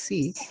happens, you will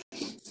see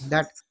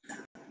that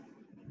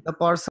the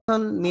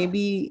person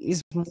maybe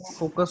is more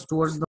focused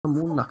towards the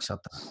moon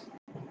nakshatra.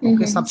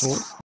 Okay,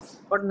 suppose.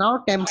 But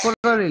now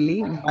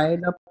temporarily, by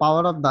the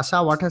power of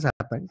dasha, what has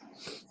happened?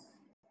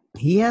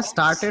 He has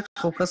started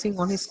focusing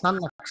on his sun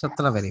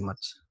nakshatra very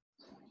much.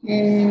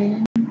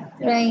 Right.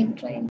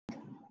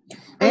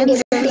 I'm Then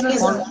there getting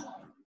is a you.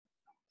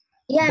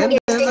 Yeah, I'm then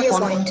there is getting a your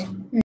point.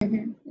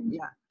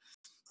 Yeah,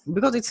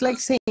 because it's like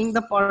saying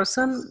the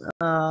person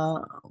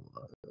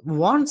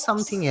wants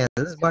something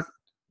else, but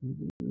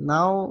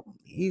now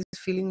he's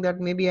feeling that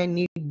maybe I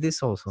need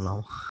this also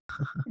now.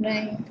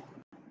 Right.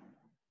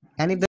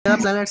 And if there are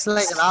planets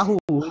like Rahu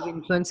who is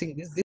influencing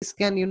this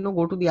can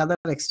go to the other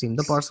extreme.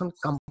 The person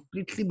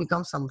completely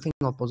becomes something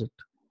opposite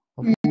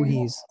of who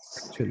he is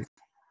actually.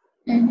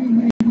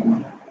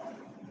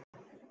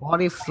 Or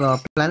if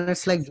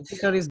planets like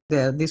Jupiter is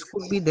there, this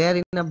could be there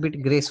in a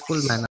bit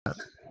graceful manner.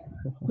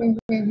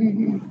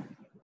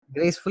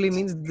 Gracefully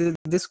means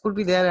this could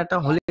be there at a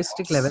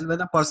holistic level where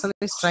the person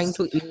is trying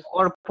to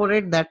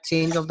incorporate that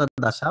change of the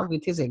dasha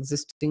with his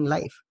existing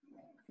life.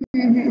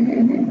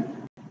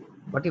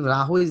 But if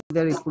Rahu is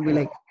there, it could be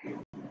like,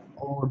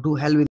 oh, do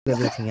hell with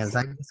everything else.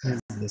 I just need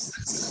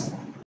this.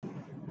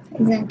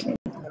 Exactly.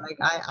 Like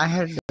I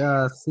had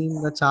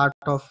seen the chart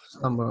of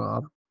some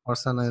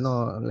person,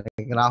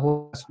 like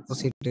Rahu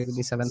associated with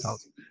the 7th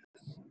house.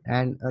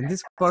 And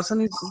this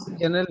person is in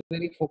general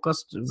very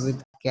focused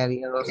with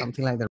career or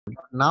something like that. But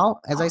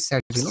now, as I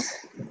said, the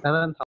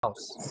 7th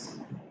house.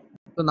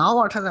 So now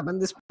what has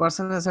happened? This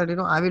person has said,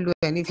 I will do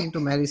anything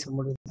to marry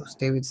somebody, to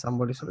stay with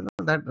somebody. So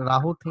that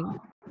Rahu thing,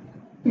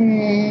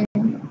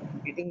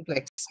 getting getting to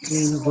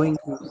extremes, going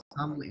to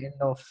some end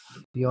of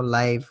your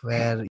life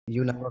where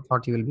you never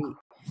thought you will be.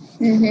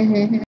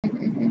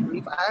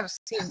 If I have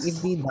seen,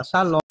 if the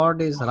Dasha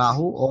Lord is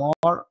Rahu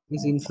or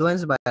is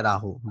influenced by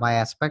Rahu, by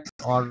aspect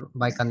or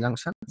by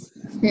conjunction,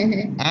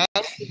 and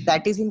if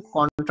that is in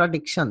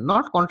contradiction,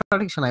 not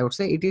contradiction, I would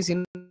say it is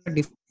in a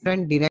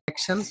different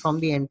direction from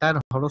the entire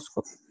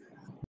horoscope,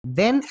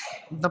 then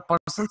the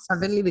person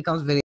suddenly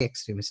becomes very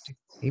extremistic.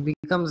 He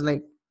becomes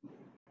like,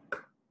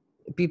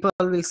 people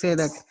will say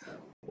that,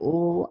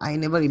 oh, I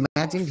never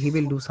imagined he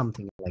will do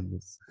something like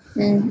this.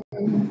 He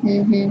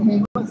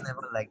was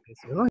never like this,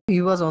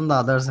 he was on the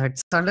other side.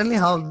 Suddenly,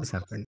 how this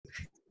happened?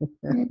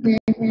 Like,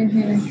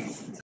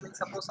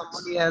 suppose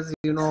somebody has,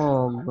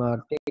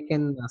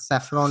 taken a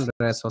saffron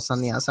dress or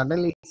sanya,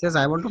 suddenly he says,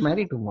 I want to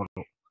marry tomorrow.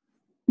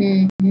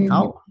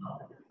 How?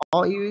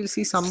 Or you will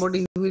see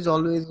somebody who is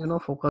always,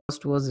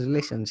 focused towards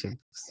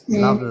relationships,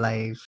 love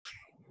life.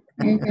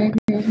 Suddenly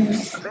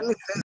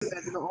says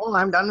that, oh,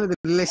 I'm done with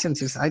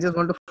relationships. I just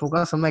want to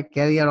focus on my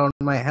career, on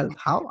my health.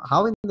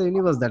 How in the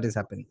universe that is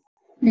happening?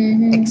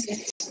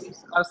 Extremes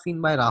are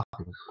seen by Rahu.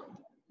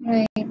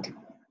 Right.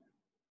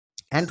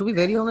 And to be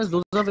very honest,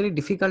 those are very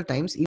difficult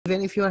times,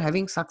 even if you are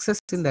having success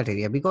in that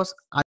area, because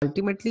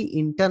ultimately,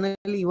 internally,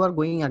 you are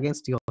going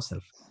against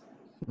yourself.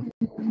 Those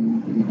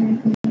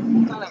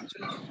are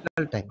actually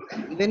difficult times.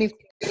 Even if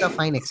things are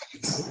fine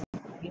externally,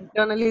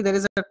 internally there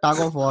is a tug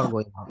of war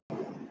going on.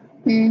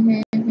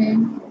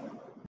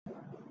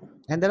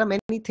 And there are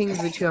many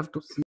things which you have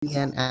to see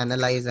and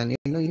analyze. And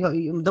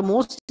the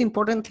most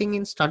important thing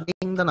in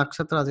studying the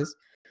nakshatras is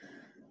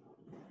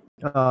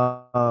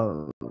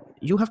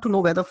you have to know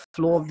where the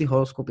flow of the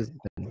horoscope is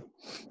happening.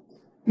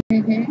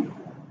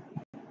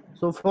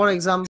 So, for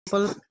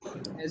example,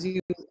 as you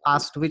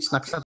asked, which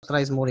nakshatra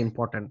is more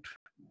important?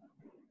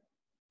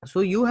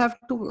 So you have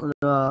to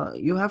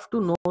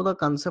know the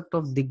concept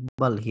of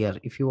digbal here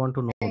if you want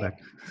to know that.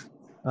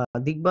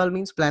 Digbal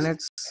means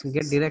planets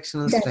get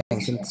directional strength.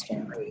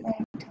 Right.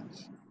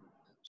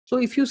 So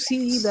if you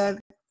see that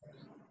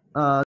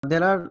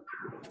there are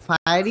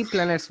fiery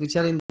planets which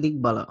are in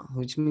digbala,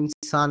 which means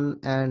Sun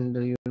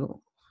and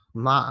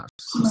Mars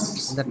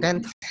in the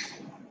 10th,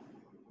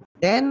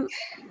 then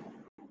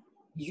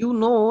you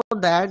know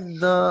that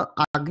the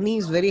Agni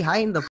is very high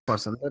in the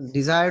person. The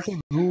desire to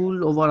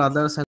rule over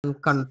others and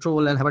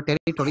control and have a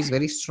territory is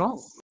very strong.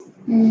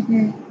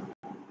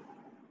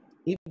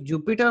 If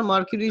Jupiter,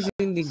 Mercury is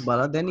in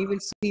Digbala, then you will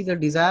see the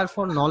desire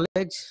for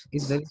knowledge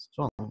is very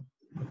strong.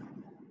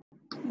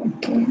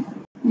 Okay.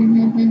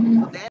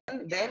 So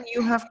then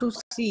you have to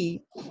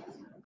see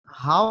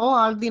how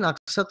are the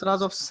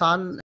nakshatras of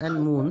Sun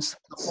and Moon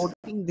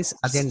supporting this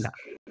agenda.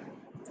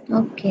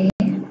 Okay.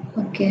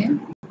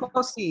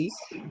 Because see,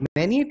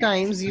 many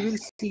times you will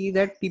see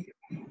that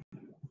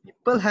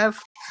people have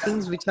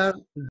things which are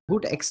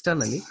good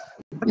externally,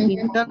 but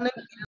internally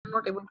they are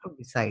not able to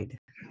decide.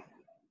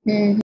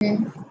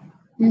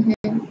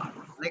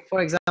 Like,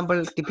 for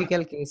example,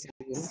 typical case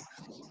is,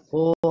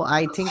 oh,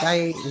 I think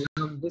I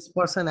love this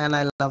person and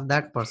I love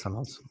that person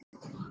also.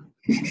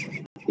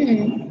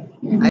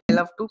 I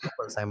love two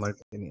people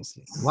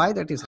simultaneously. Why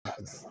that is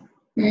happening?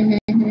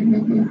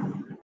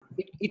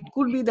 It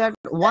could be that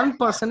one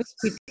person is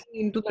fitting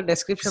into the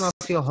description of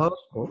your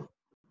horoscope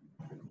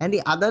and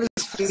the other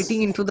is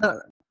fitting into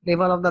the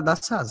level of the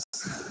dasas.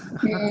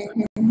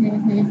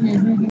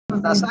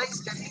 Dasa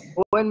is telling,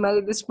 go and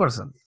marry this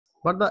person.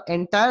 But the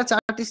entire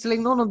chart is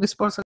telling, no, this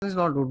person is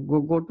not good.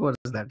 Go towards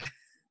that.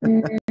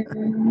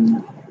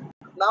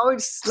 Now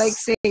it's like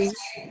saying,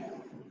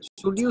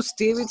 should you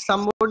stay with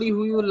somebody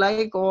who you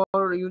like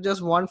or you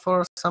just want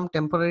for some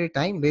temporary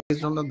time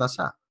based on the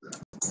dasha?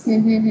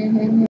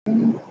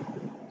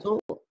 So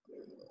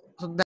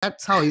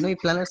that's how,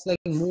 planets like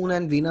Moon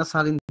and Venus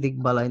are in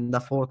Digbala in the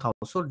 4th house.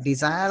 So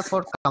desire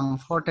for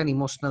comfort and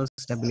emotional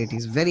stability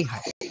is very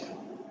high.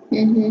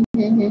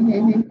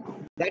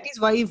 That is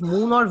why if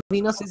Moon or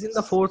Venus is in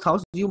the 4th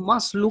house, you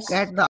must look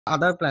at the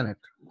other planet.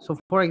 So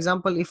for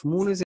example, if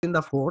Moon is in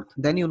the 4th,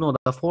 then you know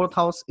the 4th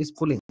house is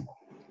pulling.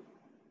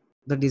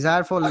 The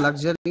desire for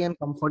luxury and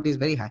comfort is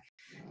very high.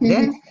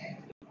 Then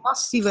you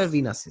must see where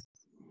Venus is.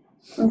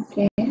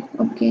 Okay.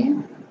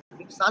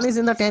 If Sun is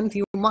in the 10th,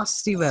 you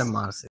must see where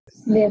Mars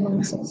is.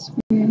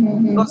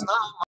 Because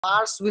now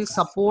Mars will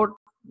support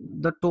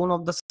the tone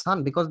of the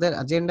Sun because their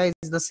agenda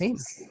is the same.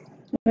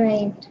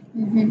 Right.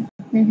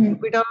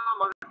 Jupiter or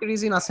Mercury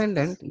is in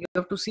ascendant, you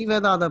have to see where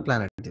the other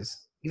planet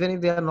is, even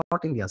if they are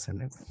not in the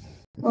ascendant.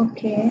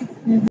 Okay.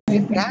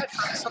 That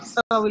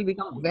nakshatra will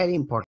become very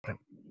important.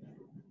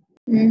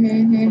 So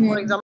for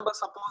example,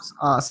 suppose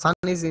Sun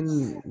is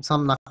in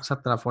some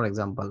nakshatra, for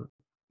example.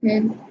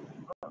 Then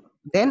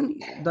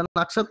the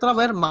nakshatra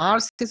where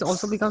Mars is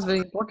also becomes very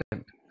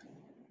important.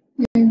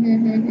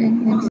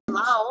 Because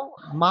now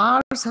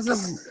Mars has a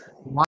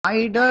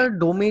wider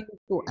domain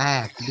to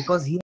act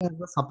because he has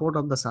the support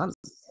of the Sun.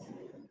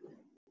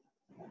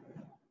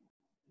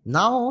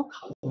 Now,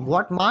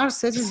 what Mars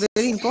says is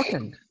very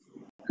important.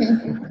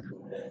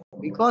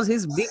 Because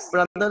his big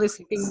brother is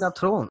sitting in the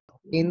throne.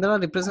 Indra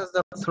represents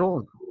the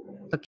throne.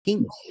 the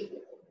king.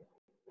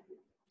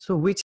 So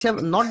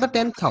whichever, not the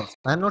 10th house.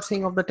 I'm not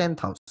saying of the 10th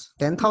house.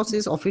 10th house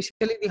is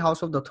officially the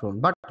house of the throne.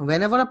 But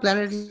whenever a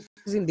planet is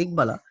in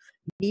Digbala,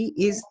 he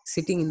is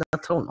sitting in the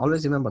throne.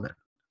 Always remember that.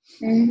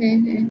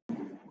 Mm-hmm.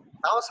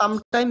 Now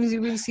sometimes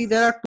you will see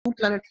there are two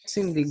planets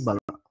in Digbala.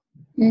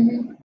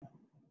 Mm-hmm.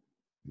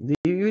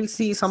 You will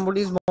see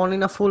somebody is born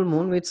in a full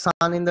moon with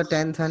sun in the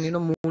 10th and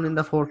moon in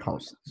the 4th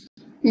house.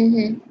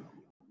 Mm-hmm.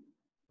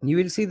 You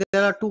will see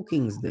there are two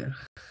kings there.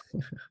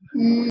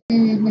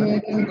 Mm-hmm.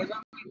 But there will never be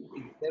two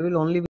kings. There will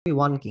only be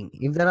one king.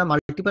 If there are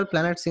multiple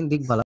planets in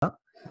Digbala,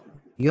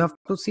 you have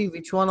to see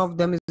which one of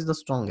them is the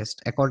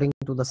strongest according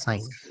to the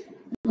sign.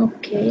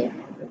 Okay.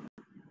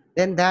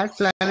 Then that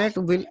planet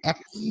will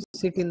actually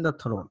sit in the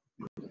throne.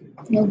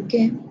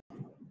 Okay.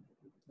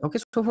 Okay,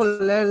 so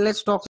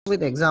let's talk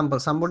with example.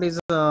 Somebody is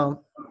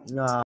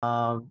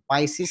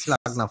Pisces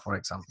Lagna, for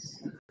example,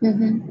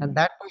 Mm-hmm. and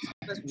that person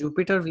has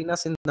Jupiter,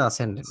 Venus in the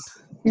ascendant.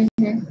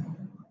 Mm-hmm.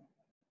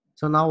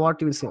 So now what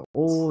you will say?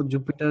 Oh,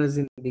 Jupiter is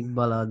in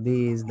Digbala,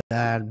 this,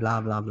 that,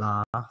 blah, blah,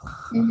 blah.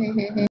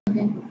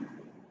 Mm-hmm.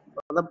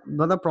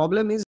 But the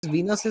problem is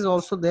Venus is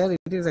also there. It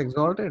is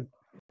exalted.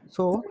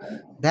 So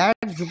that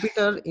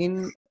Jupiter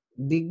in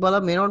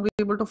Digbala may not be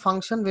able to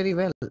function very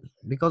well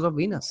because of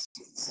Venus.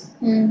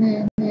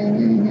 Mm-hmm.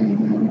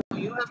 So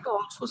you have to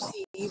also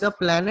see the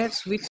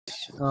planets which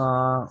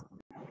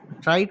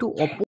try to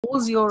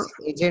oppose your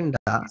agenda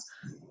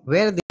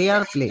where they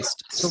are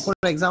placed. So for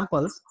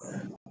example,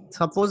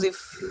 suppose if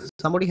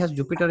somebody has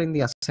Jupiter in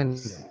the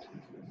ascendant,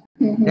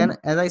 then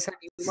as I said,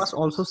 you must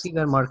also see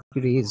where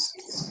Mercury is,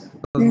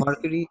 because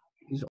Mercury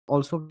is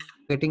also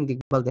getting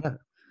Digbal there.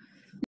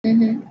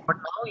 Mm-hmm. But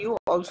now you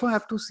also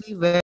have to see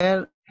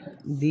where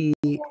the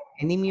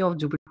enemy of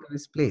Jupiter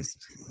is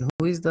placed. And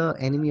who is the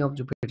enemy of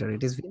Jupiter?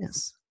 It is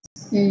Venus.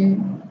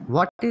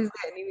 What is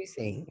the enemy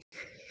saying?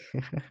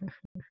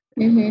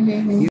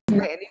 Mm-hmm. Is the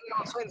enemy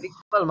also in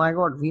Digbal? My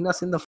God,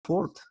 Venus in the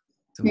 4th.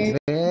 It's a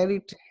very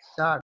tricky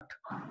chart.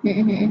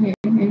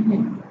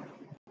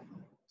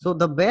 So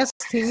the best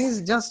thing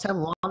is just have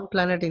one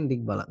planet in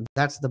Digbala.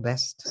 That's the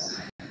best.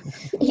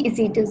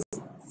 Easy to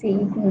see.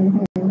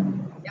 Mm-hmm.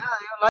 Yeah,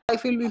 your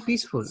life will be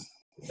peaceful.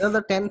 Either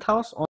the 10th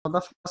house or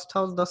the 1st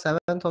house, the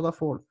 7th or the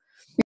 4th.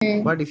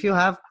 But if you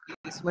have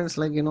placements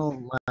like,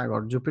 my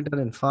God, Jupiter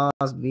in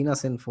 1st,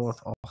 Venus in 4th,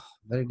 oh,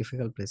 very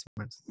difficult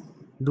placements.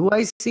 Do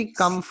I seek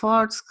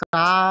comforts,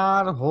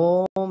 car,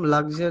 home,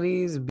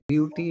 luxuries,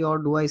 beauty, or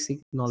do I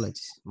seek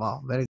knowledge?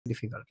 Wow, very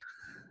difficult.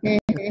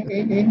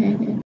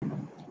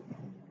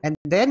 And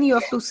then you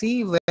have to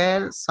see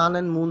where sun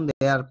and moon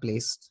they are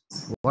placed.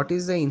 What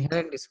is the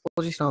inherent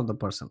disposition of the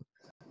person?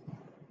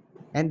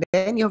 And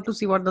then you have to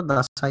see what the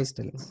dasha is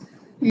telling.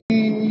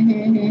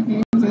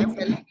 Because I am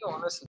telling you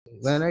honestly,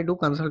 when I do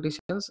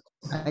consultations,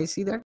 I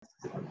see that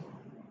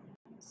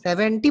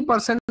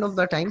 70% of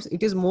the times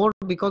it is more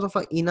because of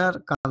an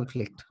inner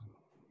conflict.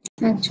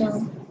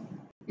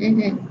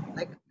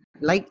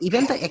 Like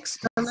even the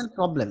external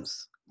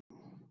problems.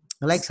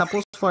 Like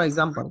suppose, for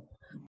example,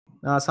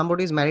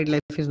 somebody's married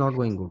life is not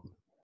going good.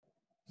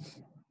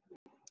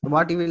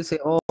 What you will say,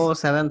 oh,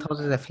 7th house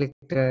is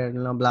afflicted,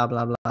 blah,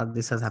 blah, blah,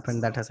 this has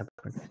happened, that has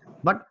happened.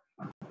 But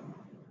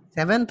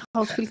 7th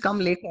house will come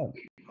later.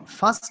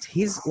 First,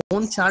 his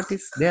own chart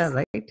is there,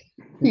 right?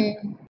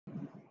 You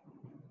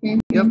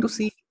have to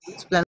see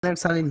which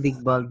planets are in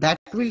Digbal. That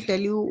will tell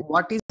you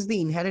what is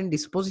the inherent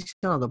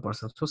disposition of the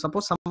person. So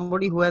suppose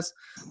somebody who has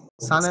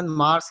Sun and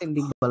Mars in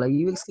Digbala,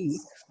 you will see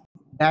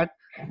that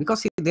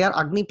because they are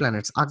Agni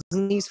planets.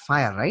 Agni is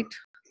fire, right?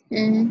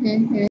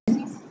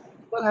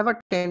 People have a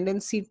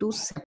tendency to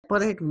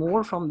separate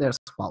more from their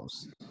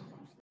spouse.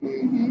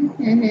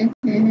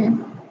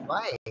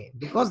 Why?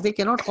 Because they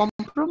cannot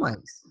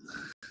compromise.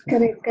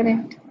 Correct.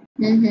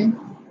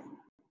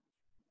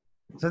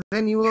 So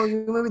then you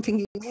may be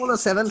thinking, the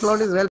 7th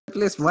Lord is well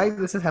placed. Why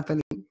this is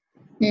happening?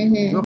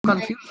 You're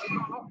confused. You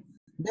don't know.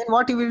 Then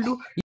what you will do?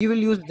 You will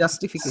use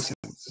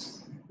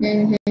justifications.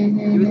 You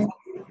will say,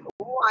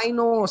 oh, I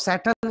know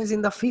Saturn is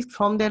in the 5th.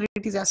 From there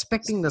it is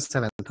aspecting the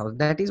 7th house.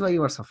 That is why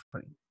you are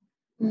suffering.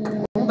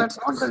 No, that's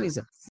not the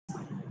reason.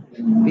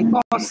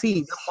 Because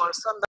see,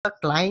 the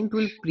client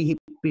will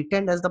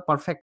pretend as the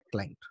perfect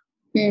client.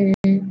 I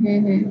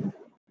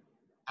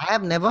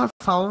have never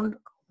found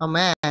a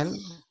man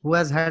who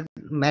has had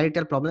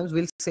marital problems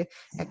will say,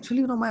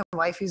 actually, my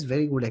wife is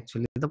very good.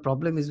 Actually, the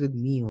problem is with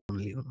me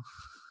only.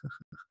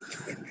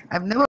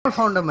 I've never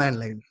found a man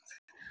like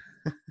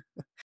this.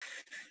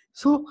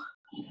 So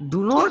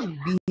do not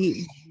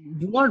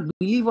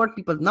believe what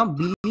people now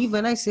believe.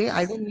 When I say,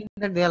 I don't mean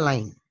that they are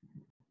lying.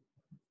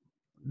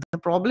 The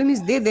problem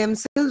is they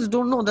themselves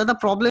don't know that the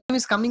problem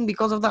is coming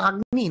because of the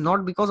Agni,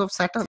 not because of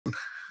Saturn.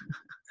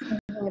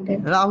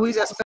 Rahu is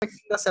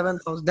aspecting the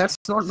 7th house. That's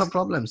not the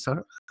problem,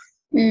 sir.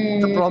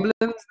 The problem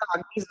is the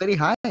Agni is very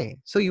high.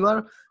 So you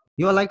are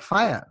like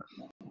fire.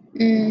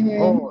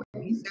 Oh,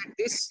 he said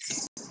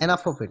this,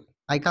 enough of it.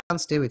 I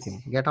can't stay with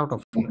him. Get out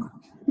of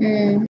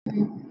here.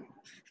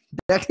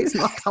 That is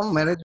not how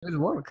marriage will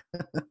work.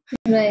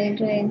 Right.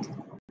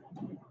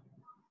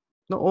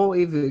 No, oh,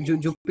 if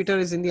Jupiter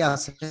is in the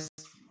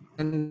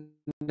ascendant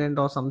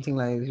or something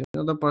like,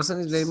 the person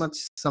is very much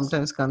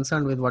sometimes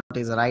concerned with what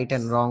is right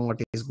and wrong,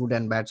 what is good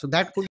and bad. So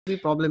that could be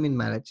problem in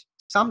marriage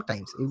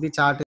sometimes if the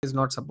chart is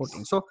not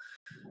supporting. So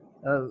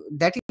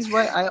that is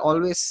why I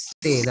always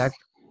say that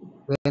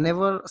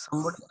whenever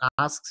somebody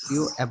asks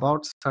you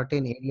about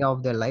certain area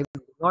of their life,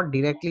 do not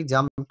directly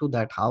jump to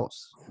that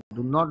house.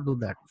 Do not do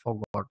that,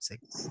 for God's sake.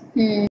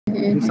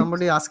 If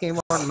somebody is asking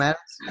about marriage,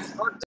 do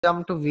not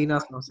jump to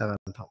Venus or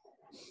seventh house.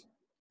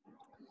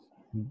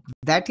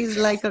 That is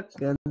like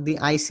the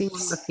icing on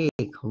the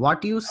cake.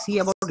 What you see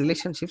about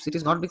relationships, it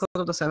is not because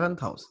of the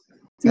seventh house.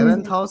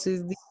 Seventh house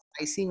is the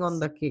icing on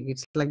the cake.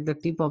 It's like the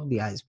tip of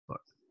the iceberg.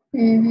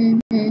 You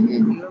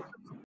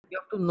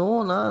have to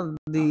know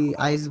the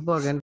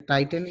iceberg, and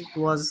Titanic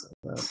was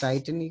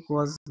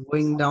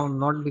going down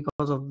not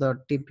because of the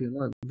tip,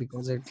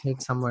 because it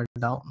hit somewhere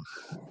down.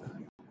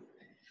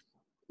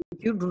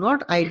 If you do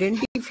not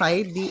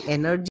identify the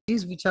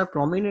energies which are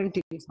prominent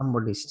in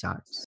somebody's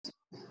charts,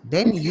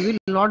 then you will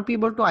not be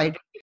able to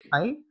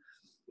identify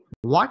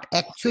what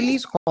actually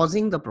is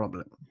causing the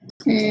problem.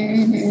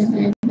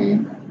 Then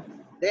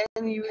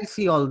you will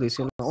see all this,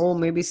 oh,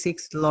 maybe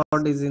sixth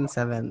lord is in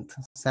seventh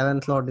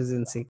lord is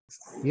in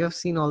sixth. You have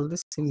seen all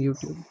this in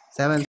YouTube.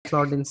 Seventh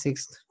lord in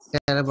sixth,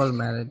 terrible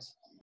marriage.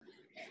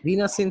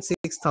 Venus in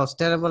sixth house,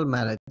 terrible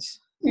marriage.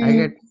 I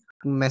get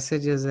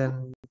messages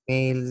and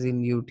mails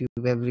in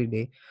YouTube every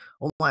day.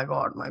 Oh my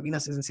God, my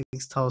Venus is in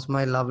sixth house,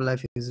 my love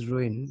life is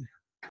ruined.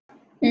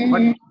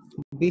 But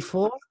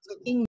before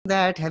checking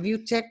that, have you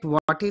checked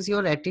what is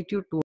your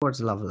attitude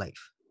towards love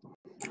life?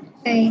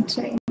 Right.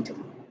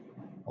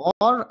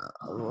 Or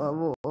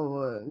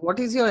what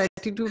is your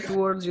attitude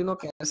towards,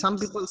 some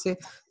people say,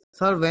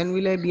 sir, when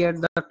will I be at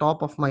the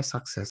top of my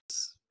success,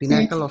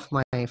 pinnacle of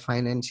my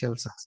financial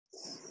success,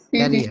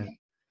 career?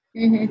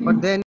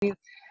 But then you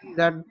see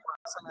that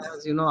person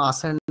has,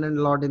 ascendant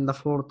lord in the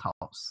fourth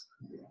house.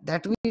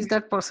 That means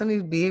that person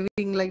is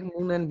behaving like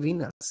Moon and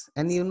Venus,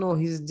 and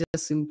he's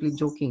just simply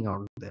joking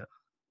out there.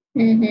 So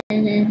then you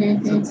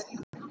tell the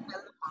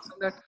person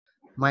that,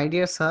 my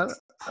dear sir,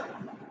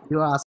 you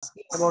are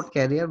asking about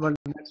career, but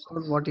that's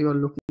not what you are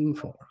looking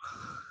for.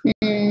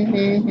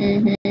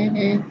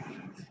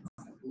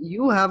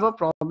 You have a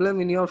problem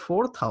in your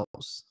fourth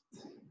house.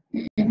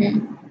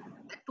 To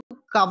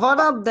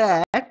cover up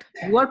that,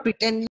 you are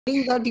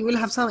pretending that you will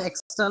have some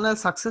external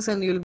success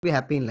and you will be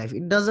happy in life.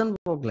 It doesn't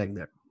work like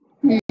that.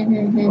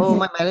 Oh,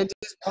 my marriage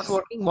is not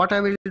working. What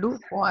I will do?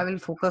 Oh, I will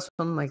focus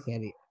on my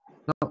career.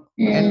 No,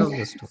 end of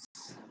the story.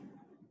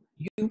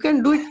 You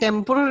can do it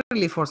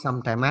temporarily for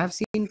some time. I have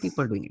seen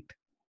people doing it.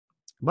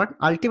 But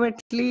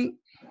ultimately,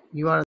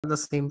 you are at the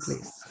same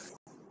place.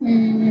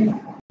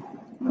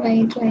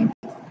 Right. So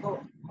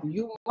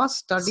you must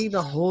study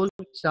the whole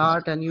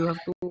chart, and you have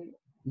to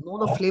know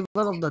the flavor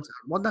of the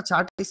chart, what the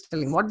chart is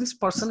telling, what this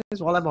person is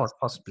all about,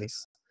 first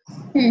place.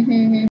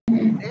 Then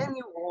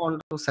you go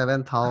on to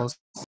seventh house,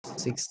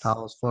 sixth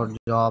house for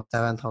job,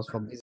 seventh house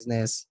for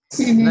business.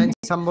 Then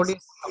suppose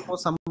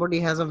somebody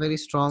has a very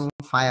strong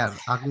fire,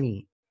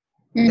 Agni,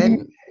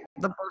 then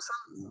the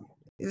person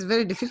is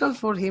very difficult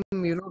for him,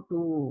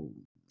 to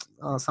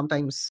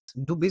sometimes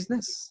do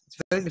business. It's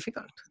very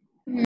difficult.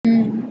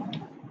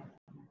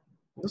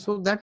 So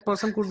that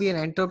person could be an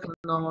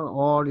entrepreneur,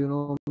 or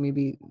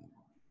maybe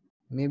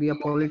a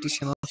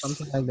politician or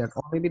something like that,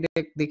 or maybe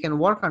they can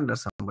work under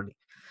somebody.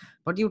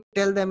 But you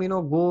tell them,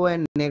 go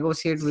and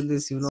negotiate with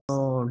this,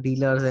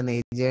 dealers and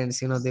agents,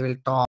 they will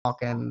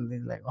talk, and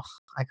they're like, oh,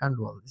 I can't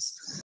do all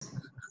this.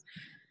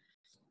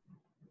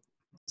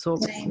 So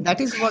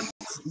that's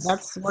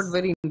what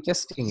very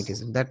interesting it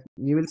is, that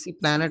you will see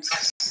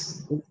planets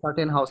in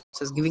certain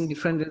houses giving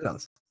different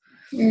results.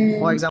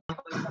 For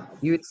example,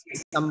 you will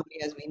see somebody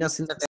has Venus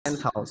in the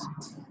 10th house,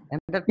 and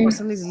that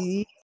person is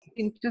least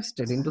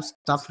interested into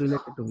stuff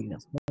related to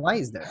Venus. Why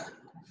is that?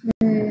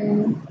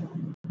 Because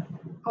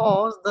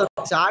the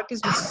chart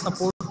is not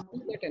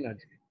supporting that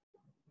energy.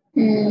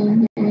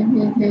 So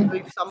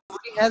if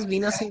somebody has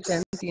Venus in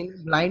 10th, you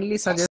blindly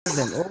suggest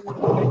them,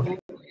 oh, do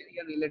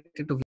career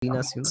related to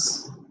Venus,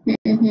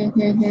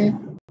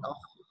 Oh,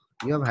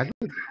 you have had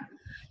it.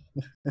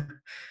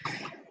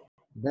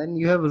 Then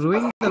you have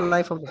ruined the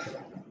life of the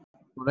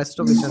rest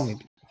of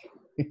eternity.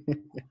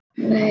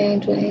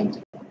 Right.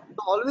 So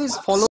always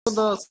follow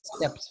the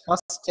steps.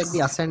 First, check the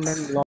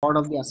ascendant, lord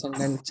of the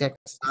ascendant, check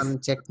sun,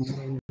 check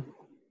moon,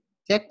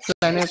 check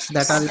planets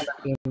that are in the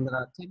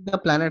Kendra, check the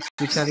planets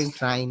which are in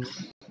trine.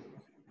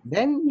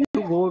 Then you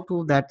go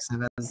to that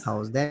 7th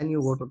house, then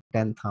you go to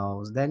 10th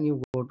house, then you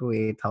go to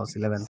 8th house,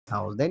 11th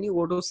house, then you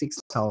go to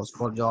 6th house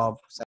for job,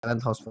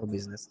 7th house for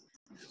business.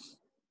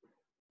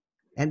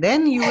 And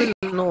then you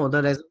will know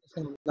the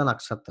resolution of the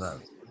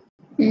Nakshatras.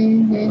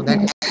 So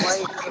that is why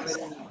it is a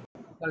very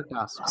difficult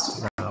task to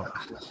figure out.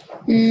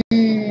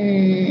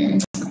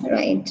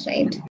 Right.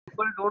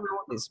 People don't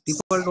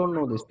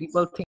know this.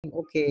 People think,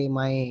 okay,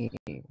 my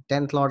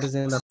 10th lord is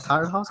in the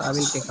 3rd house, I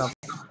will take up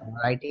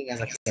writing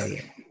as a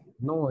career.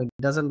 No, it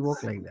doesn't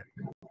work like that.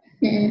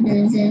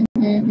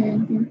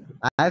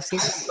 I have seen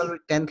people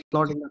with 10th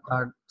Lord in the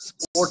third.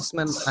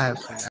 Sportsmen I have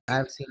seen. I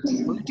have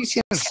seen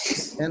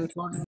politicians, 10th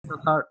Lord in the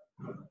third.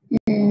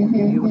 You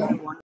may be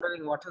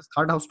wondering what has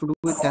third house to do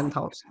with 10th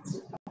house.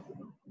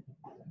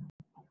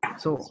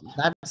 So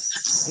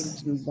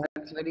that's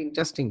very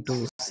interesting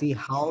to see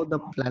how the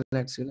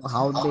planets,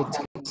 how they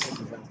change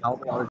the results, how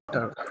they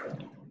alter.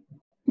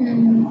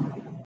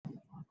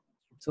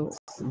 So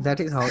that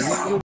is how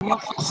you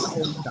must see the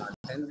whole chart,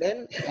 and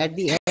then at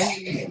the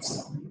end you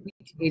see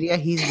which area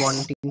he's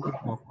wanting to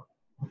talk on.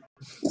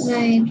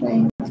 Right.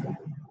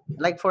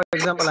 Like for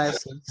example, I have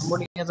seen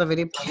somebody has a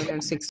very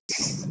prominent 6.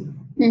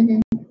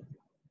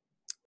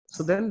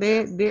 So then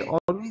they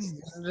always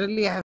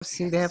generally I have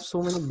seen they have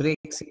so many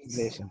breaks in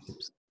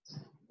relationships.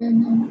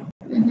 And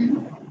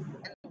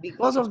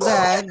because of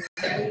that,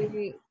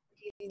 they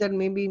feel that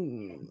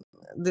maybe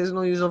there's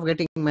no use of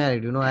getting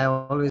married. I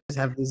always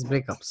have these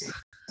breakups.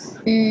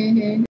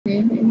 And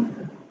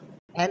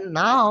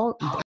now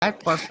that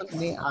person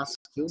may ask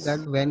you that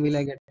when will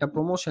I get a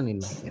promotion in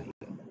my career?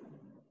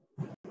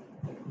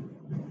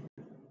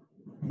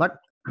 But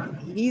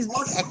he is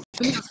not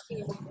actually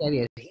asking about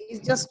career. He is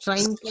just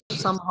trying to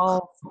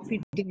somehow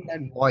fit in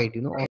that void,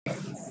 of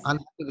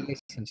unhappy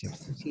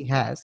relationships which he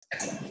has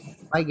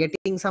by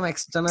getting some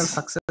external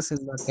success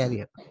in the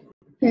career.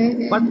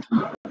 But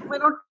you may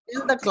not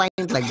tell the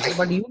client like that,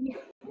 but you need to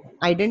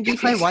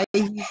identify why he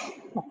is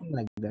talking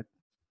like that.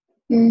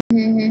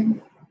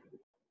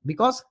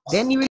 Because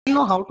then you will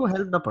know how to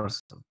help the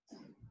person.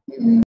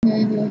 And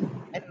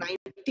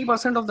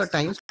 90% of the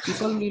times,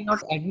 people will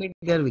not admit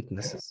their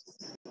weaknesses.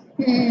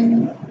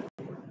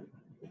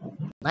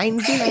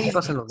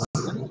 99% of the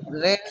time,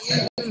 rarely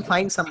you will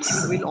find somebody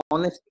who will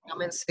honestly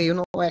come and say,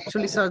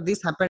 actually, sir,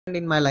 this happened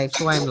in my life,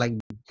 so I am like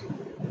this.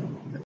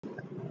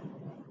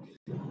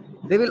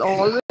 They will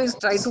always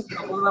try to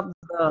cover up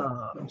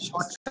the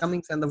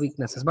shortcomings and the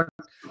weaknesses, but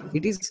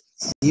it is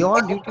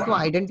your duty to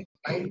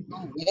identify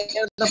from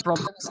where the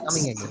problem is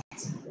coming again.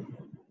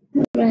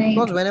 Right.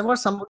 Because whenever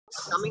somebody is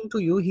coming to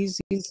you, he's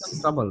in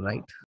some trouble,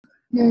 right?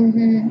 So a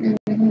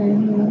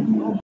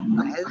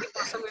healthy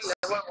person will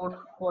never go to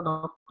a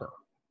doctor.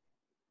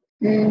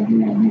 So you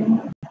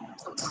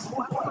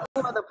have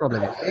to know the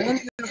problem. Then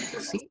you have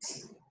to see,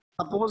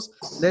 suppose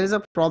there is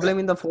a problem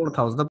in the 4th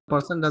house, the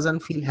person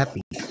doesn't feel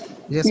happy,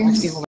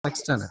 irrespective of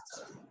externals.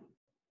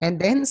 And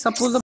then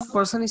suppose the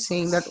person is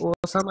saying that, oh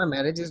sir, my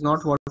marriage is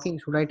not working,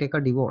 should I take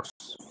a divorce?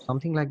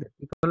 Something like that.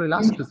 People will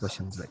ask you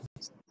questions like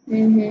this.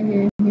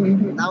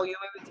 Now you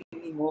may be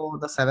thinking, oh,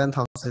 the 7th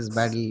house is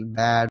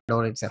bad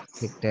or it's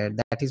afflicted.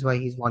 That is why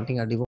he's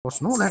wanting a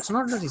divorce. No, that's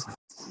not the reason.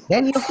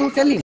 Then you have to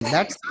tell him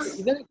that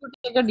even if you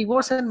take a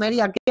divorce and marry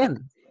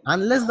again,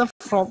 unless the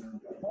 4th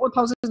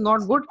house is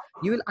not good,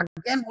 you will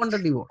again want a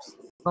divorce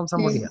from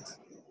somebody else.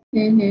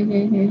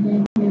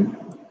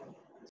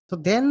 So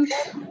then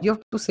you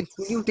have to say,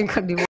 should you take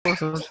a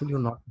divorce or should you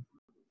not?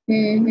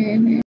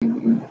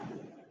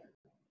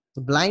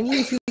 So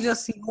blindly, if you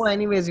just see, oh,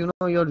 anyways,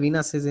 your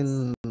Venus is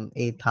in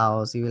 8th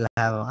house, you will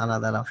have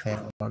another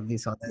affair or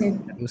this or that.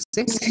 You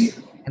say,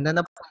 and then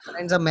the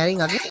friends are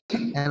marrying again,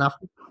 and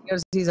after 2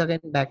 years, he's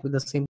again back with the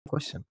same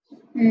question.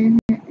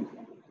 And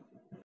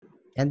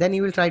then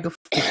you will try to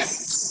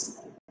fix.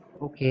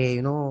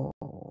 Okay,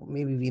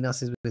 maybe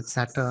Venus is with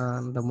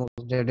Saturn, the most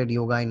dreaded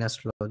yoga in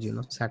astrology,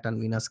 Saturn,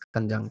 Venus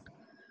conjunct.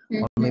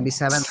 Or maybe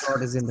 7th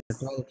lord is in the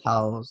 12th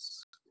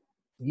house.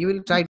 You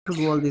will try to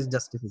do all these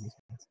justifications.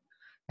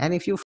 And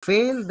if you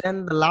fail,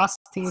 then the last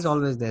thing is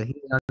always there.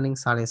 He's running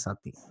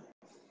Sadesati.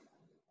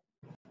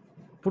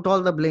 Put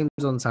all the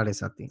blames on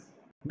Sadesati.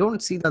 Don't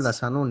see the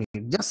Dasha, no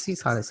need. Just see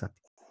Sadesati.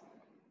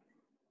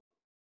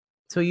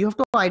 So you have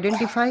to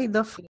identify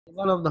the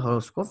flavor of the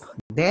horoscope.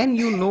 Then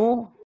you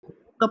know who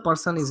the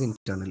person is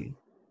internally.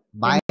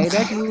 By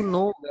that you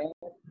know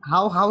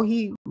how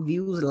he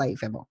views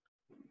life about.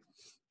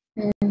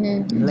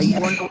 Like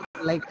you want to,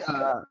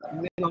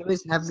 you will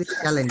always have this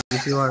challenge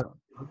if you are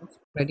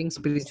spreading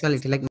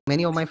spirituality. Like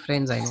many of my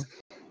friends I know.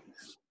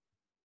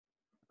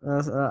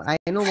 I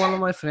know one of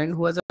my friend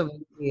who has a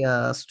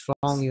very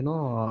strong,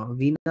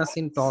 Venus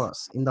in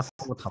Taurus in the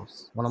 4th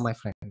house. One of my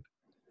friend.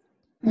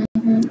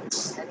 And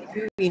if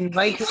you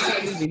invite him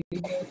to any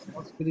religious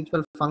or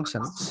spiritual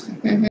function,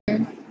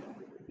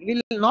 he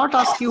will not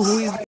ask you who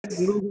is the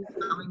guru who is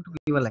coming to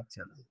give a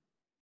lecture.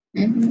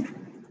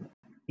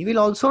 He will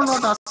also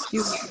not ask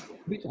you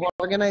which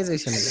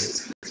organization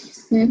is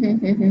it. He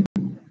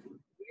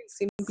will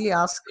simply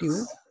ask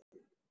you,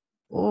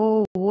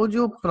 oh, वो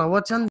जो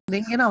प्रवचन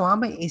देंगे ना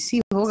वहां पे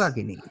AC होगा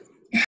कि नहीं?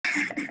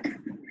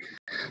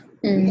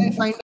 Will I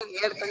find an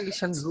air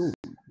conditioned room?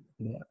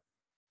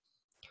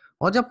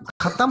 और जब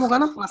खत्म होगा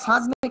ना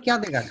प्रसाद में क्या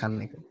देगा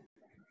खाने को?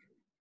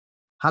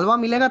 हलवा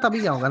मिलेगा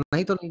तभी जाऊंगा,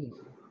 नहीं तो नहीं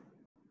जाऊंगा.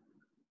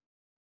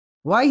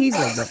 Why he's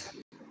like that?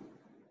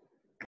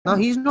 Now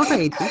he's not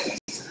an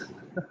atheist,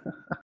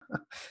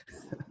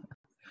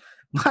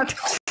 but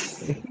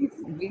his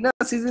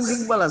Venus is in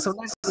Digbala, so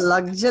that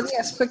luxury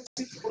aspect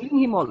is pulling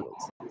him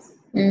always.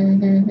 So if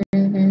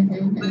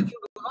you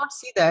do not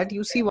see that,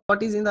 you see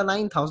what is in the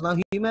ninth house. Now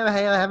he may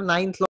have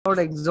ninth lord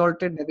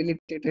exalted,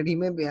 debilitated. He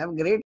may have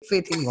great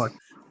faith in God,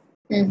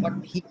 but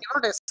he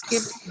cannot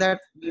escape that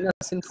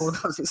Venus in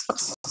fourth house. Is not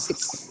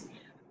possible.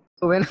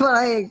 So whenever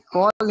I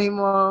call him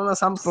on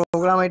some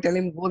program, I tell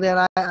him go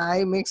there.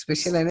 I make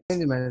special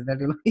arrangement that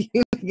he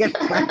will get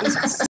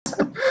nice.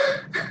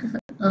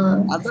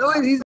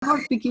 Otherwise, he's not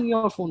picking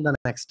your phone the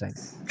next time.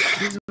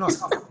 He's not.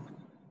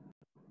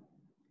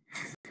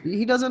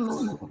 He doesn't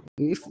know you.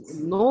 If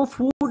no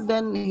food,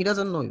 then he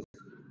doesn't know you.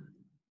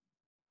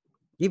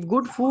 If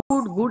good food,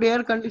 good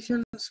air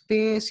conditioned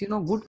space,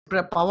 good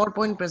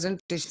PowerPoint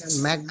presentation,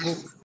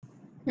 MacBook,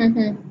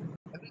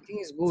 everything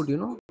is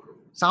good.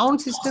 Sound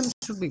system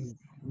should be good.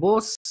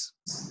 Bose.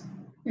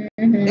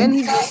 Then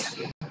he's very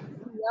happy.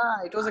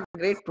 Yeah, it was a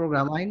great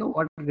program. I know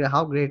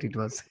how great it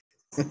was.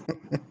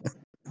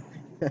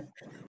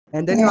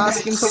 And then you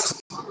ask him, so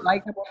what do you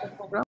like about the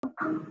program?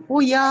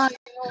 Oh yeah,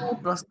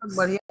 प्रश्न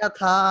बढ़िया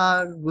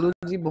था.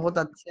 गुरुजी बहुत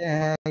अच्छे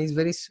हैं. He's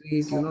very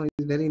sweet,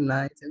 he's very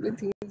nice.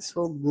 Everything is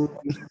so good.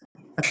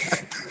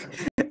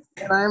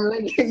 And I'm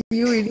like,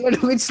 you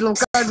idiot, which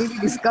sloka did you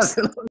discuss?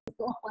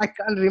 I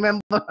can't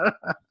remember.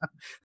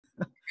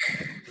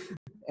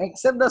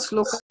 Except the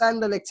sloka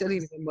and the lecture, he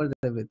remembers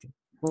everything.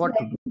 What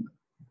to do?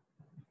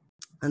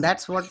 And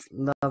that's what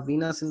the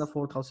Venus in the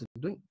fourth house is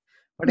doing.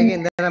 But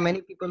again, there are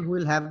many people who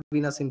will have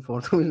Venus in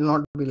fourth who will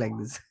not be like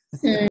this.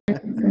 Then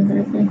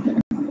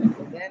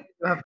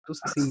you have to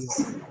see,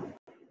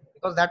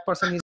 because that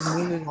person, his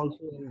moon is also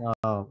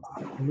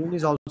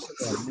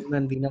there. Moon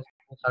and Venus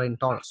are in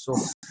Taurus, so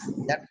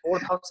that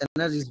fourth house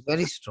energy is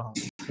very strong.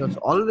 It's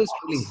always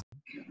pulling him.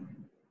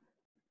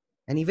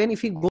 And even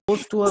if he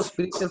goes to a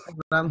spiritual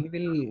program, he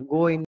will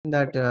go in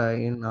that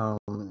in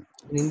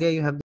India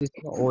you have this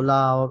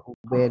Ola or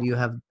Uber, you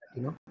have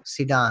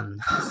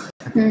sedan.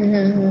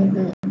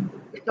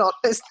 It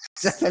always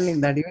travel in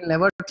that. You will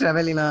never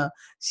travel in a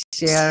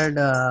shared,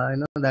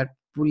 that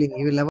pooling.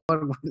 You will never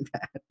go in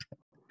that.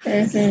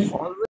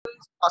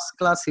 Always first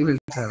class he will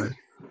travel.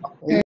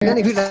 Even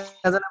if he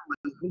doesn't have money,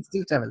 he will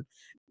still travel.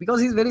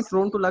 Because he's very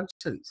prone to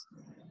luxuries.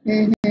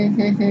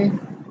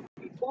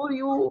 Before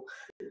you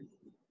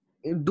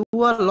do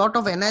a lot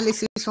of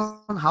analysis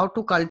on how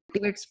to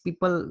cultivate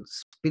people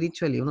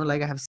spiritually,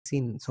 like I have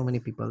seen so many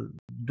people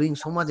doing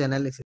so much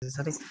analysis.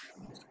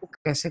 इसको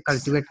कैसे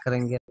cultivate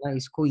करेंगे ना,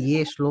 इसको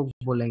ये श्लोक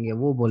बोलेंगे,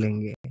 वो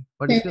बोलेंगे.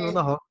 But if you know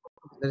the horoscope,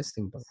 it's very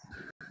simple.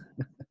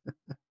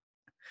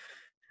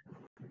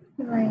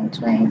 Right.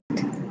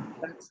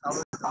 That's how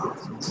it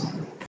works.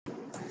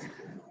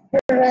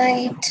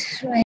 Right.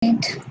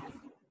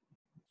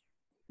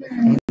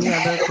 Any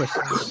other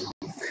questions?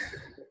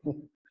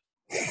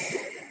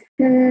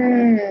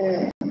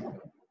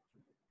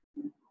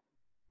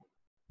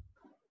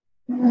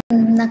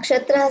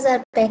 Nakshatras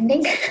are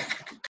pending.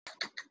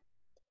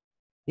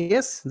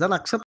 Yes, the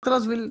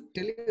nakshatras will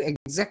tell you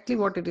exactly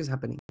what it is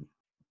happening.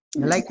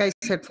 Like I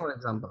said, for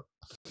example,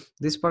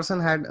 this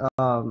person had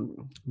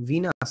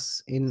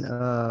Venus in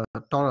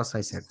Taurus,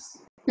 I said.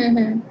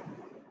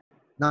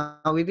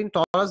 Now, within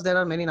Taurus, there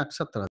are many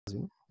nakshatras.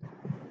 You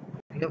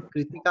have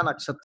Kritika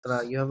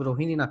nakshatra, you have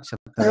Rohini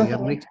nakshatra, you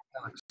have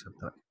Mrigashira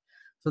nakshatra.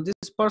 So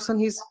this person,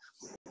 his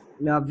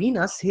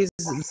Venus is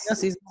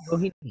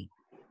Rohini.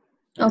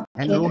 Okay.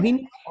 And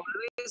Rohini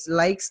always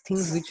likes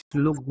things which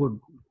look good.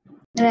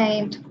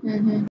 Right.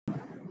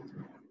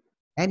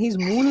 And his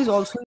moon is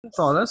also in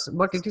Taurus,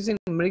 but it is in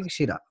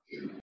Mrigashira.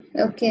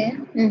 Okay.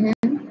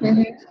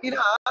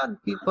 Mrigashira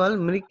people,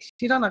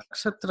 Mrigashira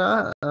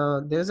nakshatra,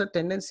 there is a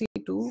tendency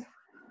to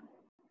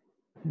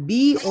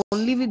be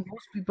only with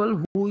those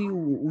people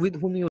with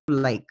whom you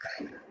like.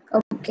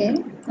 Okay.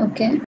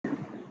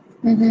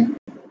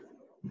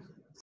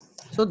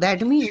 So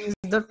that means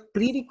the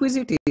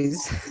prerequisite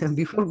is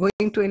before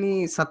going to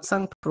any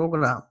satsang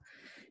program,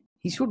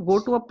 he should go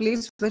to a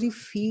place where he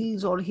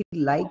feels or he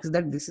likes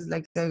that this is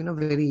like a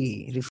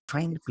very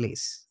refined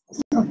place.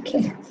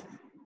 Okay.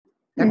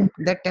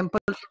 That temple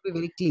should be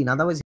very clean,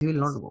 otherwise he will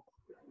not go.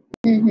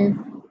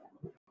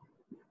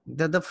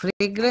 The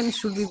fragrance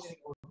should be very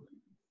good.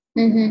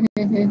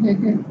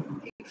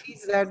 If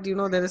he's that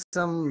there is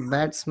some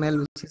bad smell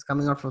which is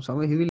coming out from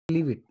somewhere, he will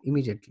leave it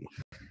immediately.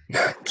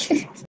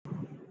 Okay.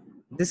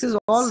 This is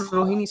all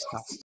Rohini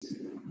stuff.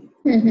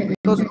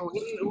 Because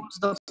Rohini rules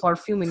the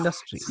perfume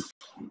industry.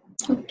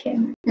 Okay.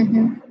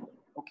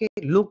 Okay,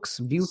 looks,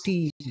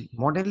 beauty,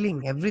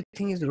 modeling,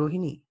 everything is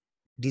Rohini.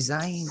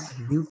 Design,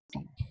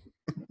 beauty.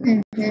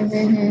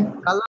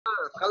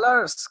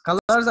 Colors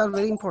are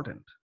very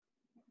important.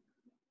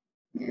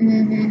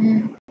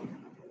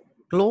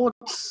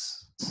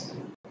 Clothes.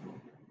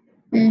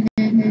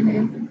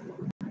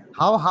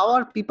 How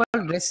are people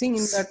dressing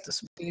in that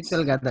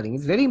spiritual gathering?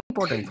 It's very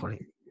important for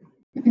him.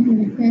 Like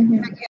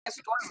he has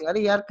told me,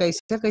 "Arey yaar,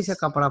 kaise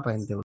kapda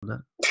pehante ho udhar?"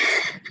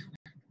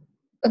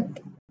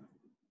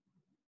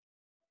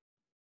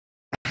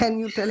 And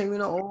you tell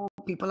him, oh,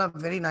 people are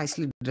very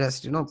nicely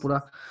dressed,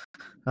 pura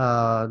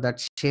that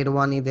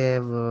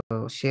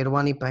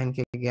sherwani पहन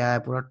के गया है,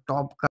 पूरा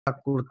top का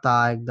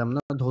कुर्ता एकदम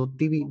ना,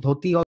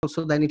 धोती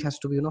also then it has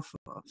to be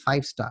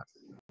 5 star,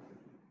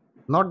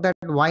 not that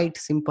white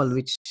simple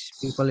which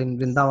people in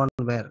Vrindavan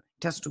wear.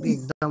 It has to be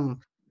एकदम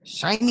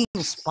shining,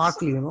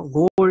 sparkly,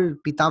 gold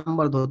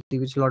pitambar dhoti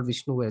which Lord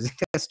Vishnu wears. It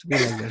has to be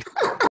like that.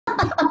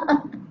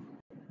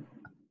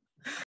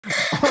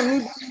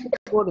 Only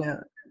go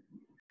there.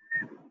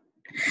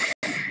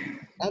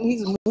 And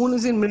his moon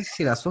is in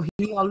Mrigshira, so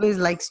he always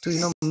likes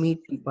to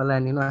meet people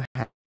and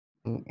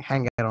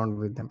hang around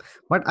with them.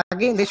 But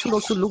again, they should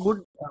also look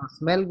good,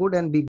 smell good,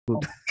 and be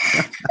good.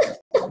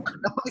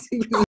 Otherwise, he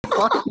will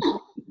not.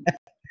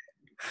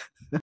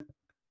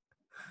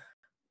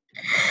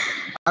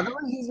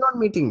 Otherwise, he's not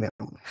meeting them.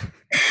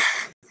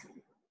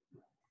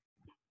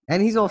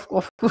 And he's of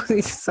course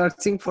he's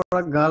searching for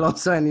a girl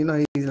also, and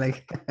he's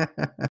like,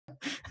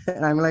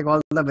 I'm like,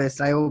 all the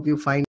best. I hope you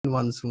find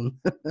one soon.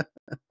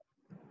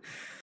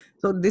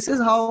 So this is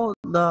how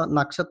the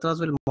nakshatras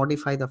will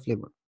modify the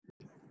flavor.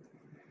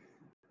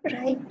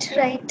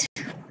 Right.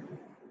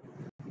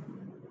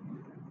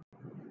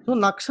 So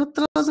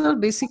nakshatras are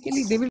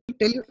basically, they will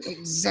tell you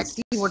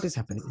exactly what is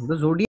happening. The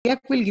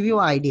zodiac will give you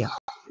an idea,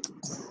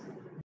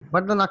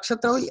 but the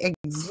nakshatra will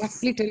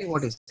exactly tell you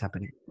what is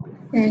happening.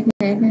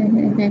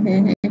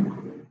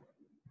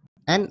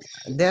 And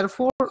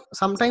therefore,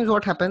 sometimes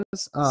what happens,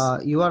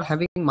 you are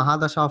having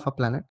Mahadasha of a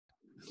planet,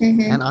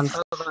 and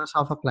Antardasha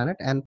of a planet,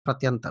 and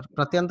Pratyantar.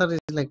 Pratyantar is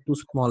like too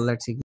small,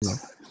 let's ignore.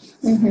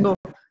 So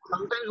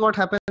sometimes what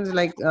happens,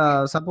 like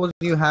suppose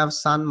you have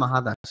Sun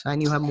Mahadasha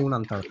and you have Moon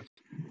Antardasha.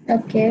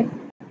 Okay.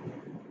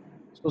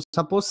 So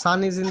suppose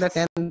Sun is in the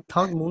 10th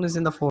house, Moon is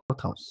in the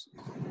 4th house.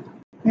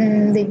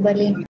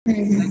 Digbali.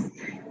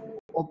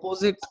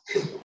 Opposite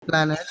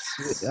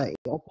planets,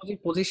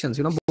 opposite positions,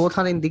 both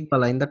are in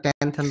Digbala, in the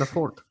 10th and the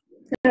 4th.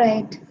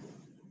 Right.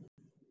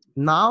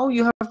 Now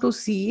you have to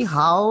see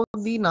how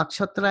the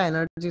nakshatra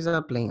energies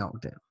are playing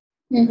out there.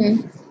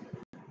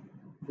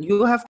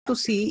 You have to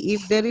see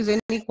if there is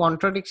any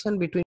contradiction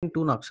between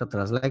two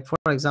nakshatras. Like for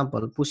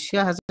example,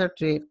 Pushya has a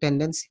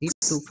tendency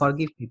to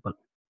forgive people.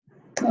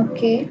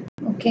 Okay.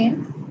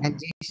 And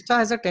Jyeshtha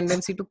has a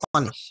tendency to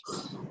punish.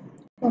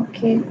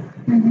 Okay.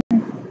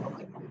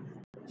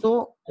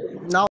 So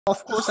now,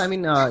 of course, I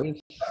mean, if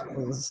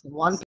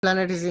one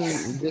planet is in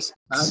this,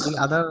 the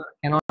other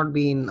cannot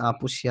be in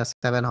Pushya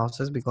 7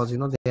 houses, because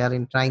they are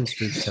in trines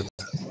to each other.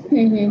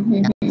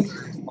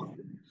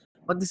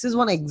 But this is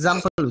one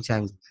example which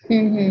I'm.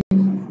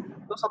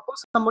 So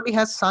suppose somebody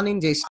has Sun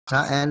in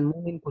Jyeshtha and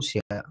Moon in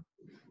Pushya,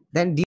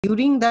 then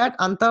during that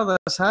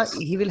Antardasha,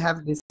 he will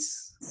have this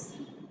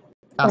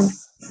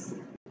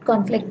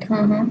conflict.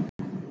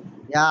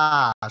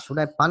 Yeah, should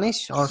I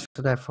punish or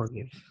should I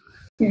forgive?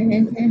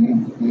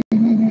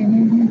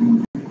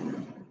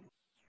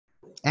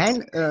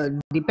 And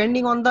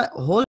depending on the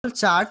whole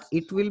chart,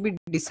 it will be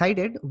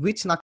decided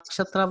which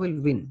nakshatra will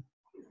win.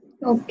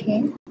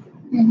 Okay.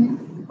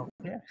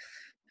 Okay.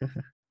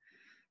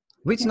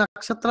 Which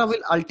nakshatra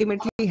will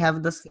ultimately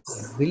have the say?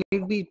 Will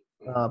it be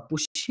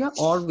Pushya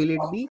or will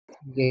it be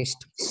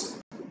Jyeshtha?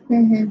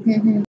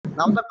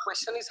 Now the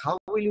question is, how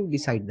will you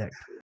decide that?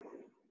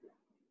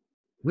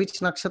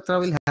 Which nakshatra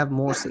will have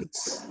more say?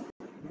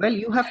 Well,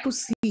 you have to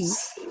see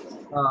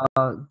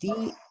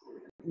the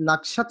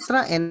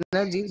nakshatra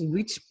energies,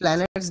 which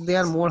planets they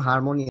are more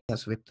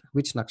harmonious with,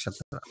 which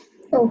nakshatra.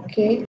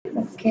 Okay.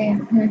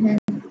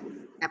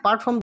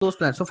 Apart from those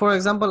planets, so for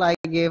example, I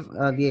gave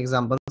the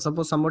example,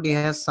 suppose somebody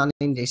has Sun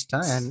in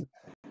Jyeshtha and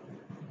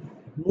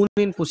Moon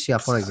in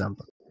Pushya, for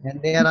example,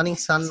 and they are running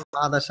Sun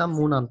Mahadasha,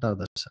 Moon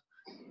Antardasha.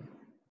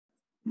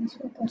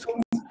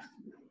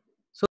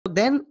 So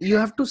then you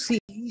have to see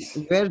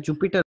where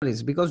Jupiter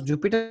is, because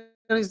Jupiter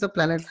is the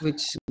planet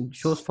which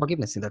shows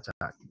forgiveness in the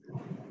chart.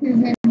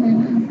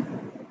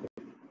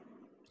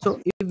 So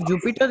if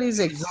Jupiter is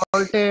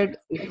exalted,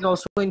 it is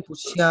also in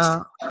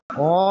Pushya,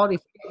 or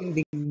if it is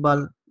in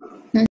Digbal,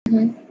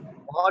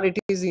 or it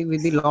is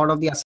with the Lord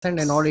of the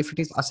Ascendant, or if it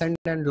is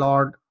Ascendant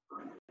Lord,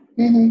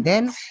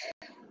 then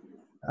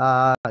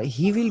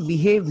he will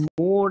behave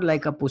more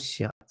like a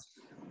Pushya.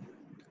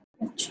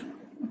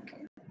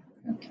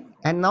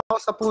 And now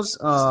suppose,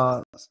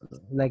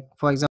 like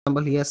for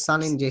example, he has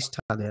Sun in Jyeshtha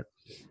there,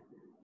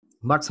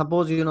 but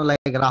suppose like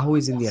Rahu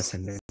is in the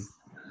Ascendant.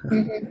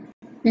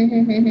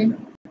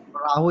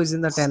 Rahu is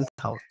in the 10th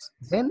house,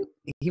 then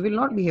he will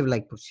not behave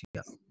like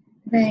Pushya.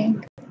 Right.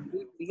 He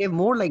will behave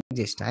more like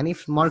Jyeshtha. And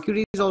if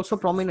Mercury is also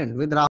prominent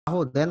with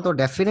Rahu, then so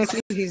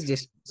definitely he is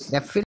Jyeshtha.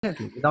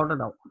 Definitely, without a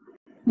doubt.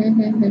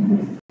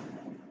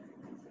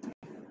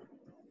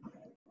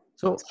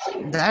 So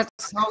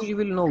that's how you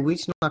will know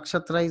which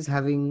nakshatra is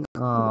having,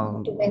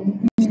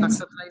 which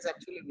nakshatra is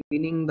actually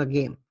winning the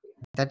game.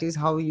 That is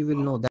how you will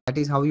know. That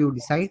is how you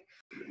decide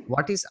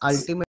what is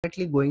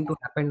ultimately going to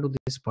happen to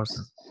this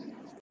person.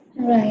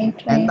 Right.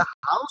 And the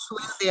house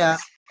where they are,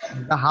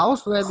 the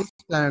house where these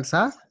planets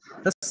are,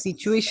 the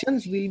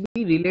situations will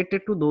be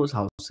related to those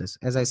houses,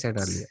 as I said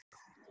earlier.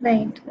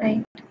 Right.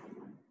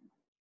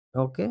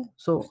 Okay.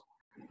 So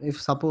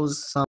if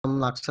suppose some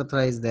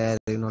nakshatra is there,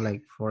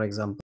 like for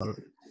example,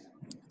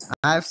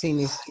 I have seen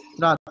if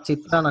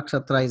Chitra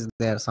nakshatra is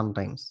there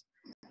sometimes,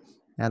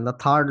 and the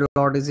third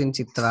lord is in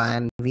Chitra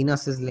and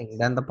Venus is linked,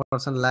 then the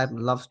person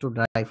loves to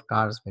drive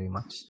cars very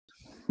much.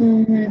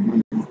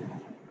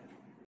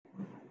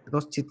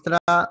 Because Chitra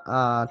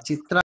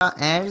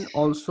and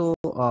also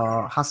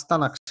Hasta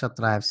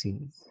nakshatra I have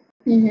seen.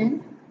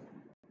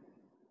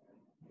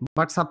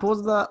 But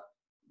suppose the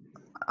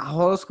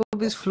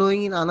horoscope is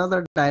flowing in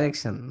another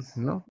direction,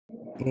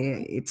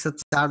 it's a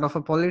chart of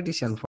a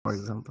politician, for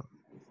example.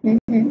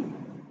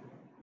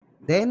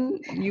 Then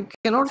you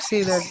cannot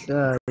say that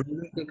you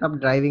will take up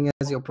driving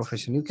as your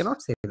profession. You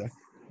cannot say that.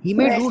 He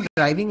may do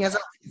driving as a,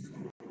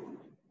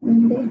 but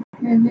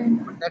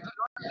that will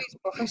not be his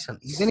profession.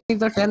 Even if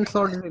the 10th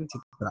lord is in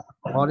Chitra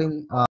or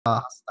in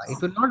Hasta, it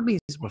will not be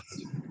his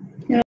profession.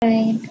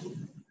 Right.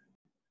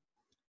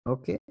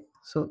 Okay,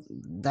 so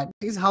that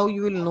is how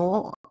you will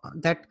know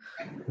that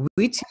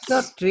which is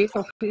the trait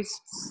of his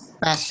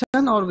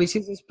passion or which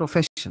is his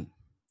profession.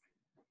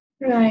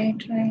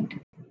 Right.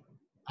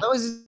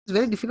 Otherwise, it's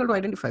very difficult to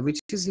identify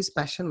which is his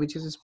passion, which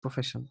is his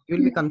profession. You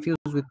will be confused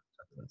with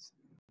others.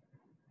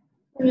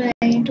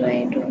 Right.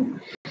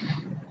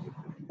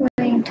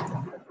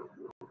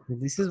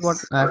 This is what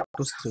I have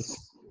to say.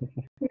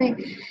 Right.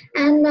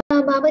 And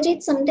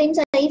Babajit, sometimes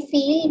I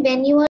feel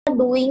when you are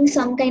doing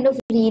some kind of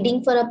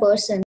reading for a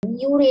person,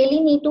 you really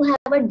need to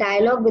have a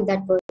dialogue with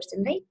that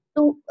person, right?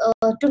 To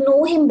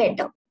know him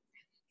better.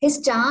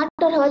 His chart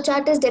or her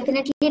chart is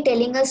definitely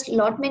telling us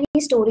lot many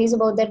stories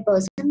about that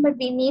person, but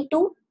we need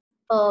to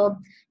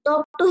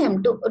talk to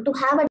him to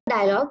have a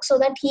dialogue so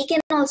that he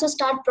can also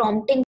start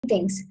prompting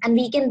things, and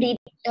we can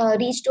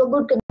reach to a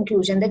good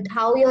conclusion that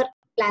how your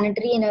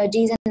planetary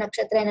energies and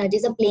nakshatra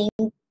energies are playing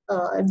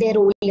their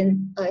role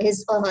in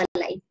his or her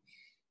life.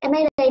 Am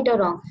I right or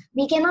wrong?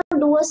 We cannot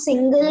do a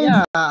single.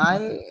 Yeah,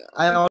 I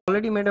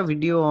already made a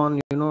video on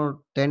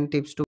 10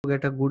 tips to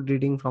get a good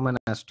reading from an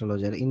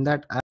astrologer. In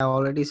that, I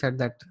already said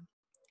that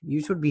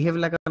you should behave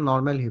like a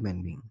normal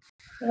human being.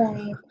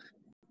 Right.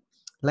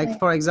 Like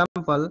for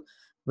example,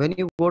 when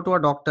you go to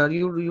a doctor,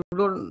 you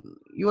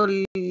are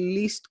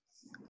least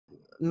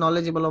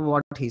knowledgeable of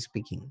what he's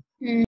speaking.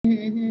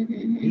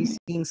 He's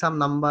seeing some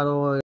number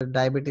or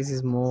diabetes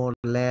is more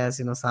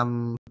less,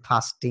 some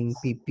fasting,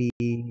 PP,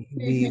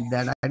 this,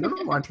 that. I don't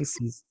know what he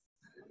sees.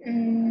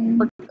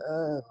 But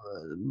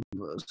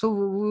so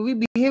we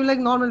behave like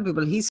normal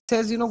people. He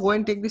says, go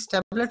and take this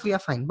tablet, we are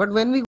fine. But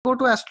when we go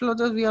to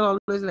astrologers, we are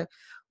always like,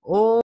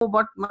 oh,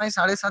 but my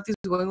Sade Sat is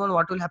going on,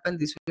 what will happen?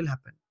 This will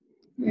happen.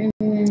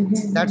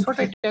 That's what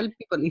I tell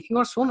people. If you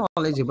are so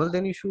knowledgeable,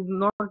 then you should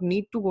not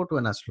need to go to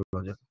an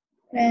astrologer.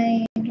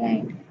 Right.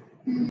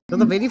 So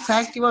the very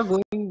fact you are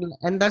going,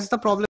 and that's the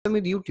problem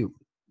with YouTube.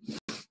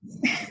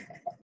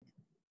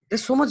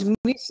 There's so much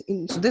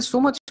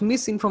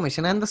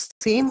misinformation, and the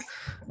same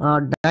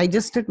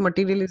digested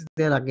material is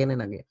there again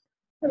and again.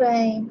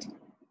 Right.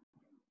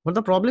 But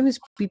the problem is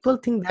people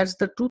think that's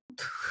the truth.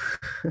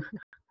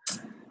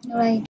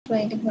 Right.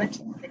 Exactly. Like,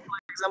 for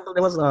example,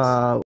 there was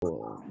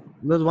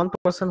one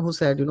person who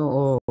said,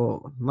 oh,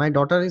 my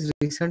daughter is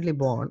recently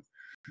born.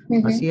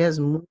 She has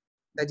moved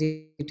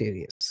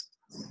Sagittarius.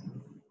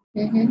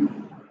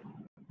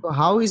 So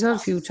how is her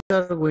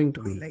future going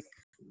to be like?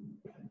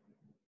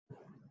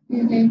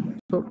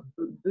 So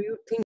do you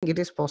think it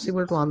is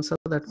possible to answer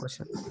that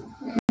question?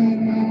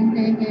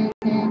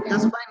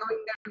 Just by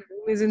knowing that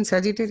moon is in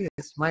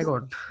Sagittarius, my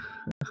God.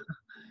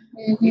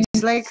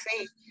 It's like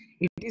saying,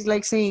 it is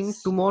like saying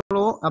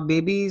tomorrow a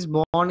baby is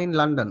born in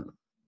London.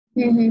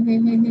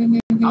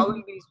 How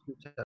will be his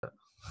future?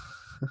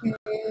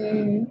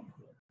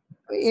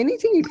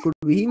 Anything it could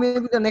be. He may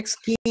be the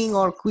next king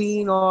or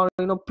queen or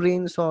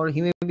prince, or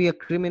he may be a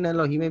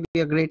criminal, or he may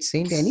be a great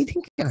saint.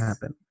 Anything can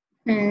happen.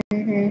 So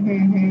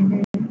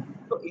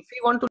if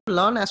we want to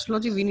learn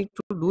astrology, we need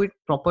to do it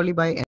properly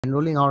by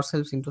enrolling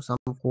ourselves into some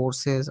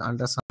courses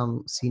under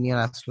some senior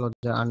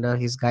astrologer, under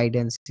his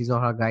guidance, his or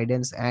her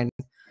guidance, and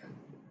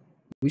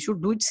we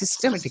should do it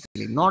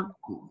systematically, not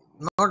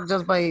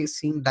just by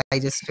seeing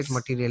digested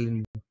material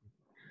in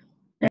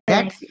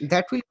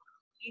that will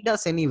lead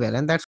us anywhere.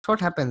 And that's what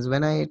happens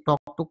when I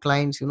talk to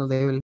clients.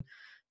 They will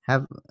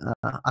have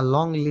a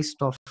long list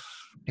of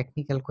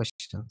technical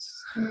questions.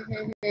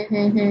 Like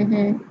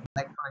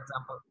for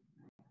example,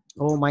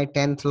 oh, my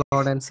 10th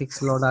lord and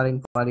 6th lord are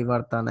in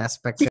Parivartan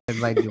aspected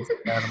by Jupiter.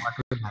 What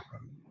will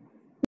happen?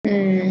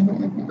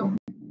 So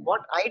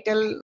what I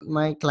tell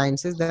my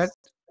clients is that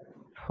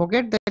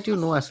forget that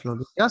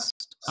astrology.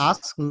 Just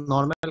ask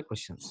normal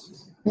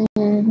questions. What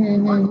do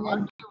you want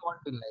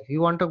in life?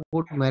 You want a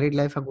good married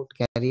life, a good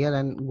career,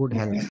 and good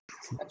health. That's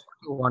what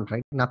you want,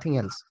 right? Nothing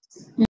else.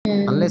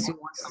 Unless you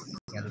want something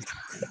else.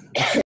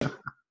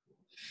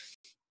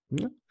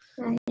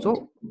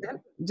 So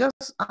then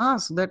just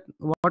ask that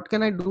what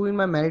can I do in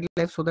my married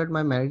life so that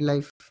my married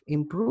life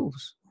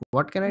improves?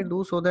 What can I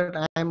do so that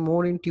I am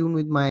more in tune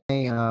with my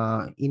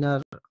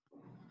inner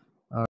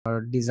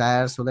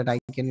desires so that I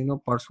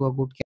can pursue a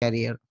good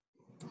career?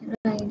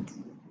 Right.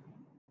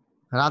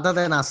 rather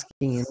than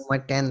asking, my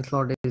 10th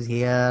lord is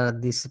here,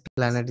 this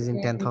planet is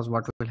in 10th house,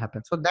 what will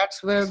happen? So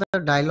that's where the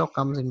dialogue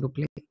comes into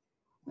play.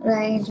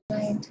 Right.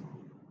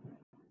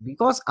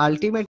 Because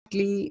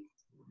ultimately,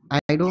 I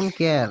don't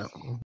care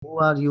who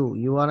are you.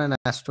 You are an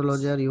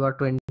astrologer. You are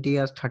 20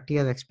 years, 30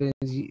 years experience.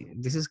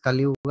 This is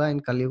Kali Yuga. In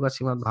Kali Yuga,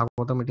 Srimad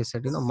Bhagavatam, it is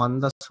said,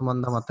 Manda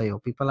Sumanda Matayo.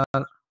 People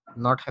are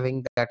not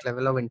having that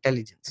level of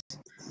intelligence.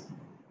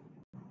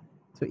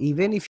 So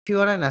even if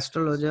you are an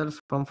astrologer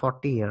from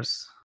 40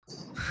 years,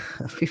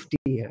 50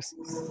 years,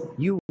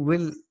 you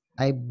will,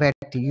 I bet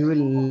you will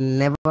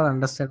never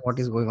understand what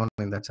is going on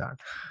in the chart.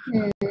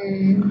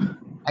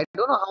 I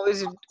don't know how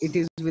it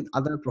is with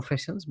other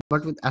professions,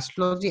 but with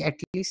astrology, at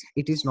least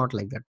it is not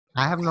like that.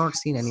 I have not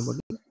seen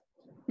anybody.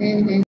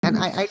 And I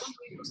don't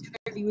mean to say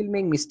that you will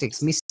make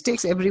mistakes.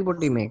 Mistakes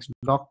everybody makes.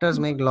 Doctors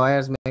make,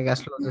 lawyers make,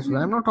 astrologers.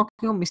 I'm not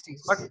talking of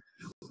mistakes, but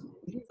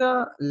it is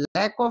a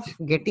lack of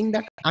getting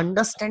that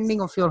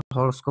understanding of your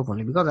horoscope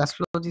only, because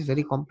astrology is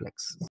very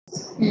complex.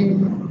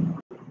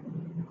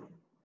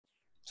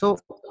 So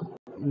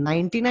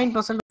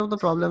 99% of the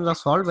problems are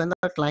solved when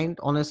the client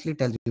honestly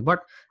tells you,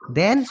 but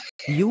then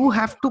you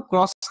have to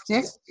cross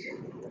check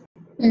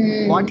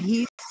what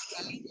he is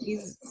telling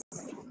is,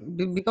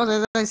 because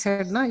as I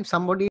said, if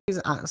somebody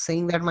is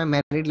saying that my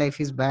married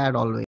life is bad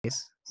always,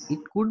 it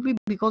could be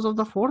because of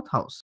the 4th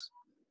house.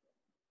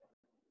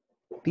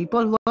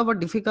 People who have a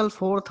difficult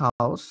 4th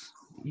house,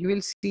 you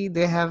will see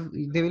they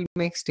will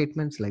make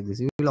statements like this.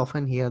 You will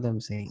often hear them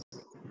saying,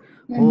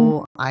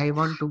 oh, I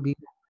want to be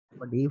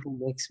somebody who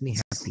makes me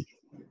happy.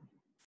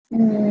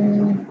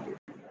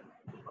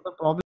 The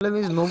problem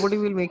is nobody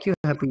will make you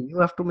happy. You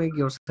have to make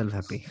yourself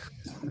happy.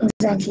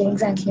 Exactly.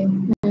 If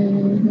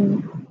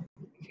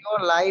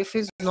your life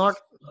is not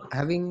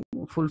having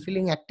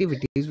fulfilling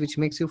activities which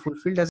makes you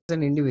fulfilled as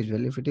an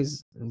individual, if it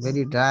is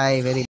very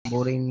dry, very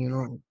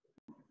boring,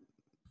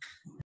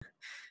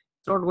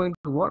 it's not going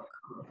to work.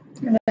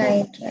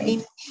 Right.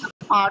 A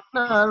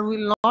partner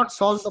will not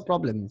solve the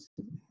problems.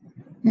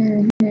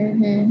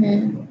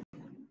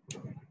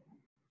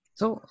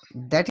 So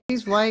that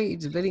is why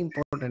it's very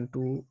important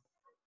to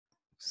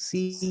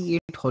see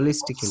it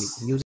holistically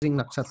using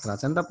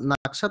nakshatras. And the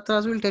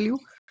nakshatras will tell you,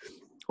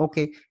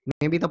 okay,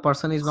 maybe the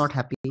person is not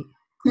happy.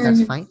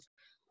 That's fine.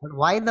 But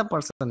why the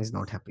person is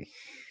not happy?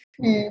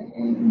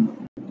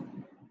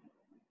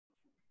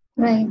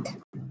 Right.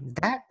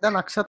 That the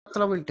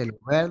nakshatra will tell you.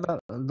 Where the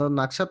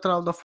nakshatra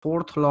of the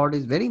 4th lord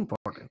is very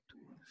important.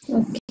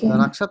 Okay. The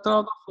nakshatra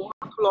of the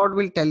 4th lord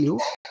will tell you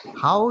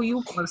how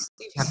you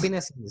perceive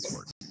happiness in this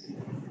world.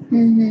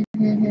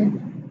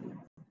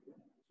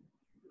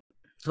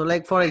 So,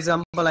 like for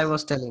example, I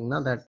was telling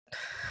that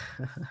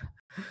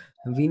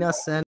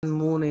Venus and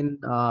Moon in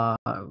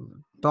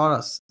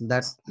Taurus,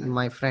 that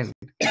my friend.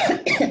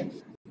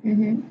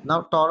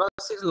 Now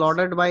Taurus is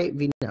lorded by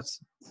Venus.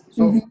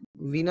 So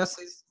Venus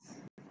is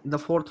the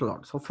 4th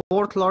lord. So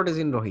 4th lord is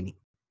in Rohini.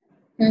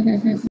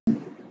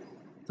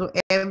 So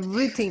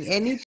anything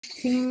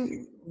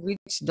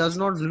which does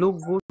not look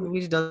good,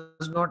 which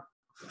does not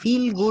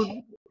feel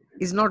good,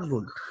 is not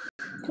good.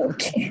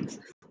 Okay.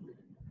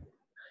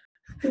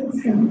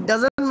 It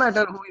doesn't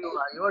matter who you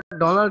are. You are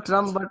Donald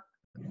Trump, but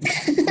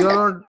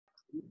you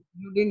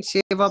didn't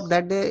shave up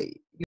that day.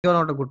 You're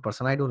not a good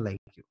person. I don't like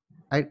you.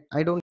 I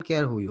don't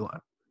care who you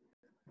are.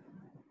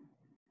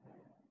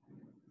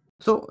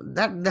 So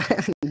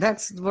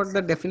that's what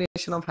the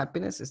definition of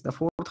happiness is. The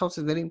 4th house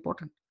is very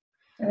important.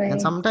 Right.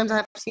 And sometimes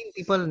I've seen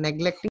people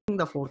neglecting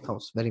the 4th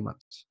house very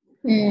much.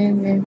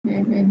 And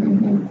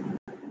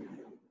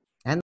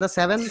the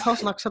 7th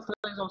house nakshatra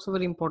is also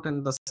very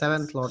important. The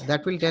 7th lord,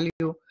 that will tell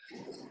you,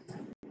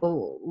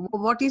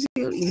 what is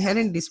your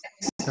inherent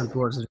disposition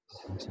towards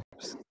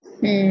relationships?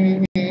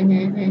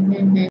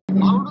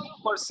 How do you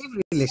perceive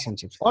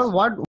relationships? Or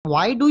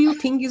why do you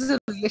think is a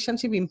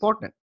relationship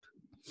important?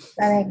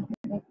 Correct.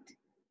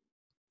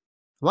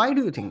 Why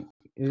do you think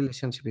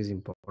relationship is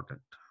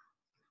important?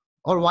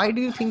 Or why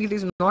do you think it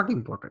is not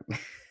important?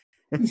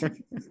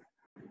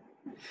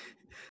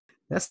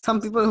 There's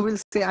some people who will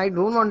say, I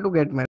don't want to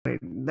get married.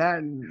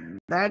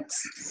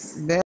 That's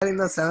there in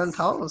the 7th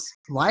house.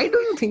 Why do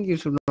you think you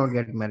should not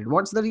get married?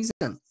 What's the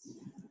reason?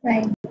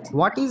 Right.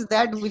 What is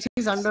that which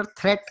is under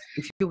threat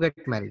if you get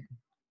married?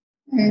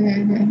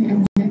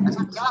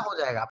 ऐसा क्या हो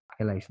जाएगा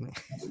आपके life में?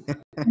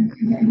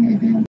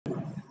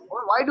 Or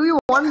why do you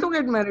want to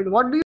get married?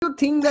 What do you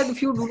think that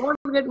if you do not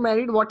get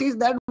married, what is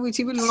that which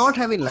you will not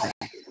have in life?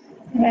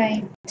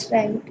 Right.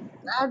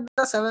 That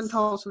the 7th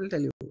house will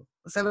tell you.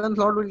 The 7th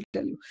lord will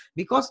tell you,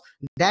 because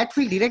that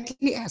will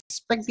directly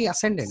aspect the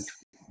ascendant.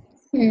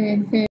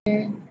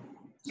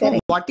 So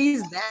what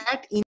is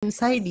that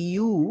inside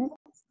you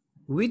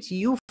which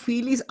you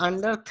feel is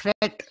under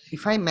threat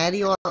if I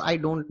marry or I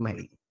don't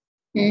marry?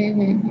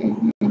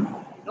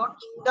 Your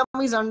kingdom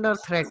is under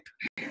threat.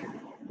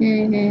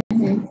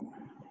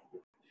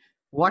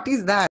 What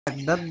is that?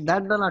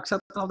 That the nakshatra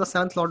of the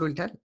 7th lord will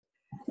tell.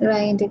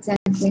 Right,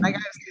 exactly. Like I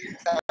said,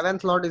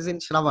 7th lord is in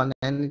Shravan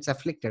and it's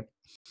afflicted.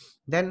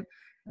 Then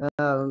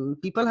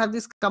people have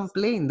this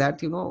complaint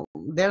that,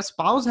 their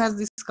spouse has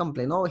this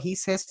complaint. Oh, he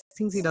says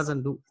things he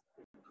doesn't do.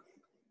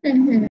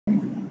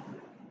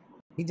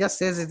 He just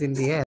says it in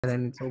the air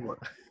and it's over.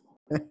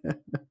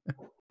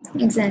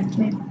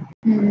 Exactly.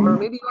 Or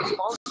maybe your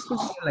spouse could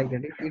be like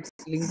that if it's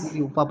linked with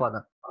the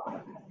Upapada.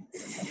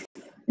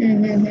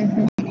 Mm-hmm.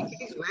 If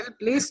it is well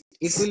placed,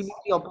 it will be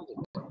the opposite.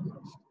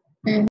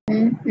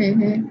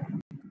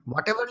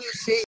 Whatever you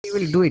say, you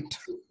will do it.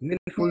 You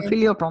will fulfill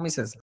your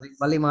promises, like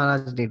Bali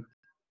Maharaj did.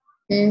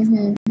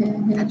 And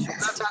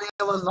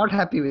Shukracharya was not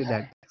happy with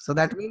that. So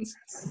that means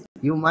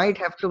you might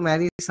have to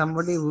marry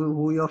somebody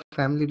who your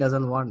family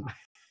doesn't want.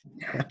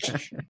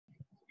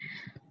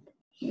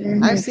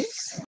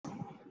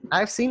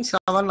 I've seen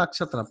Shravan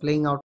Nakshatra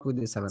playing out with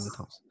the 7th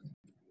house.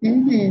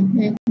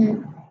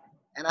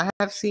 And I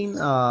have seen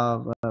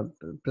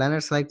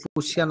planets like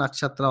Pushya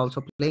Nakshatra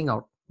also playing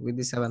out with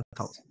the 7th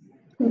house.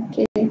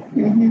 Okay.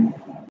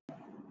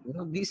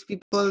 These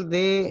people,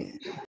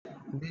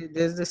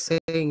 there's this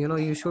saying,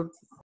 you should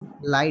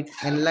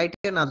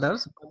enlighten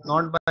others, but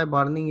not by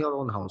burning your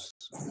own house.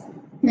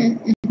 I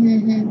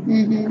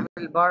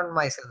will burn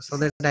myself so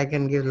that I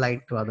can give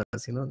light to others.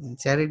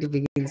 Charity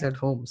begins at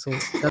home, so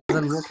it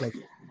doesn't work like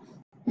that.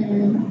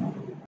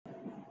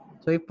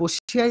 So if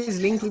Pushya is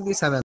linked with the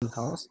 7th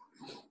house,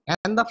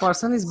 and the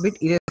person is a bit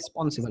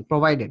irresponsible,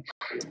 provided,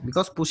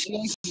 because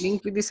Pushya is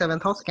linked with the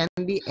 7th house can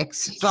be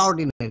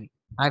extraordinary.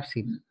 I've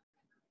seen.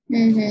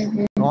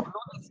 Although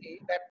they say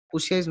that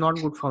Pushya is not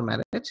good for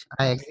marriage,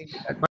 I agree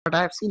with that. But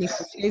I have seen if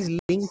Pushya is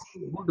linked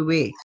in a good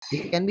way,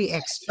 it can be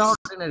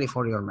extraordinary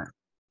for your man.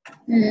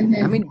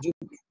 I mean,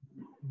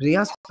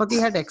 Brihaspati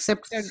had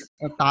accepted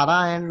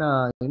Tara and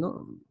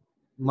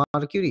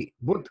Mercury,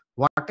 Buddha.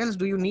 What else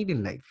do you need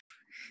in life?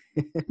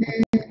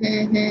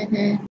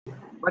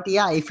 But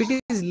yeah, if it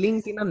is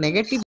linked in a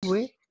negative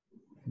way,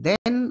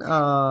 then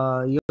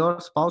your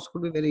spouse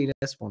could be very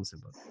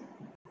irresponsible.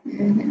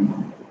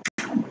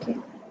 Okay.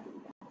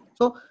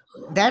 So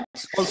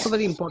that's also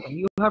very important.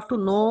 You have to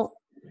know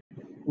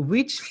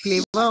which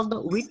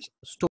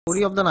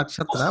story of the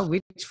nakshatra,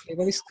 which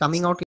flavor is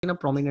coming out in a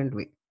prominent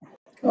way.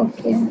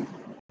 Okay.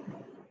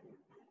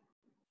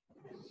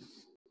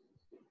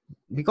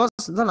 Because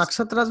the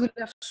nakshatras will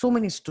have so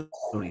many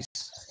stories,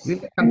 you'll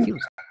get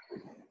confused.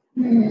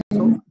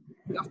 So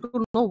you have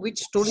to know which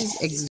story is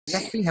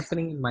exactly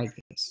happening in my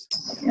case.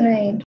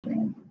 Right.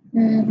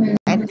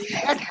 And is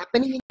that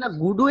happening in a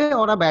good way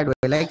or a bad way?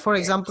 Like, for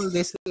example,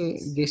 they say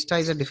Jeshta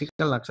is a difficult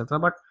nakshatra,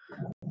 but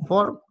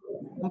for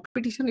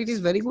competition it is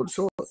very good.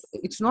 So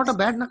it's not a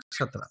bad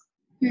nakshatra.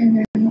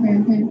 You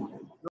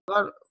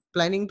are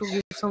planning to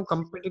give some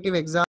competitive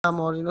exam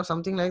or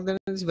something like that,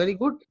 it's very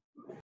good.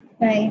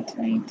 Right.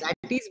 That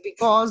is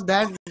because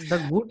that the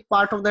good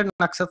part of that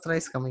nakshatra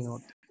is coming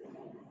out.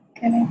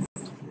 Correct.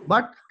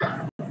 But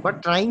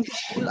trying to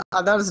pull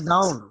others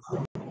down,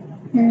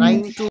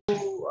 trying to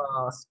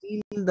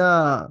steal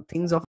the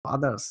things of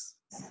others.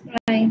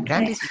 Right.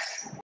 That is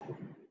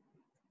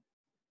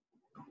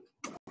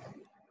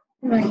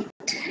right.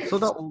 So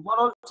the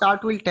overall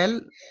chart will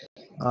tell,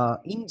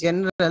 in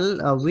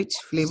general, which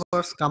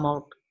flavors come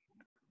out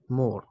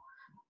more.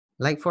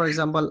 Like, for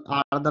example,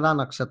 Ardra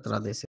Nakshatra,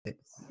 they say.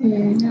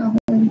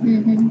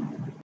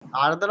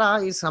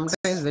 Ardra is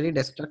sometimes very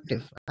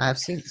destructive. I have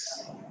seen.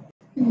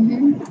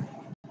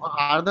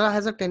 Ardra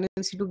has a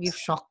tendency to give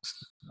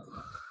shocks.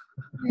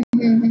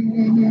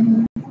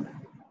 And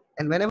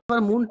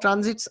whenever moon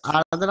transits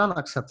Ardra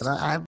Nakshatra,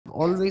 I have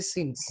always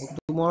seen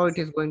tomorrow it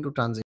is going to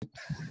transit.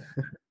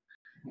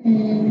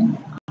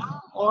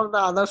 Or the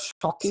other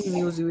shocking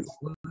news you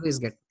will always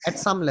get at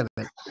some level.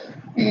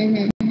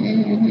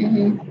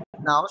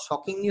 Now,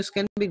 shocking news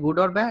can be good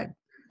or bad.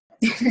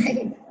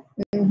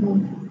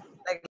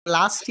 Like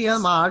last year,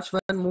 March,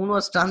 when moon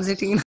was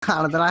transiting in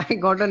Ardra, I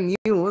got a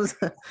news.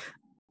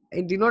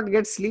 I did not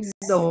get sleep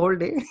the whole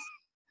day.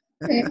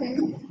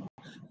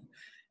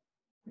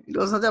 It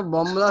was such a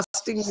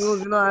bomb-blasting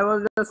news. I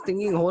was just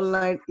thinking whole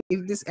night,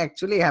 if this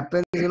actually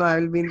happens, I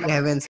will be in the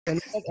heavens. And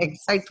that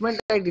excitement,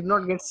 I did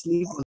not get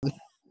sleep only.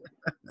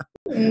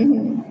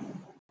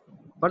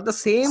 But the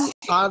same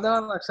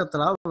Ardra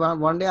Nakshatra,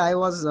 one day I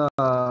was,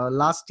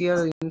 last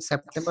year in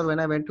September when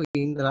I went to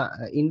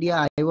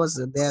India, I was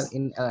there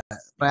in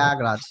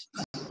Prayagraj.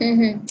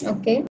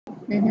 Okay.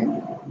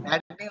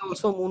 That day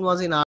also moon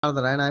was in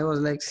Ardra and I was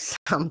like,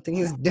 something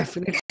is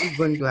definitely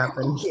going to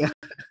happen here.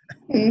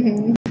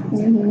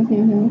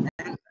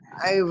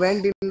 I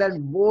went in that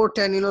boat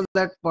and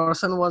that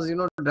person was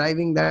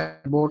driving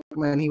that boat,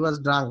 man, he was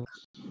drunk.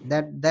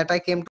 That I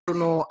came to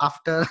know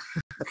after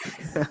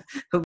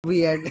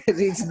we had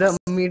reached the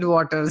mid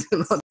waters,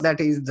 that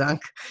he is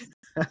drunk.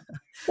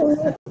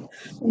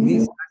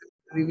 These started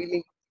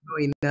revealing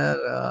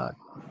inner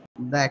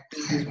the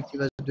activities which he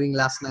was doing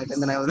last night,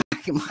 and then I was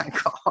like, my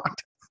God.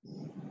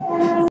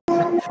 I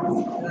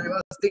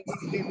was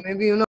thinking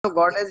maybe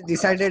God has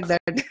decided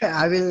that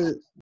I will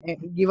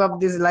give up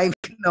this life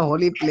in a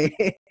holy place.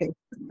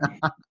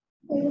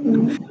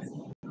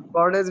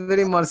 God has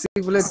very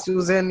mercifully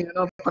chosen,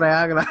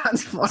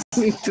 Prayagraj for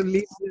me to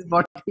leave this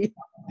body.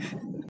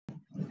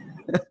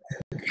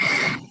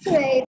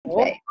 Right,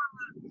 right.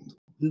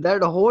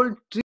 That whole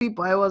trip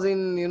I was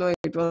in,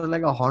 it was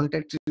like a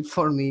haunted trip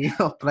for me,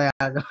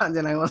 Prayagraj,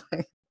 and I was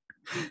like,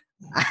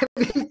 I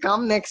will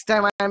come next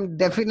time. I am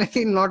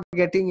definitely not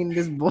getting in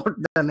this boat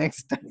the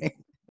next time.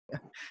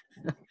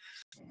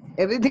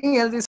 Everything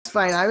else is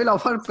fine. I will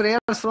offer prayers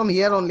from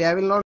here only. I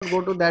will not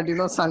go to that,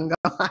 Sangha.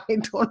 I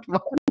don't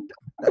want.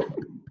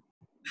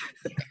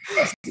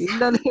 In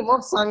the name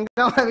of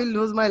Sangha, I will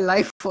lose my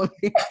life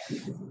only.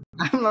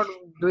 I'm not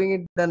doing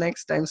it the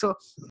next time. So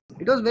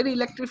it was very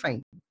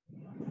electrifying.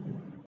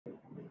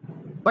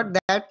 But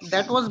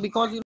that was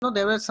because,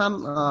 there were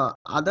some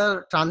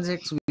other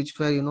transits which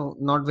were,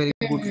 not very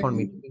good for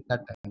me at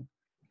that time.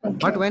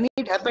 But Okay. when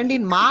it happened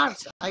in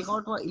March, I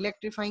got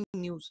electrifying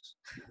news.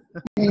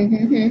 That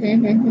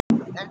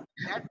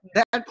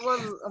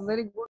was a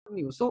very good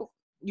news. So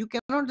you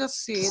cannot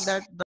just say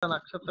that the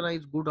nakshatra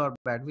is good or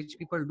bad, which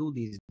people do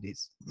these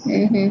days.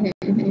 Every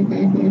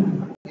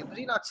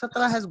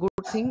nakshatra has good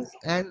things,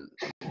 and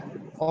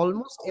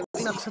almost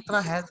every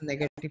nakshatra has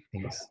negative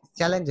things,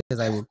 challenges,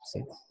 I would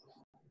say.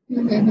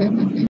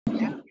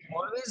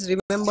 Always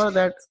remember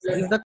that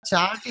if the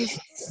chart is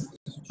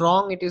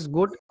strong, it is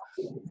good.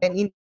 Then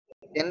in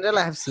general,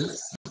 I have seen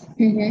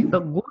the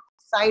good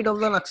side of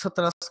the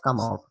nakshatras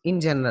come out.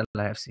 In general,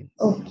 I have seen.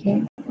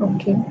 Okay,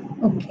 okay,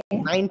 okay,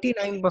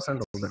 99%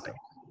 of the time.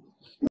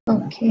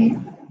 okay.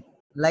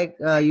 Like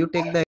you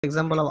take the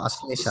example of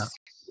Aslesha.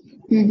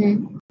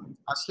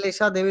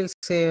 Aslesha, they will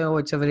say, oh,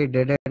 it's a very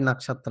dreaded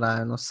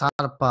nakshatra,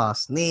 sarpa,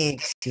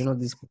 snakes,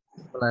 these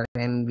people are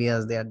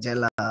envious, they are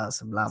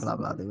jealous, blah, blah,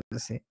 blah, they will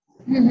say.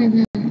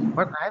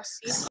 But I have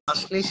seen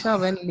Aslesha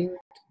when linked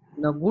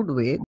in a good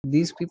way.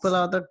 These people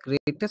are the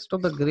greatest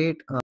of the great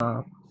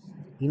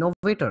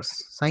innovators,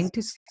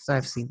 scientists I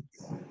have seen.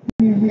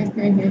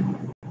 They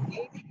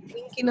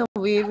think in a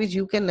way which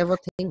you can never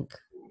think.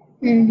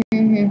 Many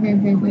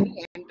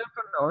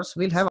entrepreneurs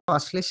will have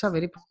Aslesha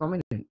very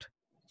prominent.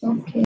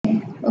 Okay,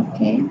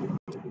 okay.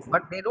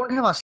 But they don't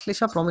have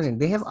Aslesha prominent.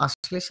 They have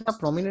Aslesha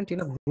prominent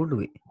in a good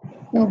way.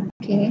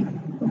 Okay,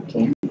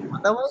 okay.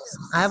 Otherwise,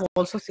 I have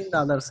also seen the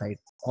other side.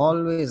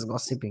 Always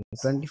gossiping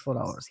 24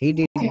 hours. He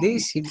did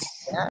this, he did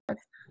that.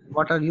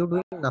 What are you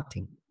doing?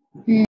 Nothing.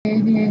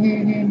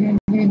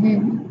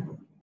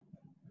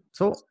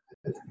 So,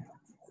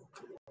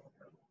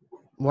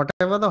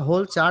 whatever the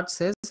whole chart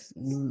says,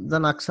 the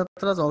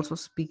nakshatras also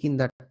speak in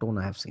that tone,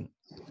 I have seen.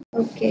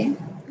 Okay,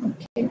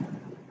 okay.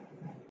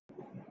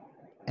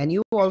 And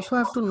you also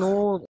have to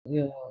know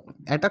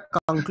at a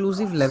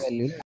conclusive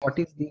level, what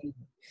is the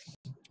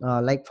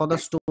like for the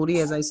story,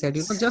 as I said,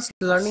 just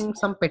learning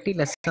some petty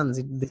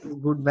lessons. This is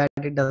good, bad,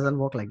 it doesn't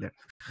work like that.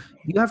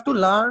 You have to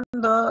learn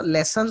the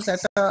lessons at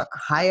a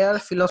higher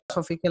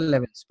philosophical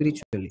level,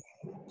 spiritually.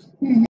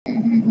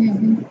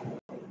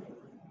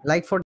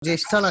 Like for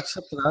Jyeshtha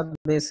Nakshatra,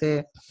 they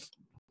say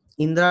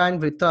Indra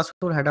and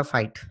Vritrasur had a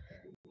fight.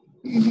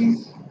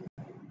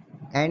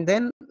 And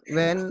then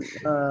when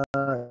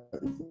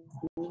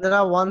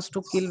Indra wants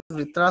to kill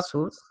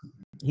Vritrasur,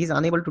 he's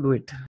unable to do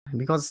it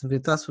because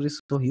Vritrasur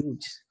is so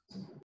huge.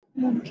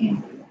 Okay.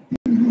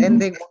 Then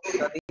they go to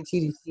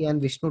Dadichi Rishi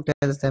and Vishnu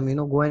tells them,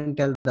 go and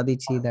tell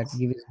Dadichi that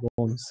give his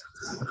bones.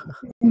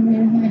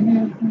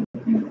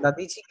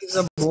 Dadichi gives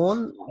a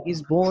bone,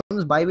 his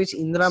bones, by which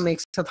Indra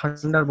makes a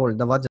thunderbolt,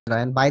 the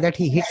Vajra, and by that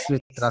he hits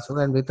Vritrasur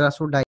and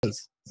Vritrasur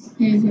dies.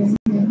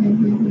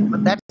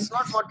 But that's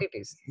not what it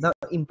is. The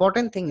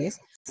important thing is,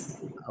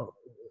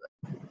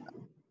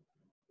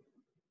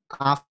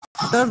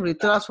 after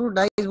Vritrasur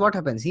dies, what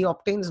happens? He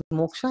obtains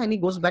moksha and he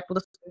goes back to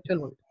the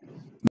spiritual world.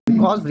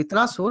 Because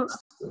Vritrasur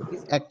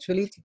is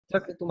actually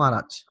Chitraketu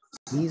Maharaj.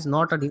 He is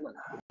not a demon.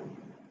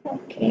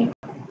 Okay.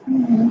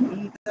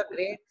 He is a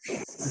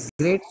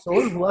great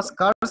soul who was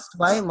cursed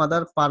by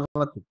Mother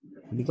Parvati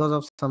because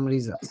of some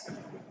reason.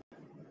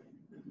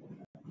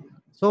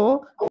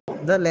 So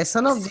the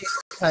lesson of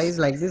Jyeshtha is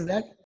like this,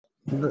 that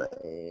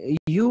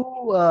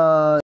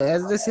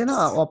as they say,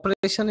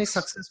 operation is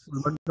successful,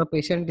 but the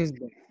patient is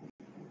dead.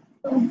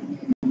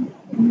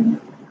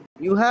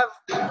 You have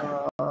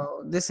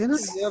they say,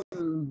 you have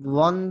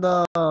won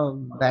the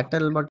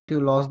battle, but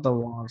you lost the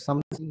war,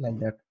 something like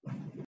that.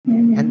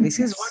 And this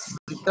is what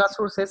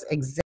Vritrasur says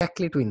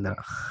exactly to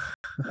Indra.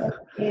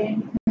 Okay.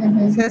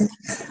 He says,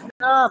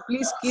 Indra,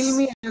 please kill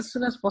me as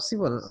soon as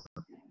possible.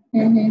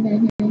 I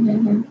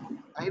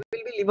will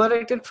be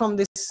liberated from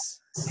this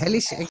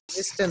hellish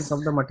existence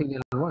of the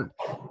material world,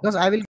 because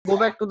I will go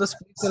back to the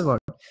spiritual world,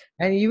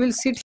 and you will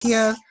sit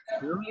here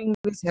ruling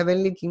this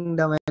heavenly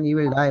kingdom, and you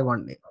will die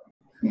one day.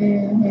 So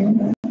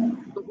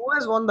who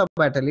has won the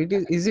battle?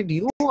 Is it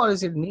you or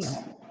is it me?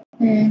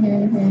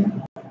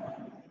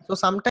 So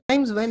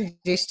sometimes when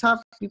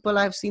Jyeshtha people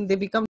I have seen, they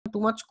become too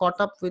much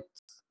caught up with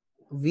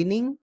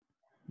winning,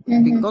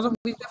 because of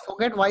which they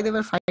forget why they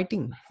were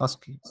fighting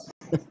firstly.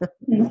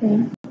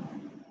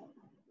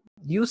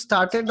 You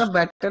started the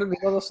battle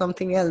because of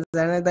something else,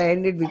 and at the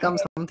end it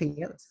becomes something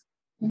else.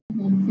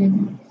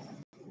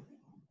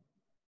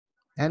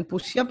 And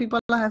Pushya people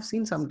I have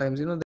seen sometimes,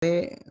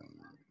 they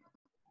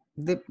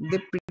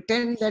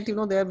pretend that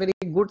they are very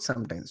good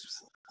sometimes,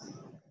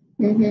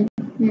 Mm-hmm.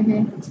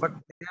 Mm-hmm. but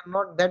they are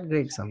not that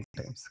great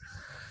sometimes.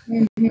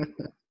 Mm-hmm.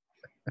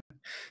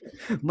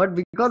 But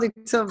because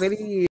it's a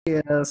very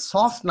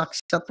soft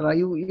nakshatra,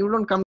 you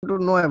don't come to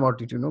know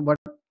about it, but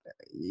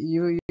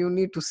you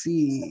need to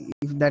see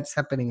if that's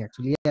happening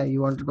actually. Yeah,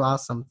 you wanted to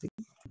ask something.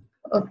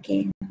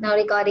 Okay, now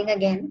recording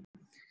again.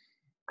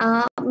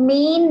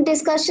 Main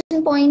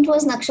discussion point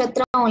was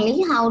nakshatra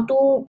only, how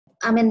to,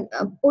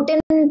 put in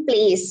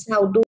place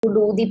how to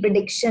do the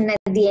prediction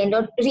at the end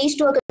or reach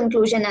to a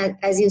conclusion,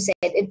 as you said.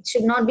 It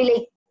should not be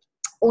like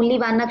only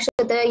one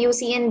nakshatra you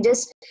see and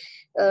just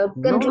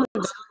conclude.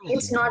 No,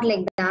 It's definitely. not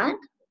like that.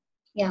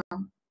 Yeah.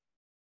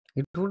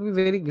 It would be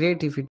very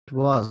great if it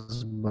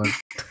was, but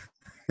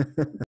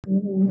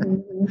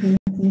Mm-hmm.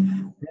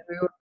 then we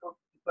would put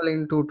people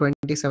into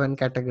 27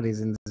 categories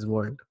in this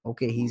world.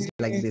 Okay, he's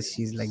like this,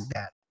 she's like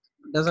that.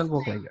 It doesn't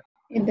work like that.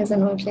 It doesn't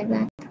work like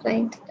that.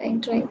 Right,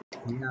 right, right.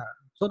 Yeah.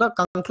 So the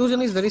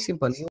conclusion is very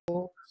simple.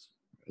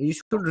 You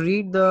should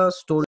read the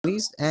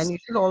stories, and you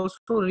should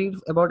also read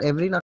about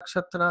every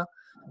nakshatra.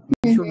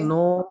 You should Mm-hmm.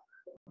 know,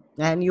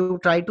 and you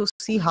try to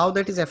see how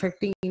that is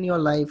affecting in your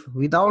life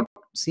without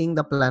seeing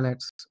the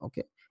planets.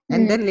 Okay.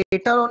 And Mm. then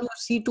later on, you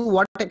see to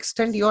what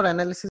extent your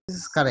analysis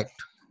is correct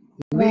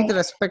with Right,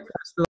 respect to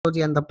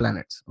astrology and the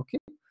planets. Okay.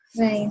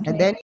 right, And right,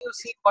 then you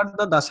see what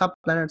the dasha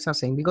planets are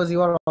saying, because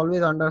you are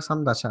always under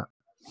some dasha.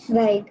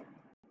 right.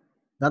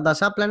 The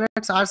dasha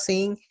planets are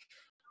saying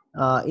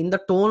in the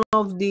tone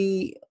of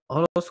the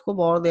horoscope,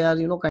 or they are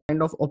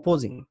kind of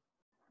opposing.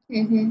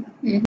 Mm-hmm.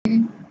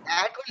 Mm-hmm.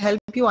 That will help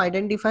you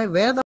identify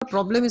where the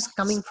problem is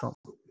coming from.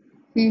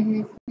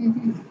 Mm-hmm.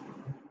 Mm-hmm.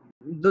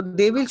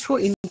 They will show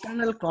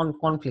internal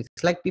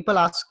conflicts, like people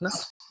ask na,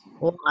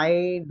 oh,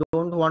 I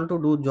don't want to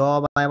do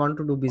job, I want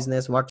to do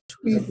business, what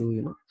should I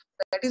do,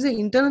 that is an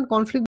internal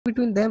conflict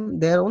between them,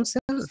 their own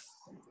self.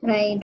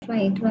 Right,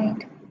 right, right.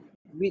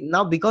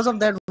 Now because of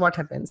that, what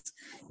happens,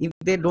 if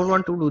they don't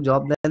want to do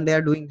job, then they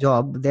are doing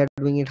job, they are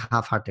doing it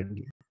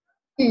half-heartedly.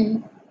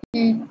 Mm.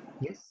 Mm.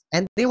 Yes.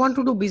 And they want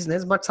to do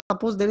business, but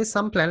suppose there is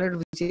some planet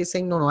which is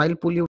saying, no, no, I'll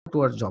pull you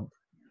towards job.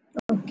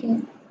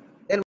 Okay.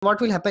 Then what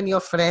will happen? Your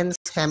friends,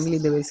 family,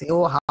 they will say,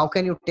 oh, how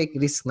can you take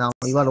risk now?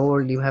 You are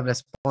old, you have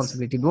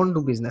responsibility, don't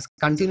do business,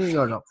 continue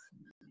your job.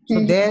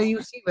 So there Mm-hmm.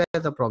 you see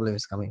where the problem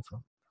is coming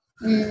from.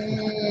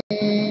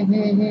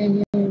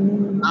 Mm-hmm.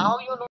 Now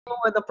you know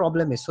where the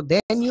problem is. So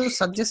then you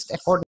suggest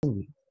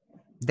accordingly.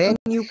 Then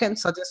you can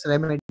suggest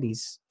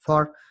remedies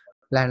for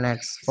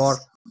planets, for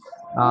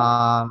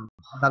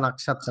the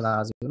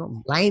nakshatras.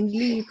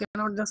 Blindly you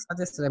cannot just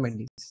suggest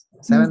remedies.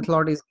 Seventh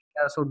Lord is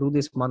here, so do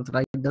this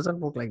mantra. It doesn't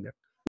work like that.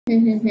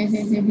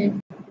 Mm-hmm.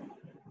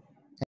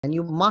 And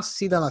you must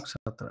see the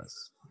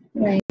nakshatras.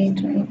 Right,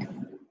 right,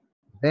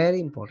 Very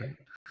important.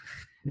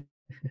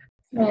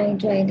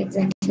 right, right,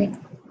 exactly.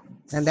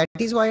 And that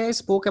is why I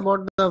spoke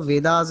about the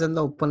Vedas and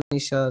the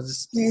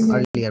Upanishads Mm-hmm.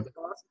 earlier,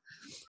 because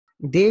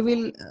they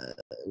will,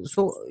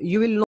 so you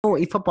will know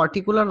if a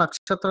particular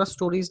nakshatra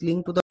story is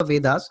linked to the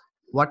Vedas,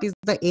 what is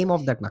the aim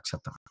of that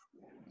nakshatra.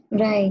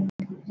 Right,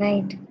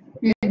 right.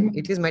 Okay? Mm-hmm.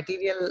 It is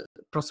material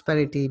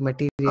prosperity,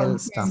 material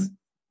stuff.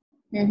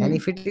 And Mm-hmm.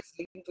 if it is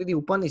linked with the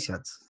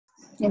Upanishads,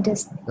 It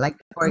is. like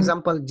for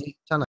example,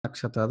 Jyeshtha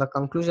nakshatra, the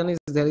conclusion is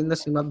there in the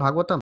Srimad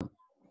Bhagavatam. That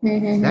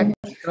Mm-hmm.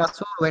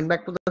 Jyeshtha went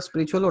back to the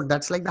spiritual Lord.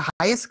 That's like the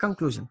highest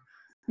conclusion.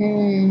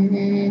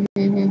 Mm-hmm.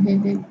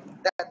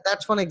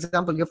 That's one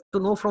example. You have to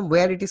know from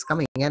where it is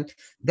coming, and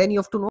then you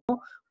have to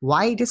know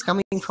why it is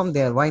coming from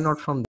there, why not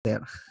from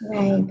there.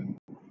 Right.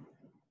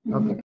 Okay.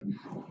 Mm-hmm.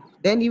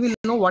 Then you will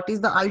know what is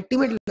the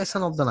ultimate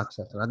lesson of the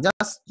nakshatra.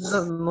 Just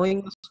the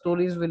knowing the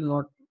stories will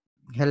not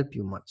help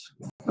you much.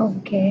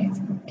 Okay,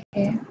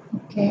 okay,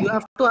 okay. You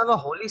have to have a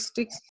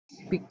holistic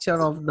picture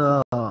of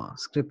the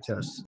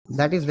scriptures.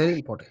 That is very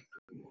important.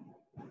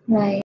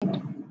 Right.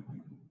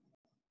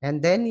 And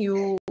then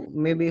you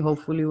maybe,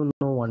 hopefully, you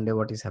know one day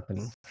what is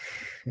happening.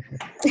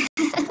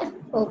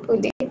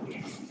 Hopefully.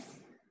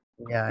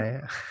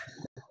 Yeah.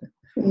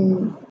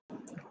 Mm.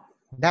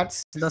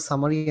 That's the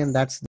summary and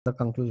that's the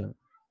conclusion.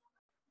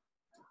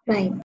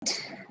 Right,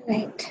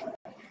 right.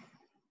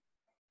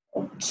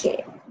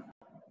 Okay.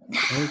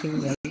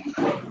 Anything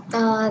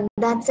else?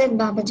 That's it,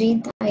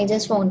 Babaji. I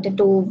just wanted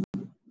to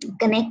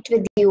connect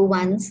with you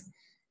once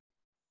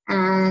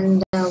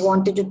and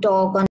wanted to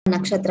talk on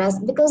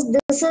nakshatras because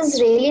this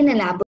is really an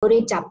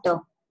elaborate chapter.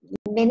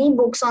 Many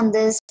books on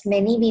this,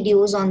 many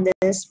videos on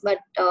this, but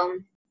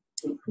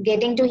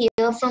getting to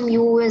hear from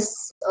you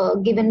is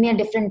given me a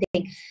different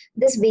thing.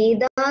 This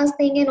Vedas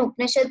thing and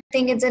Upanishad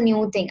thing, it's a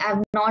new thing.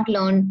 I've not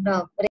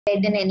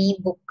read in any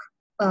book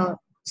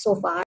so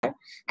far,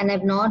 and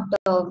I've not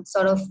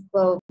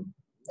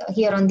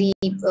here on the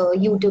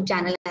YouTube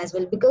channel as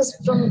well because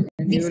from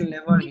And you this. will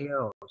never hear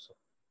also.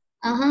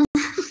 Uh-huh.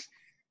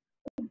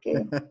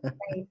 Okay.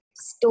 Right.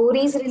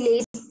 Stories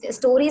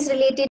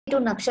related to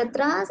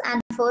nakshatras,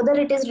 and further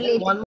it is And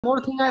related. one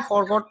more thing I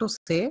forgot to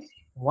say,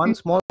 one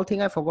small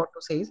thing I forgot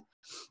to say is,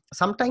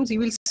 sometimes you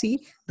will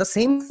see the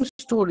same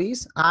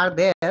stories are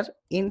there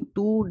in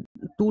two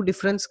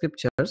different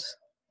scriptures,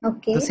 the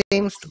Okay.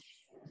 same story,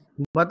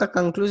 but the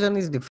conclusion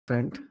is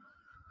different.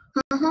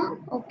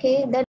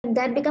 Okay.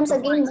 That becomes So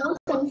for again more example,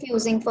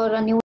 confusing for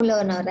a new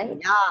learner, right?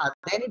 yeah,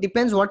 then it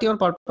depends what your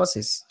purpose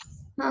is.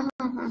 So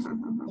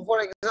for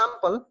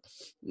example,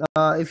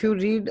 if you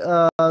read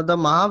the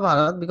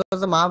Mahabharata,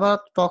 because the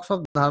Mahabharata talks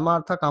of dharma,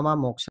 artha, kama,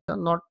 moksha,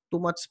 not too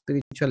much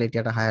spirituality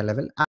at a higher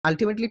level.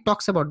 Ultimately, it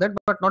talks about that,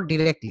 but not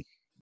directly.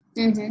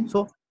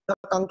 So the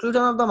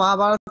conclusion of the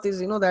Mahabharata is,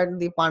 that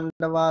the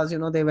Pandavas,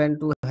 they went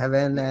to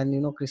heaven,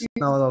 and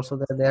Krishna was also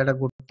there. They had a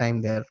good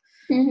time there.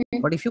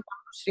 But if you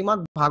come to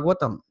Srimad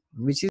Bhagavatam,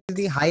 which is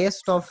the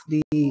highest of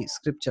the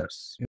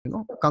scriptures,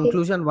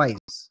 conclusion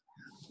wise,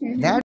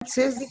 that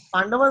says the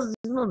Pandavas,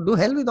 do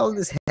hell with all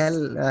this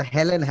hell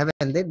and heaven.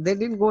 They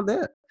didn't go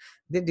there.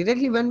 They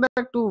directly went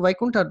back to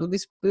Vaikuntha, to the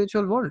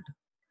spiritual world.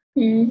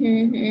 And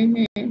same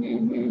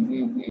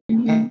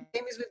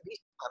is with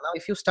Bhishma. Now,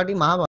 if you study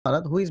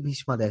Mahabharata, who is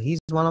Bhishma there? He's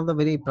one of the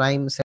very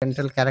prime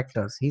central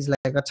characters. He's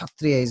like a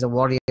Kshatriya, he's a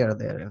warrior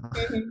there.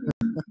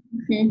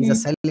 He's a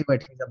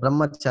celibate, he's a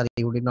brahmachari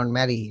who did not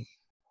marry.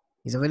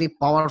 He's a very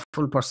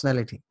powerful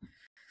personality.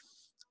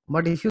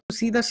 But if you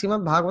see the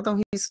Srimad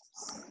Bhagavatam, he's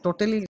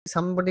totally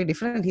somebody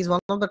different. He's one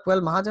of the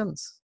 12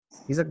 Mahajans.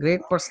 He's a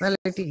great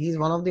personality. He's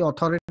one of the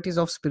authorities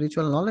of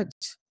spiritual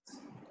knowledge.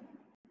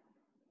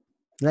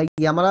 Like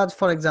Yamaraj,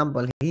 for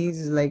example,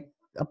 he's like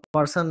a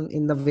person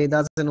in the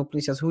Vedas and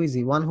Upanishads. Who is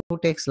he? One who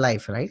takes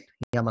life, right?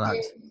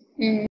 Yamaraj.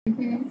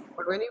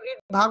 But when you read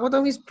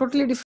Bhagavatam, he's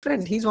totally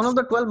different. He's one of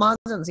the 12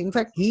 Mahajans. In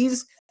fact,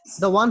 he's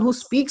the one who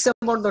speaks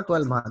about the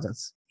 12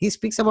 Mahajans. He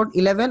speaks about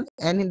 11,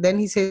 and then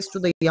he says to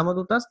the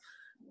Yamadutas,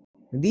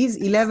 these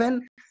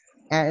 11,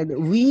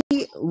 we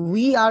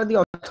are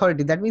the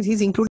authority. That means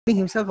he's including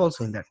himself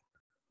also in that.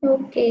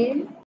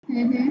 Okay.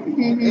 There,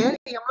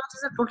 Yamaraj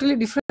is a totally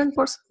different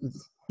person.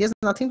 He has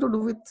nothing to do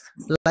with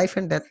life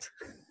and death.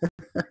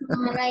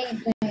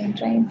 Right.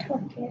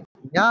 Okay.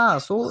 Yeah,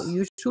 so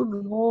you should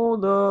know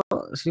the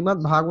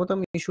Srimad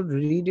Bhagavatam. You should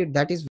read it.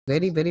 That is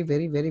very, very,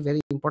 very, very,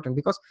 very important,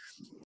 because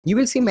you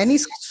will see many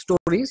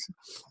stories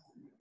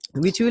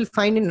which you will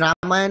find in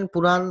Ramayana,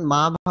 Puran,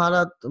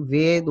 Mahabharata,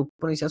 Ved,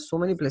 Upanishad, so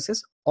many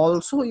places.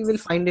 Also, you will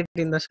find it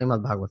in the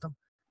Srimad Bhagavatam.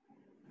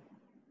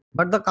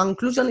 But the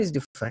conclusion is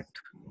different.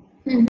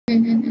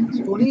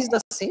 The story is the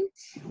same.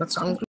 The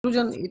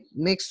conclusion, it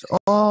makes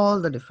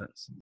all the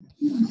difference.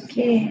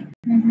 Okay.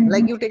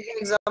 Like you take the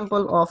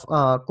example of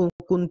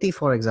Kunti,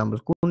 for example.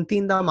 Kunti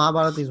in the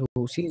Mahabharata is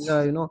who? She's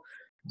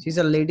she's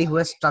a lady who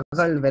has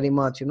struggled very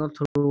much, through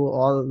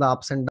all the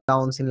ups and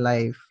downs in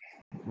life.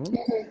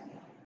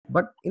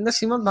 But in the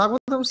Srimad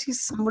Bhagavatam,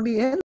 she's somebody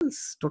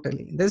else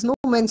totally. There's no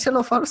mention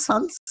of her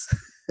sons.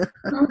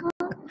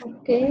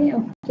 Okay.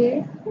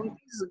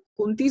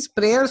 Kunti's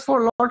prayers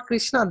for Lord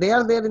Krishna, they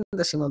are there in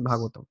the Srimad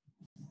Bhagavatam.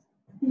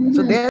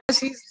 So there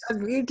she's a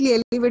greatly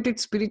elevated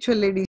spiritual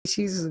lady.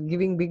 She's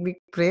giving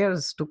big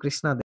prayers to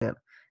Krishna there.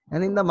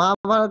 And in the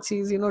Mahabharata,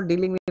 she's,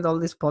 dealing with all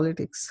this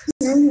politics.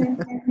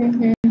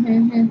 The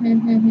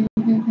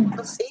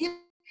same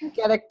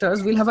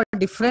characters will have a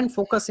different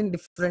focus in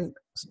different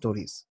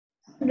stories.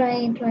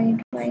 Right.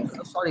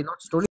 Sorry, not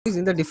stories,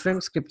 in the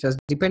different scriptures,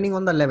 depending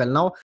on the level.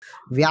 Now,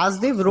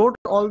 Vyasdev wrote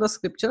all the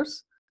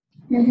scriptures,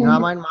 Ramayana,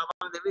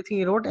 Mahabharata, everything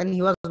he wrote, and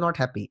he was not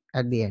happy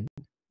at the end.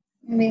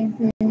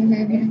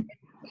 And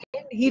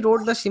he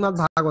wrote the Srimad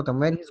Bhagavatam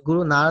when his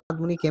Guru Narad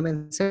Muni came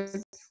and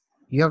said,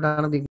 you have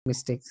done a big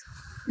mistake.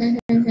 In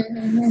the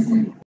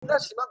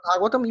Srimad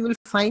Bhagavatam, you will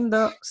find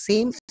the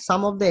same,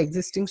 some of the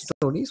existing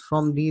stories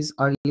from these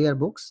earlier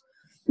books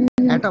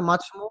at a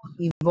much more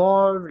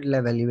evolved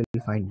level. You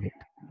will find it.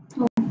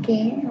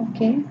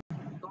 Okay.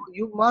 So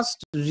you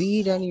must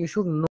read and you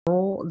should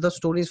know the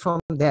stories from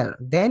there.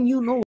 Then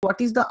you know what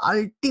is the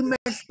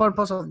ultimate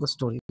purpose of the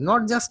story,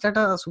 not just at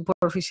a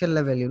superficial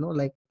level.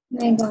 Like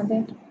I got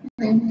it.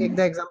 take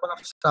the example of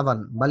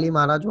Shravan, Bali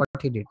Maharaj, what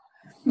he did.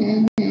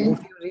 If you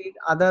read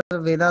other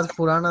Vedas,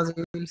 Puranas,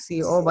 you will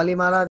see, oh, Bali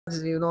Maharaj,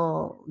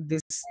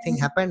 this thing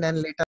happened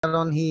and later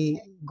on he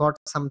got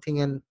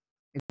something and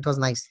it was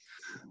nice.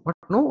 But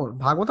no,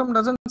 Bhagavatam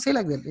doesn't say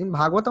like that. In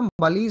Bhagavatam,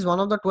 Bali is one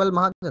of the 12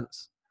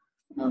 Mahajans.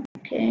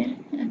 Okay.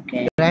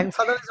 His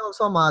grandfather is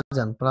also a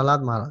Mahajan,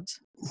 Prahlad Maharaj.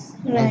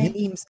 Right. And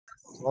he himself,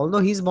 although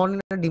he is born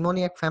in a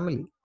demoniac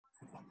family,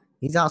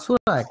 he's Asura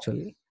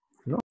actually,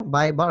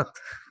 by birth.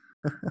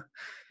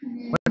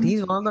 But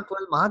he's one of the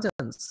 12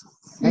 Mahajans.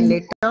 And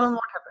later on,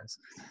 what happens?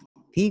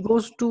 He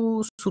goes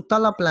to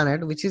Sutala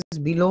planet, which is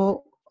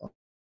below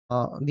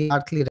the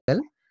earthly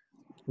realm,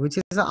 which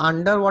is an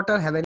underwater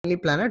heavenly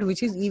planet,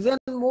 which is even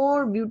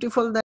more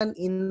beautiful than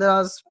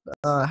Indra's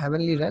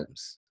heavenly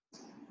realms.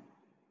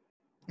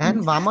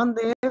 And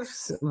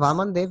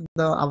Vamandev,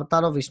 the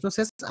avatar of Vishnu,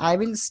 says, I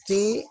will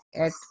stay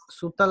at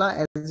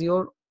Sutala as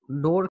your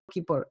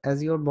doorkeeper,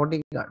 as your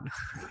bodyguard.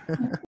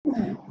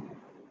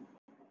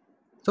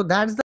 So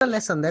that's the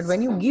lesson, that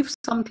when you give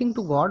something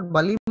to God,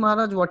 Bali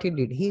Maharaj, what he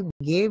did, he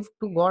gave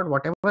to God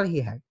whatever he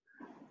had.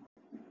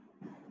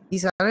 He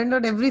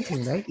surrendered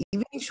everything, right?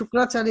 Even if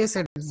Shukracharya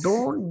said,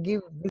 don't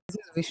give, this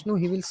is Vishnu,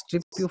 he will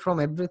strip you from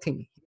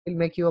everything. He will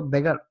make you a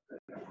beggar.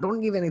 Don't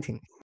give anything.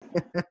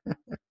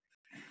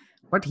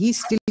 But he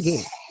still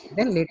gave.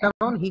 Then later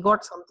on, he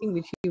got something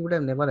which he would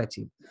have never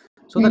achieved.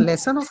 So the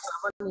lesson of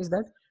Ravan is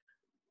that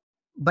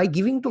by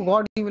giving to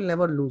God, you will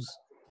never lose.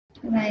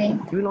 Right.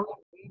 You will only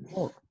gain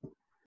more.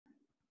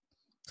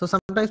 So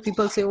sometimes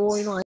people say,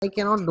 oh, I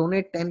cannot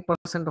donate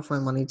 10% of my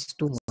money. It's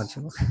too much,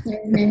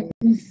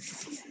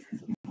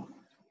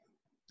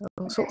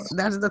 So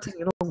that's the thing,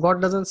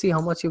 God doesn't see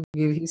how much you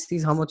give. He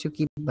sees how much you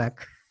keep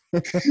back.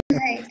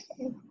 Right.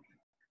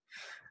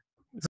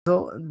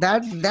 So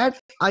that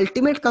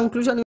ultimate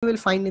conclusion you will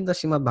find in the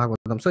Srimad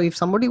Bhagavatam. So if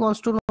somebody wants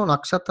to know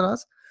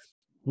Nakshatras,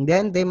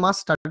 then they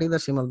must study the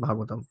Srimad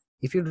Bhagavatam.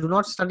 If you do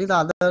not study the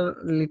other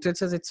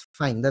literatures, it's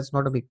fine. That's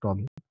not a big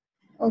problem.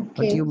 But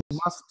Okay. you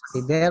must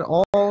study. There,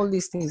 all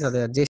these things are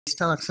there.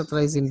 Jyeshtha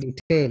Nakshatra is in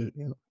detail.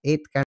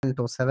 8th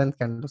canto, 7th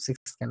canto,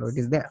 6th canto. It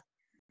is there.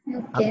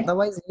 Okay.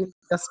 Otherwise, you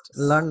just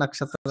learn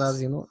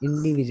Nakshatras,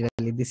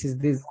 individually. This is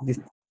this, this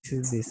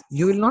is this.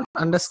 You will not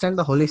understand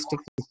the holistic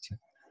picture.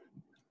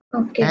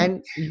 Okay.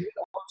 And you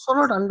will also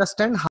not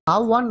understand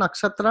how one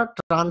nakshatra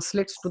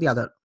translates to the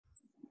other.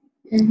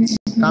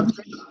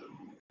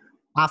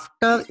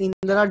 After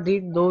Indra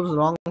did those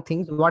wrong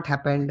things, what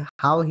happened?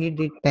 How he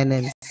did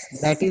penance.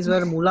 That is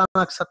where Mula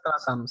Nakshatra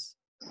comes.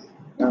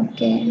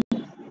 Okay.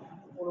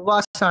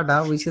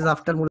 Urvashada, which is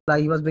after Mula,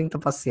 he was doing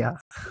tapasya.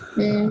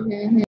 He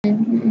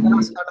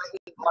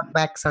got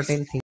back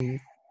certain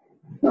things.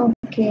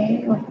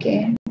 Okay.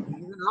 Okay.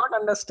 You will not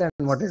understand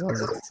what is all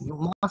this.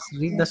 You must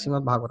read the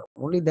Srimad Bhagavatam.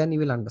 Only then you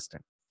will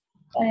understand.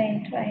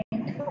 Right. Right.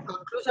 So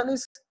conclusion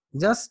is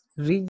just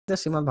read the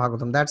Srimad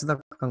Bhagavatam. That's the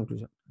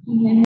conclusion.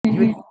 You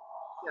will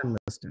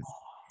understand.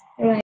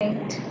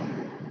 Right.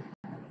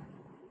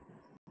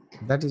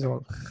 That is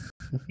all.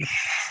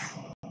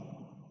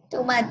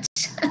 Too much.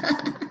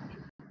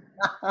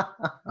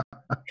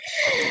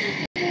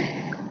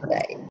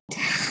 Right.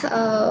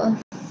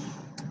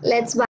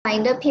 Let's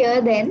wind up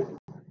here then.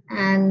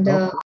 And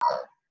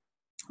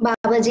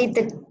Babaji,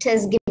 that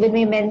has given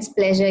me immense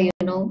pleasure,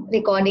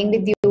 recording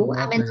with you.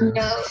 I mean,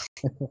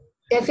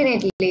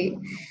 definitely.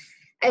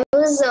 It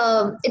was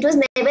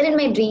never in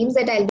my dreams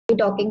that I'll be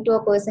talking to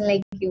a person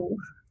like you.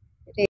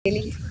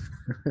 Really.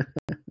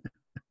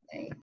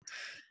 Right.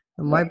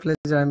 My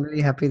pleasure. I'm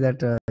very happy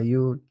that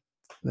you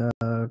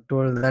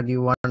told that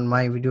you want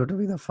my video to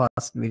be the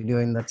first video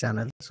in the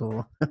channel.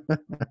 So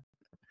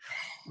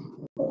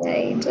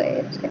Right.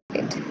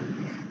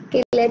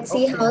 Okay, let's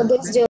see okay, how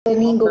this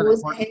journey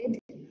goes ahead.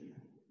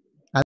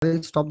 I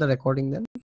will stop the recording then.